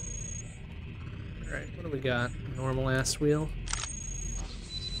 Alright, what do we got? Normal ass wheel.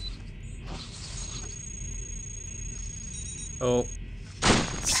 Oh.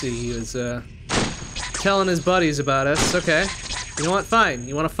 Let's see, he was telling his buddies about us. Okay. You know what? Fine.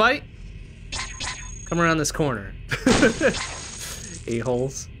 You want to fight? Come around this corner.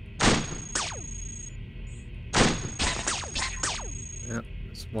 A-holes. Yep,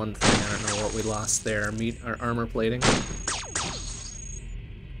 there's one thing. I don't know what we lost there. Our armor plating.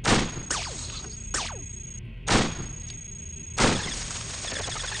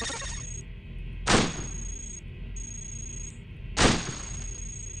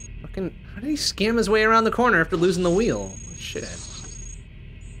 Fucking, how did he scam his way around the corner after losing the wheel? Shithead.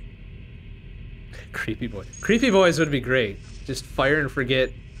 Creepy boy. Creepy boys would be great. Just fire and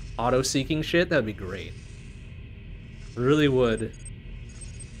forget auto-seeking shit, that would be great. Really would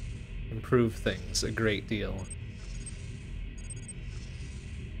improve things a great deal.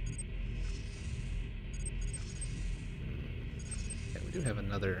 Yeah, we do have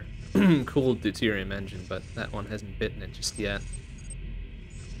another cool deuterium engine, but that one hasn't bitten it just yet.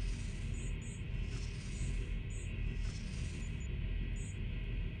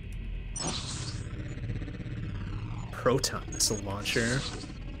 Proton missile launcher.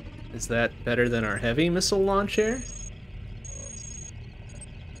 Is that better than our heavy missile launcher?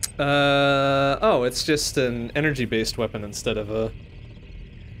 Oh, it's just an energy-based weapon instead of a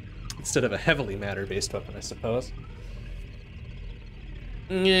heavily matter-based weapon, I suppose.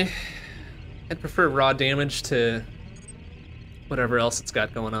 Yeah, I'd prefer raw damage to whatever else it's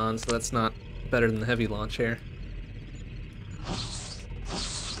got going on, so that's not better than the heavy launcher.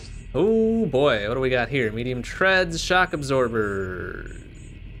 Oh boy, what do we got here? Medium treads, shock absorbers.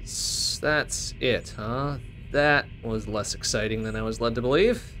 That's it, huh? That was less exciting than I was led to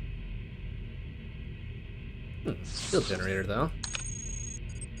believe. Shield generator, though.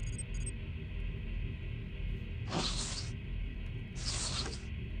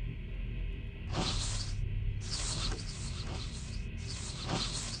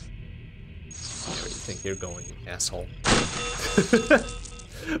 Where do you think you're going, you asshole?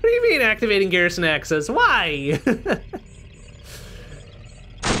 What do you mean activating garrison access? Why?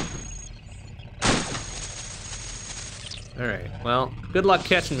 Alright, well, good luck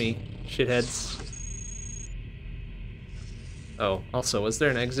catching me, shitheads. Oh, also, was there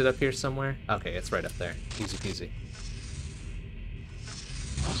an exit up here somewhere? Okay, it's right up there. Easy peasy.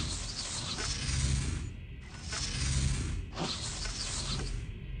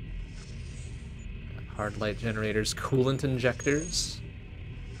 Hard light generators, coolant injectors.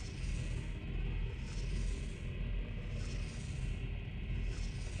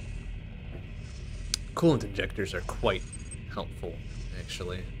 Coolant injectors are quite helpful,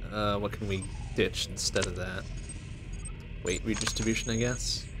 actually. What can we ditch instead of that? Weight redistribution, I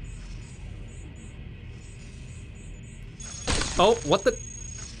guess. Oh, what the?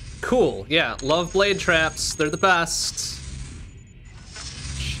 Cool, yeah, love blade traps. They're the best.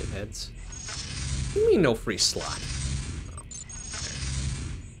 Shitheads. What do you mean no free slot? Oh,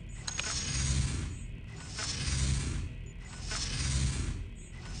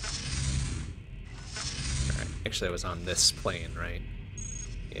 there. Alright, actually I was on this plane, right?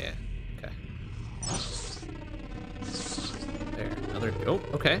 Yeah, okay. There, another, oh,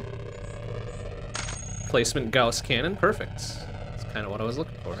 okay. Placement Gauss cannon, perfect. That's kind of what I was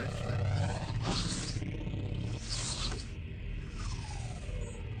looking for, actually.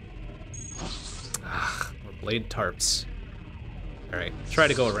 Ah, more blade tarps. Alright, try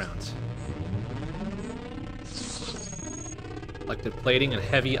to go around. Reflective plating and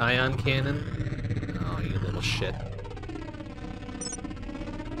heavy ion cannon. Oh, you little shit.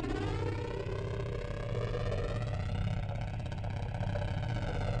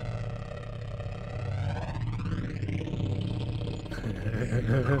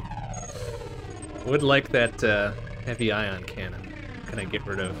 Would like that heavy ion cannon. Can I get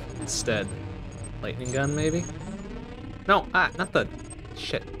rid of instead? Lightning gun, maybe? No, not the...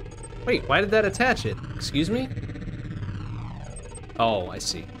 Shit. Wait, why did that attach it? Excuse me? Oh, I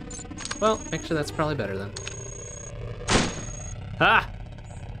see. Well, actually, that's probably better then. Ha!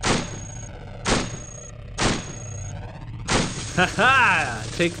 Ha ha!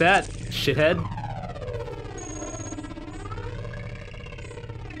 Take that, shithead.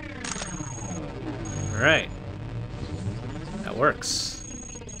 Alright. That works.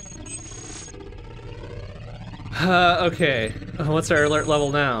 Okay. What's our alert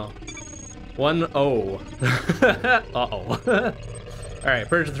level now? 1-0. Uh-oh. Alright,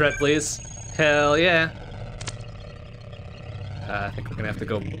 purge the threat, please. Hell yeah. I think we're gonna have to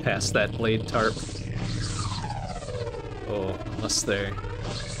go past that blade tarp. Oh, unless they're...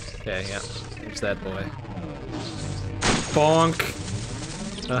 Okay, yeah. There's that boy. Bonk!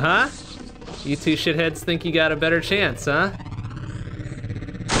 Uh-huh. You two shitheads think you got a better chance, huh?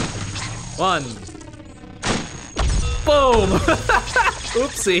 1. Boom!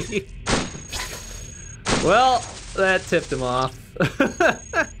 Oopsie. Well, that tipped him off.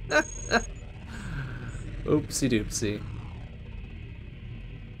 Oopsie doopsie.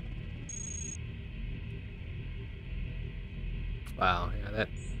 Wow, yeah, that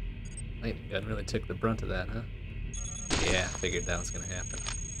lightning gun really took the brunt of that, huh? Yeah, figured that was gonna happen.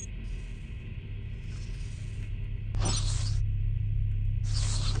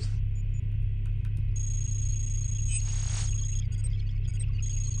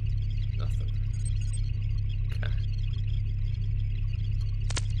 Nothing. Okay.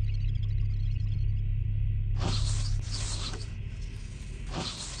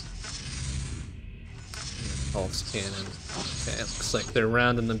 Pulse cannon. Okay, it looks like they're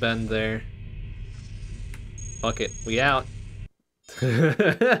rounding the bend there. Fuck it, we out.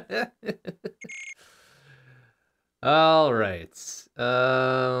 All right.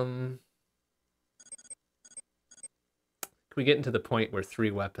 Can we get into the point where 3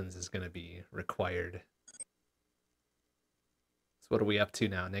 weapons is going to be required? So what are we up to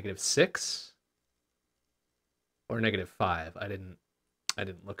now? -6 or -5? I didn't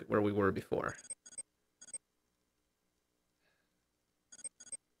look at where we were before.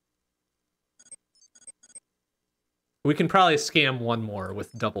 We can probably scam one more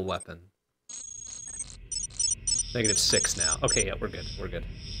with double weapon. -6 now. Okay, yeah, we're good. We're good.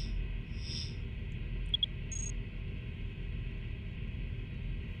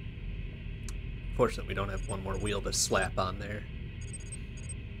 Fortunately, we don't have one more wheel to slap on there.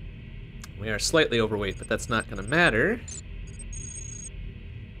 We are slightly overweight, but that's not going to matter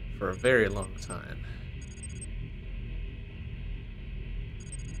for a very long time.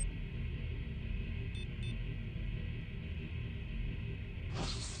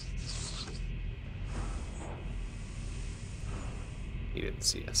 He didn't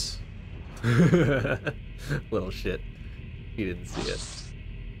see us. Little shit. He didn't see us.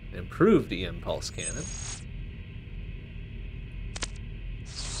 Improved EM pulse cannon.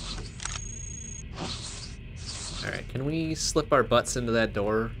 Alright, can we slip our butts into that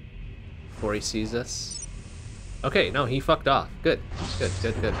door before he sees us? Okay, no, he fucked off. Good, good,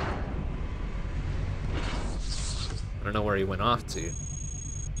 good, good. I don't know where he went off to.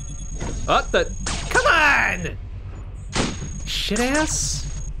 Oh, come on! Shit ass.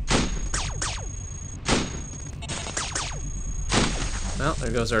 Well,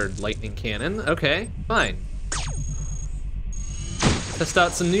 there goes our lightning cannon. Okay, fine. Test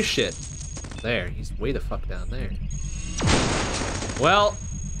out some new shit. There, he's way the fuck down there. Well,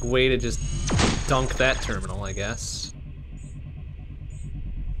 way to just dunk that terminal, I guess.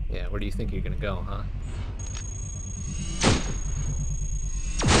 Yeah, where do you think you're gonna go, huh?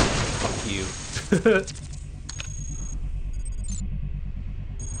 Fuck you.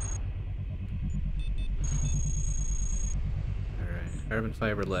 Carbon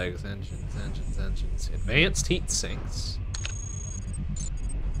fiber legs, engines. Advanced heat sinks.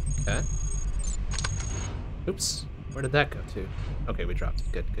 Okay. Oops. Where did that go to? Okay, we dropped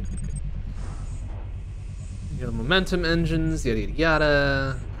it. Good. You got momentum engines, yada yada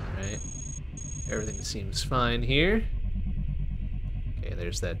yada. Alright. Everything seems fine here. Okay,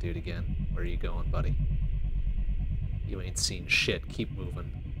 there's that dude again. Where are you going, buddy? You ain't seen shit. Keep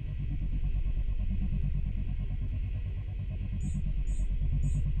moving.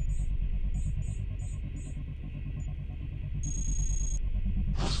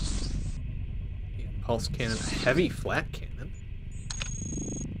 pulse cannon, a heavy flat cannon.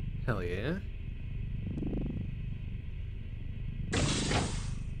 Hell yeah.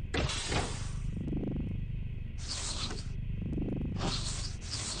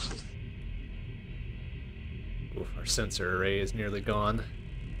 Oof, our sensor array is nearly gone,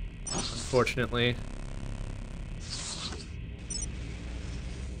 unfortunately.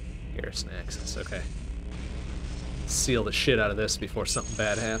 Garrison access, okay. Seal the shit out of this before something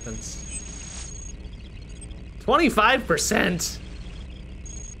bad happens. 25%!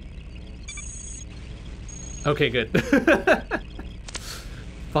 Okay, good.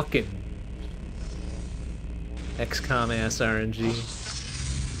 Fucking XCOM ass RNG.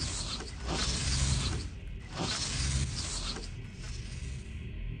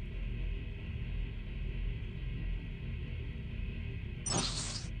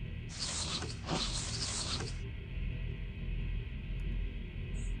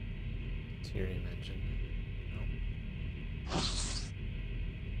 Deuterium engine.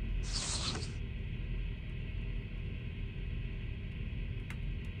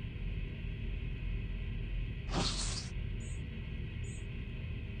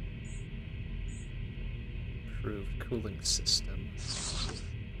 Improved cooling system.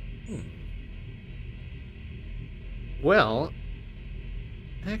 Well,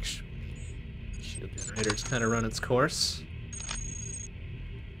 actually, shield generator's kind of run its course.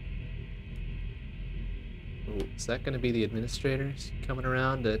 Ooh, is that going to be the administrators coming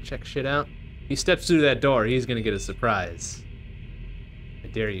around to check shit out? If he steps through that door, he's going to get a surprise. I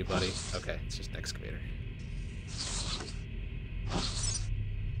dare you, buddy. Okay, it's just an excavator.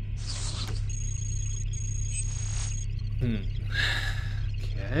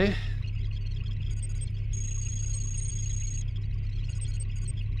 Okay.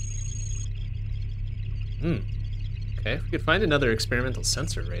 Okay, if we could find another experimental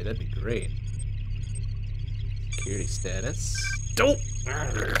sensor array, that'd be great. Security status. Dope! Crap.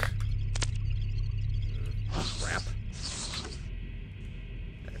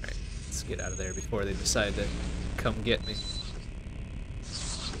 Alright, let's get out of there before they decide to come get me.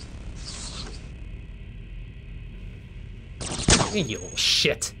 You little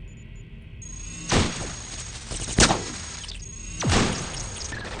shit.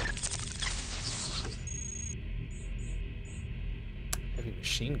 Heavy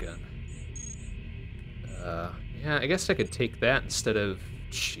machine gun. Yeah, I guess I could take that instead of...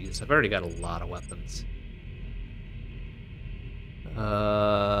 Jeez, I've already got a lot of weapons.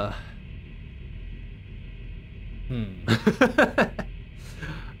 I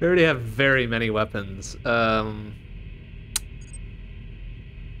already have very many weapons. How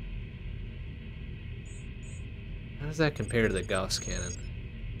does that compare to the Gauss cannon?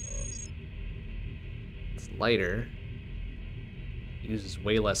 It's lighter. Uses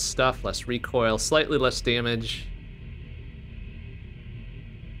way less stuff, less recoil, slightly less damage.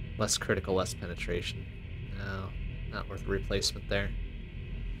 Less critical, less penetration. No, not worth a replacement there.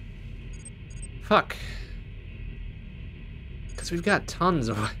 Fuck. Because we've got tons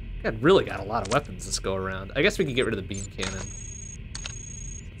of... We've really got a lot of weapons this go around. I guess we could get rid of the beam cannon.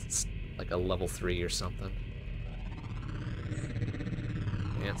 It's like a level 3 or something.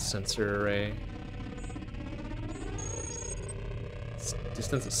 Advanced sensor array.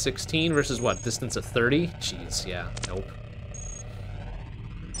 Distance of 16 versus what? Distance of 30? Jeez, yeah, nope.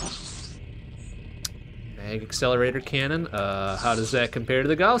 Mag accelerator cannon. How does that compare to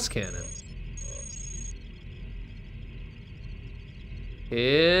the Gauss cannon?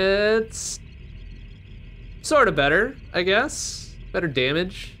 It's sort of better, I guess. Better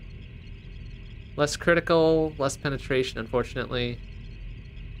damage. Less critical, less penetration, unfortunately.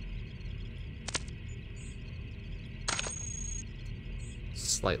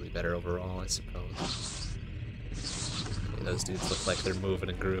 Slightly better overall, I suppose. Okay, those dudes look like they're moving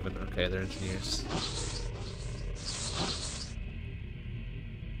and grooving. Okay, they're engineers.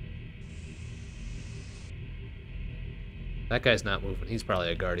 That guy's not moving. He's probably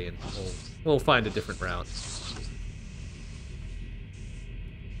a guardian. We'll find a different route.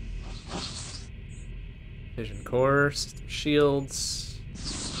 Vision core, system shields.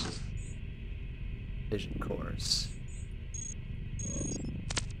 Vision cores.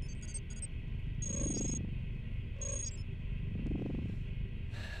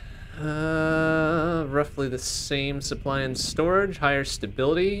 Roughly the same supply and storage, higher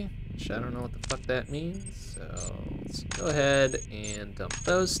stability, which I don't know what the fuck that means. So let's go ahead and dump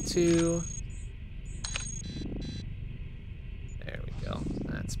those two. There we go.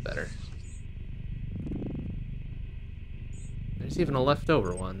 That's better. There's even a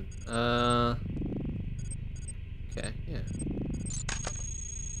leftover one. Okay, yeah.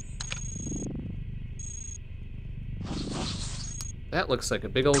 That looks like a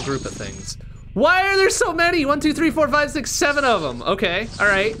big old group of things. Why are there so many? 1, 2, 3, 4, 5, 6, 7 of them. Okay, all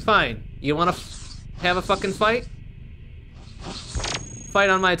right, fine. You wanna have a fucking fight? Fight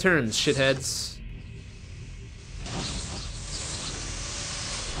on my terms, shitheads.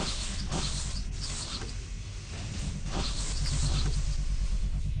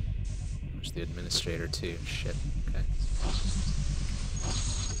 There's the administrator too, shit, okay.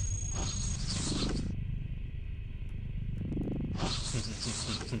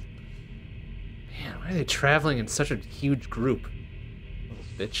 Man, why are they traveling in such a huge group? Little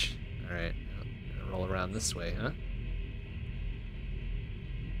bitch. Alright, gonna roll around this way, huh?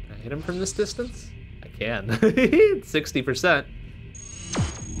 Can I hit him from this distance? I can. 60%.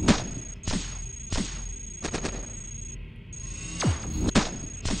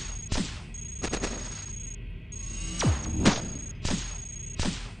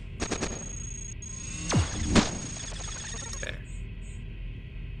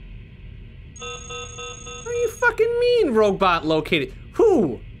 Robot located.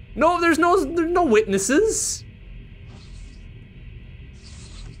 Who? No, there's no witnesses.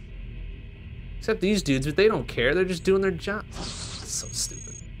 Except these dudes, but they don't care. They're just doing their job. So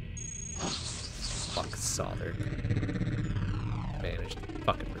stupid. Fuck saw their managed to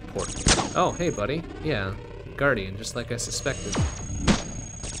fucking report. Oh, hey, buddy. Yeah, Guardian, just like I suspected.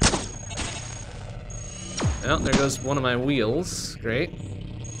 Well, there goes one of my wheels. Great. And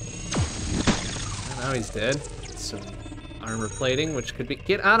now he's dead. Some armor plating, which could be—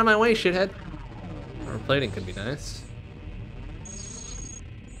 get out of my way, shithead. Armor plating could be nice.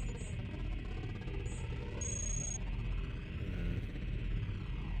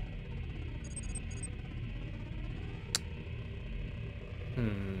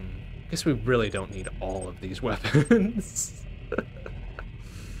 Guess we really don't need all of these weapons.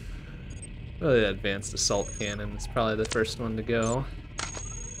 Well, the advanced assault cannon is probably the first one to go.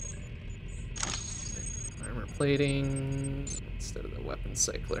 Armor plating instead of the weapon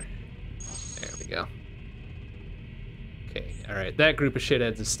cycler. There we go. Okay, alright, that group of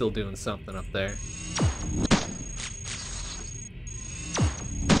shitheads is still doing something up there.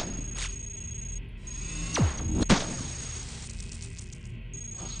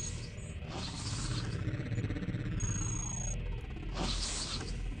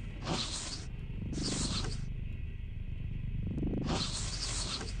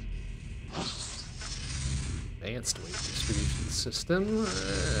 Advanced weight distribution system,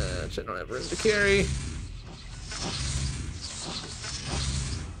 which I don't have room to carry.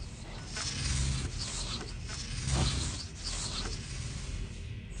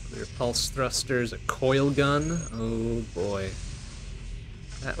 Clear pulse thrusters, a coil gun. Oh boy.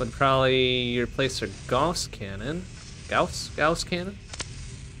 That would probably replace our Gauss cannon. Gauss cannon?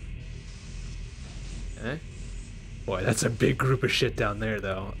 Okay. Boy, that's a big group of shit down there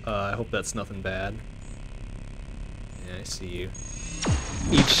though. I hope that's nothing bad. I see you.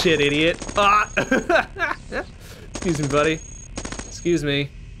 Eat shit, idiot. Ah! Excuse me, buddy. Excuse me.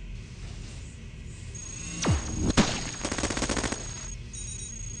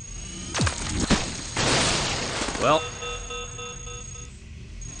 Well.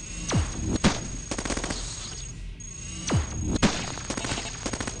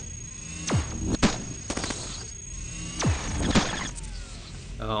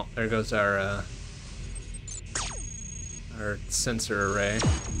 Oh, there goes our sensor array.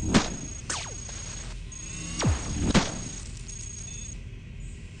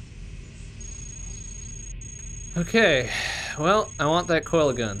 Okay, well, I want that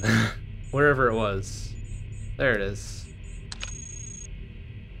coil gun. Wherever it was. There it is.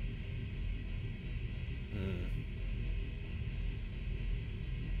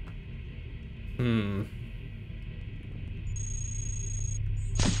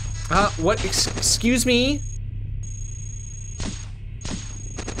 What? Excuse me?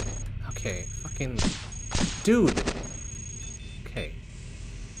 Okay, fucking dude. Okay.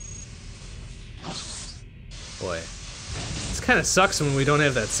 Boy. This kind of sucks when we don't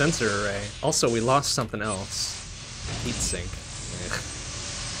have that sensor array. Also, we lost something else. Heat sink.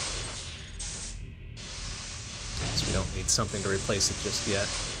 So we don't need something to replace it just yet.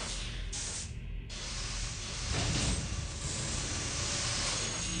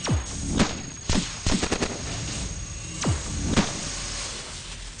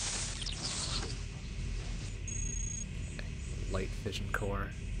 Light vision core.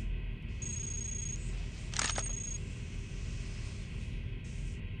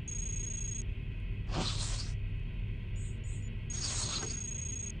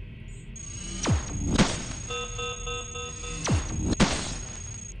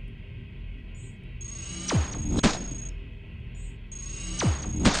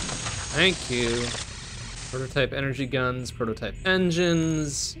 Thank you. Prototype energy guns, prototype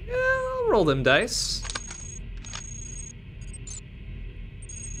engines. Yeah, I'll roll them dice.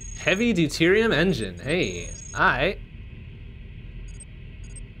 Heavy deuterium engine. Hey, alright.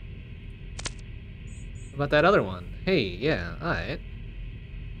 What about that other one? Hey, yeah, alright.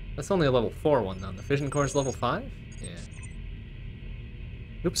 That's only a level 4 one though. The fission core is level 5? Yeah.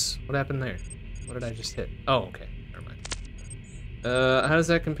 Oops, what happened there? What did I just hit? Oh, okay, never mind. How does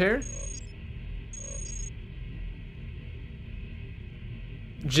that compare?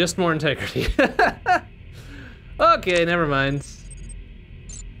 Just more integrity. Okay, never mind.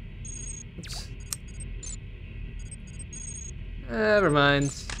 Oops. Never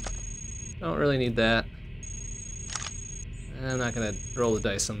mind. Don't really need that. I'm not gonna roll the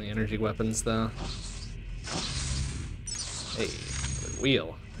dice on the energy weapons though. Hey, another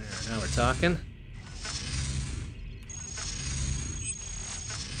wheel. There, now we're talking.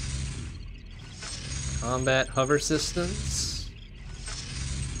 Combat hover systems.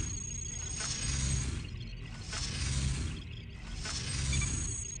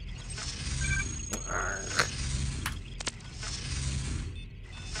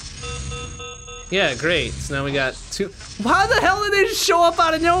 Yeah, great. So now we got 2. How the hell did they just show up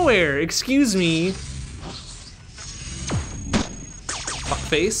out of nowhere? Excuse me.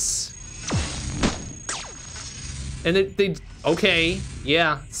 Fuckface. And they okay,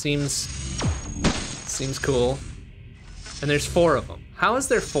 yeah, seems cool. And there's 4 of them. How is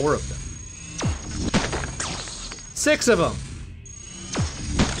there 4 of them? 6 of them.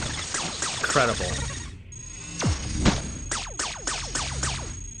 Incredible.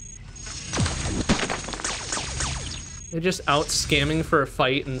 They're just out scamming for a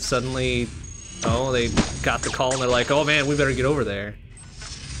fight and suddenly, oh, they got the call and they're like, oh man, we better get over there.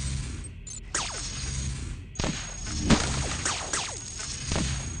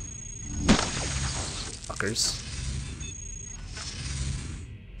 Fuckers.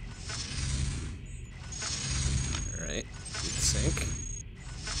 Alright, heat sink.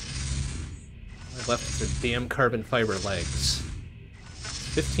 All I left is their damn carbon fiber legs.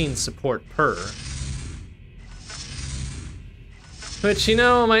 15 support per. Which, you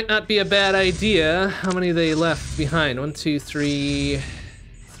know, might not be a bad idea. How many they left behind? 1, 2, 3,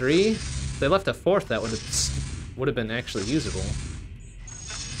 3? If they left a 4th, that would have been actually usable.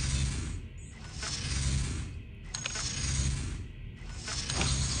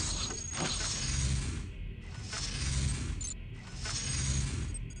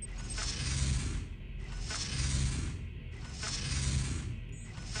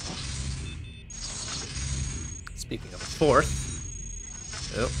 Speaking of a 4th.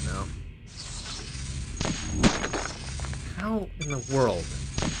 Oh, no. How in the world?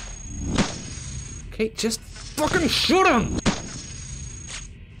 Okay, just fucking shoot him!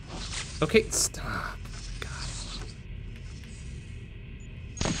 Okay, stop. God.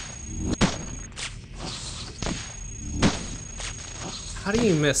 How do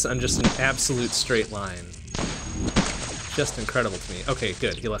you miss on just an absolute straight line? Just incredible to me. Okay,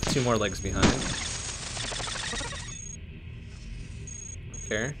 good. He left 2 more legs behind.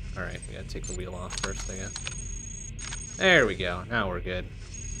 Alright, we gotta take the wheel off first, I guess. There we go, now we're good.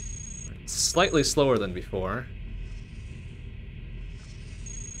 Slightly slower than before.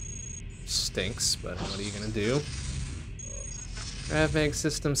 Stinks, but what are you gonna do? Grav mag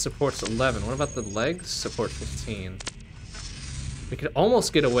system supports 11. What about the legs? Support 15. We could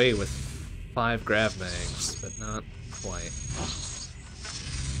almost get away with 5 grav mags, but not quite.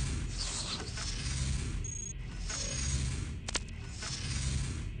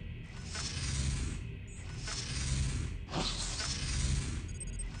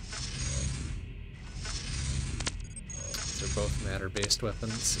 Both matter-based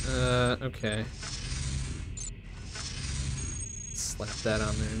weapons. Okay. Slap that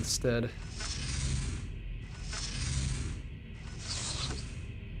on there instead.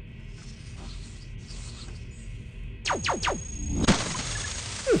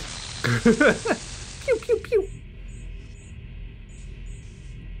 Pew, pew, pew.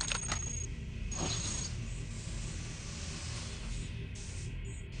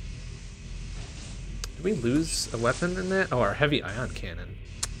 Did we lose a weapon in that? Oh, our heavy ion cannon.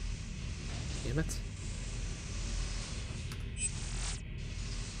 Damn it.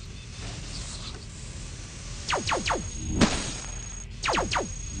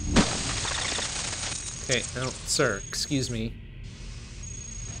 Okay, no, sir, excuse me.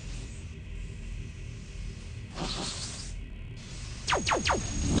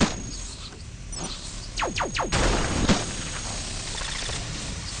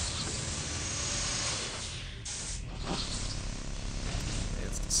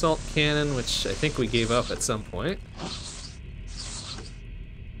 assault cannon, which I think we gave up at some point.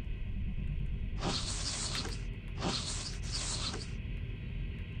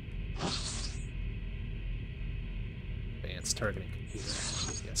 Advanced targeting computer.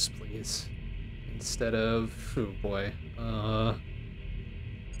 Yes, please. Instead of... oh boy.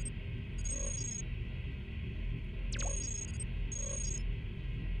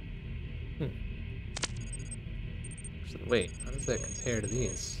 Actually, wait, how does that compare to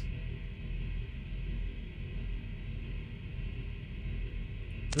these?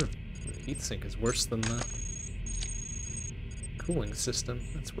 The heatsink is worse than the cooling system.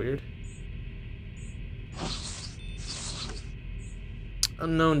 That's weird.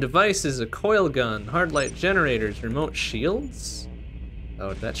 Unknown devices, a coil gun, hard light generators, remote shields? Oh,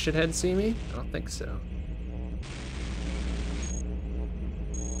 did that shithead see me? I don't think so.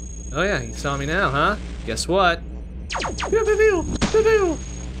 Oh yeah, he saw me now, huh? Guess what? Pew, pew, pew, pew, pew.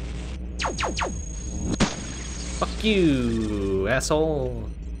 Fuck you, asshole.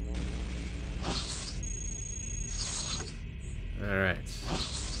 Alright.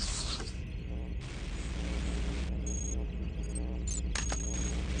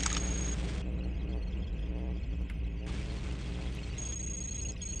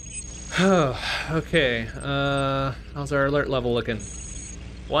 Okay, how's our alert level looking?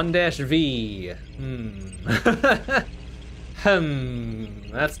 1-V.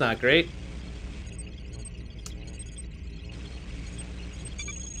 That's not great.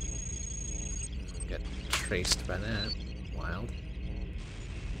 Get traced by that. Wild.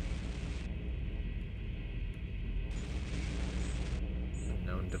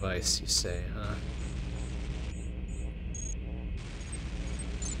 Unknown device, you say, huh?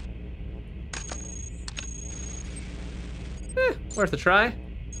 Worth a try.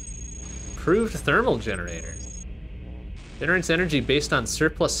 Improved thermal generator. Generates energy based on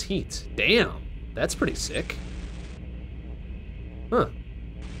surplus heat. Damn, that's pretty sick. Huh.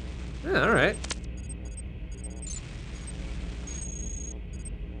 Yeah, alright.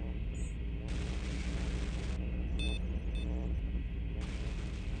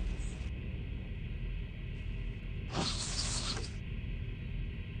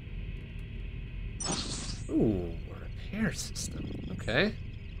 Ooh, repair system. Okay.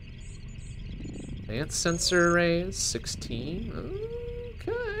 Advanced sensor arrays, 16.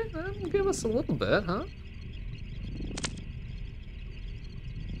 Okay, that'll give us a little bit, huh?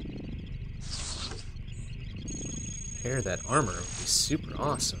 Repair that armor would be super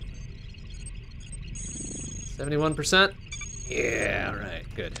awesome. 71%? Yeah, alright,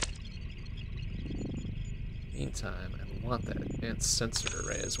 good. Meantime, I want that advanced sensor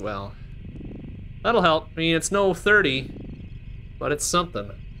array as well. That'll help. I mean, it's no 30, but it's something.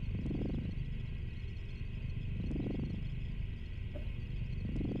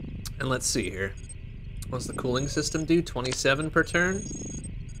 And let's see here. What's the cooling system do? 27 per turn?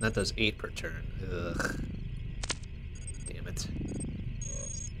 That does 8 per turn. Ugh. Damn it.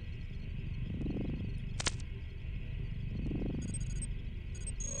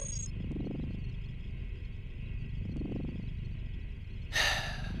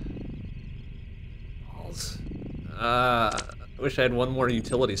 Balls. I wish I had one more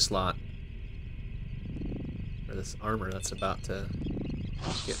utility slot for this armor that's about to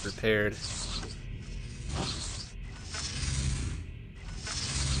get repaired.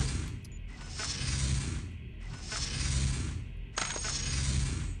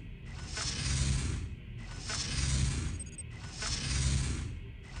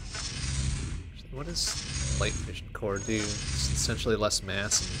 What does light vision core do? It's essentially less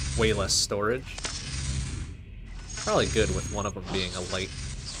mass and way less storage. Probably good with one of them being a light.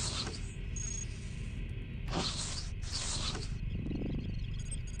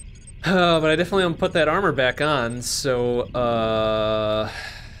 But I definitely want to put that armor back on, so, I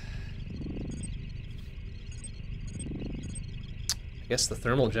guess the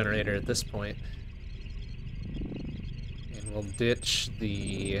thermal generator at this point. And we'll ditch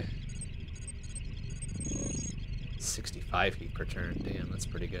the 65 heat per turn. Damn, that's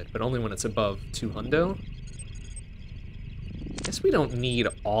pretty good. But only when it's above 200. Guess we don't need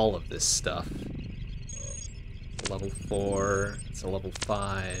all of this stuff. Level 4, it's a level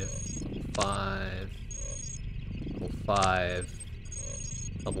 5, level 5, level 5,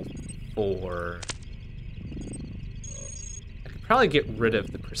 level 4. I could probably get rid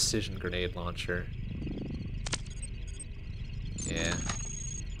of the precision grenade launcher. Yeah,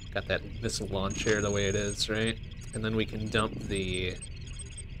 got that missile launcher the way it is, right? And then we can dump the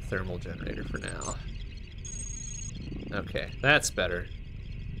thermal generator for now. Okay, that's better.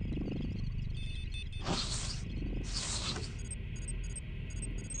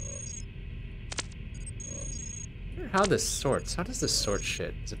 how this sorts. How does this sort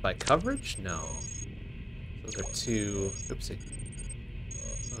shit? Is it by coverage? No. Those are two. Oopsie.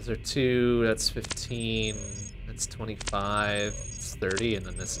 Those are two. That's 15. That's 25. It's 30. And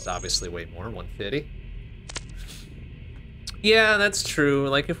then this is obviously way more. 150. Yeah, that's true.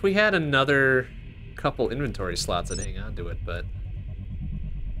 Like, if we had another couple inventory slots, I'd hang on to it, but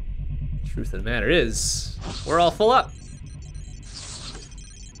truth of the matter is, we're all full up.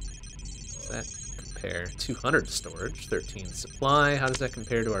 Does that compare? 200 storage, 13 supply. How does that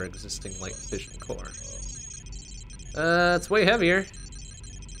compare to our existing light fission core? It's way heavier.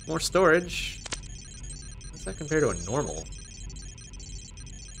 More storage. How does that compare to a normal?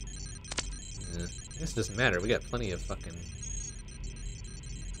 I guess it doesn't matter. We got plenty of fucking...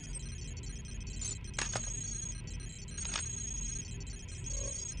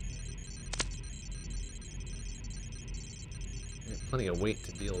 plenty of weight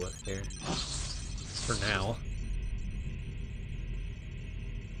to deal with here. For now.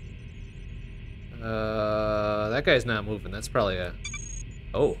 That guy's not moving. That's probably a...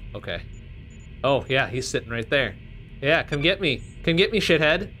 Oh, okay. Oh, yeah, he's sitting right there. Yeah, come get me. Come get me,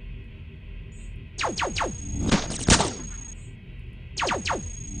 shithead.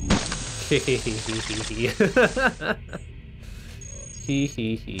 Hee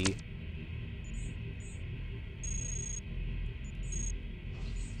hee hee.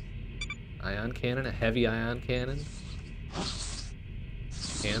 Ion cannon, a heavy ion cannon.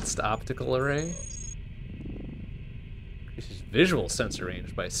 Enhanced optical array. Increases visual sensor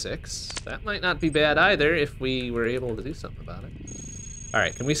range by 6. That might not be bad either if we were able to do something about it.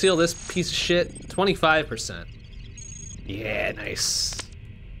 Alright, can we seal this piece of shit? 25%. Yeah, nice.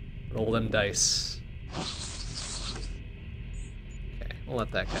 Roll them dice. Okay, we'll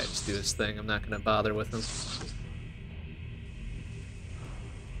let that guy just do his thing. I'm not gonna bother with him.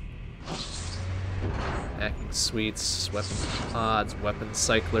 Hacking suites, weapon pods, weapon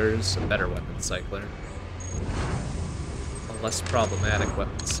cyclers, a better weapon cycler. A less problematic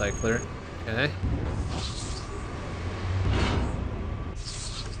weapon cycler. Okay.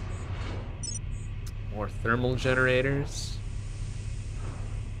 More thermal generators.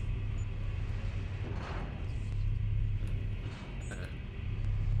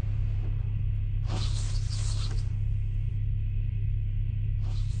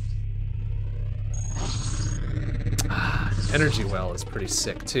 Energy well is pretty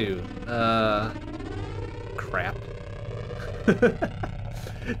sick too. Crap.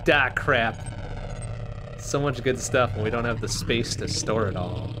 Crap. So much good stuff and we don't have the space to store it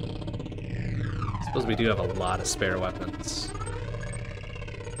all. I suppose we do have a lot of spare weapons.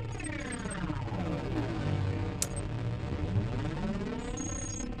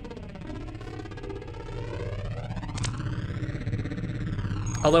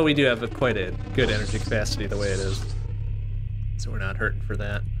 Although we do have quite a good energy capacity the way it is. So we're not hurting for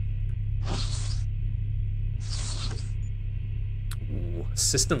that. Ooh,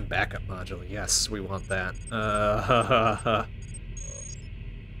 system backup module. Yes, we want that.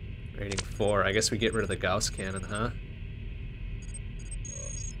 Rating 4. I guess we get rid of the Gauss cannon, huh?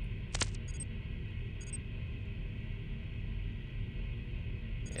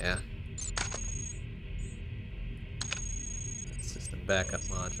 Yeah. System backup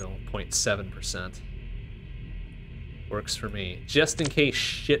module. 0.7%. Works for me. Just in case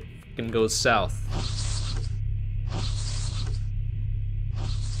shit fucking goes south.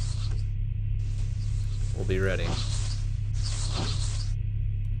 We'll be ready.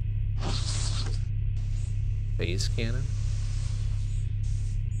 Phase cannon.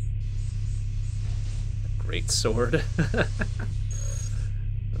 A great sword.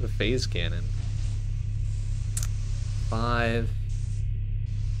 The phase cannon. 5.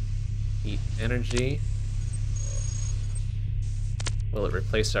 Heat energy. Will it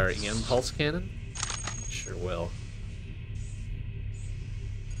replace our EM pulse cannon? It sure will.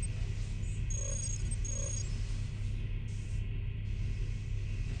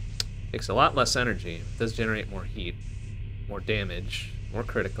 Takes a lot less energy. It does generate more heat, more damage, more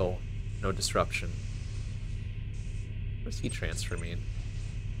critical, no disruption. What does heat transfer mean?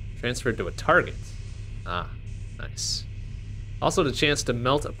 Transferred to a target. Ah, nice. Also the chance to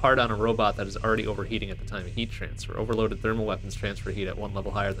melt a part on a robot that is already overheating at the time of heat transfer. Overloaded thermal weapons transfer heat at 1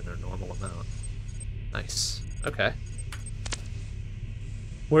 level higher than their normal amount. Nice. Okay.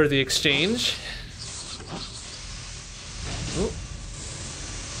 Worthy exchange. Ooh.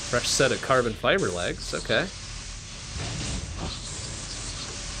 Fresh set of carbon fiber legs. Okay.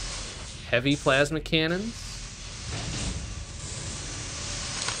 Heavy plasma cannons.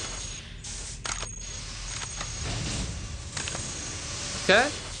 Okay.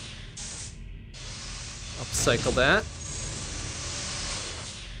 Upcycle that.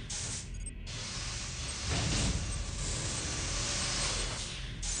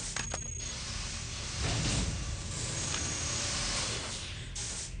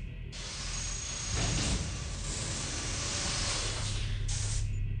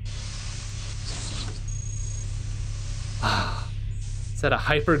 Is that a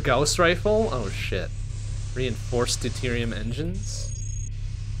Hyper Gauss rifle? Oh shit. Reinforced deuterium engines?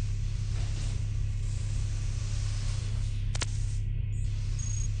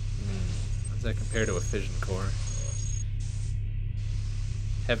 How does that compare to a fission core?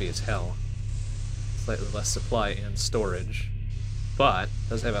 Heavy as hell. Slightly less supply and storage. But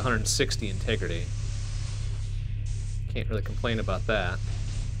does have 160 integrity. Can't really complain about that.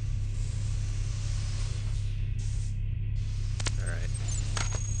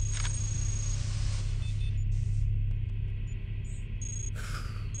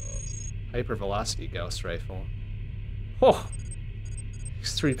 Hypervelocity Gauss rifle. Oh!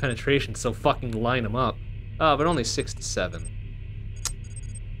 X3 penetration, so fucking line them up. Oh, but only 6 to 7.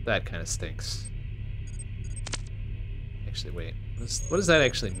 That kind of stinks. Actually, wait. What does that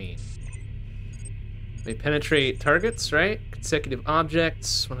actually mean? They penetrate targets, right? Consecutive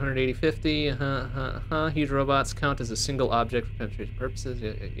objects, 180, 50. Huge robots count as a single object for penetration purposes.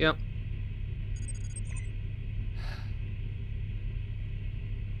 Yep.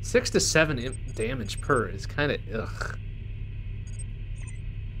 6 to 7 damage per is kind of ugh.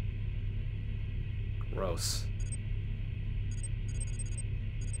 Gross.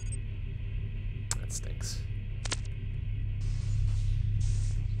 That stinks.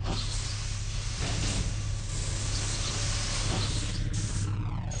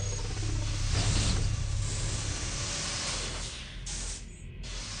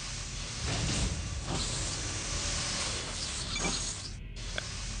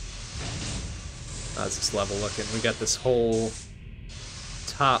 How's this level looking? We got this whole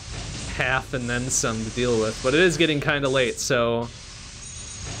top half and then some to deal with, but it is getting kind of late, so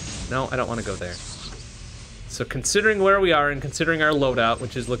no, I don't want to go there. So considering where we are and considering our loadout,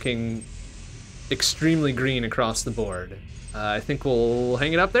 which is looking extremely green across the board, I think we'll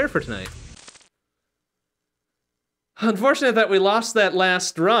hang it up there for tonight. Unfortunate that we lost that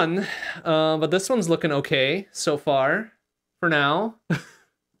last run, but this one's looking okay so far, for now.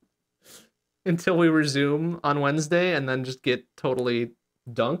 Until we resume on Wednesday and then just get totally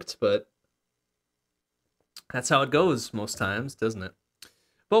dunked, but that's how it goes most times, doesn't it?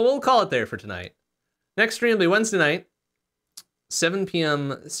 But we'll call it there for tonight. Next stream will be Wednesday night, 7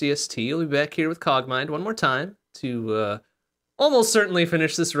 p.m. CST. We'll be back here with Cogmind one more time to almost certainly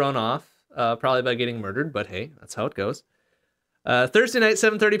finish this run off, probably by getting murdered, but hey, that's how it goes. Thursday night,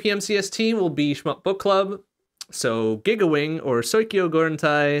 7:30 p.m. CST will be Shmup Book Club, so Gigawing or Soikyo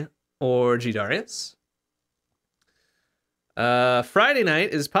Gorentai or G Darius. Friday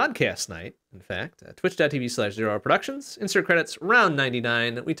night is podcast night, in fact. Twitch.tv/ZeroHour Productions. Insert credits, round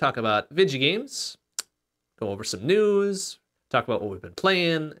 99. We talk about video games, go over some news, talk about what we've been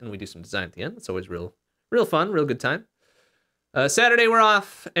playing, and we do some design at the end. It's always real fun, real good time. Saturday we're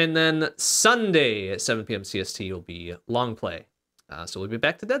off, and then Sunday at 7 p.m. CST will be long play. So we'll be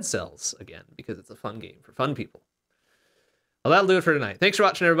back to Dead Cells again, because it's a fun game for fun people. Well, that'll do it for tonight. Thanks for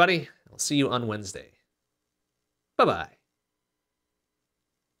watching, everybody. I'll see you on Wednesday. Bye-bye.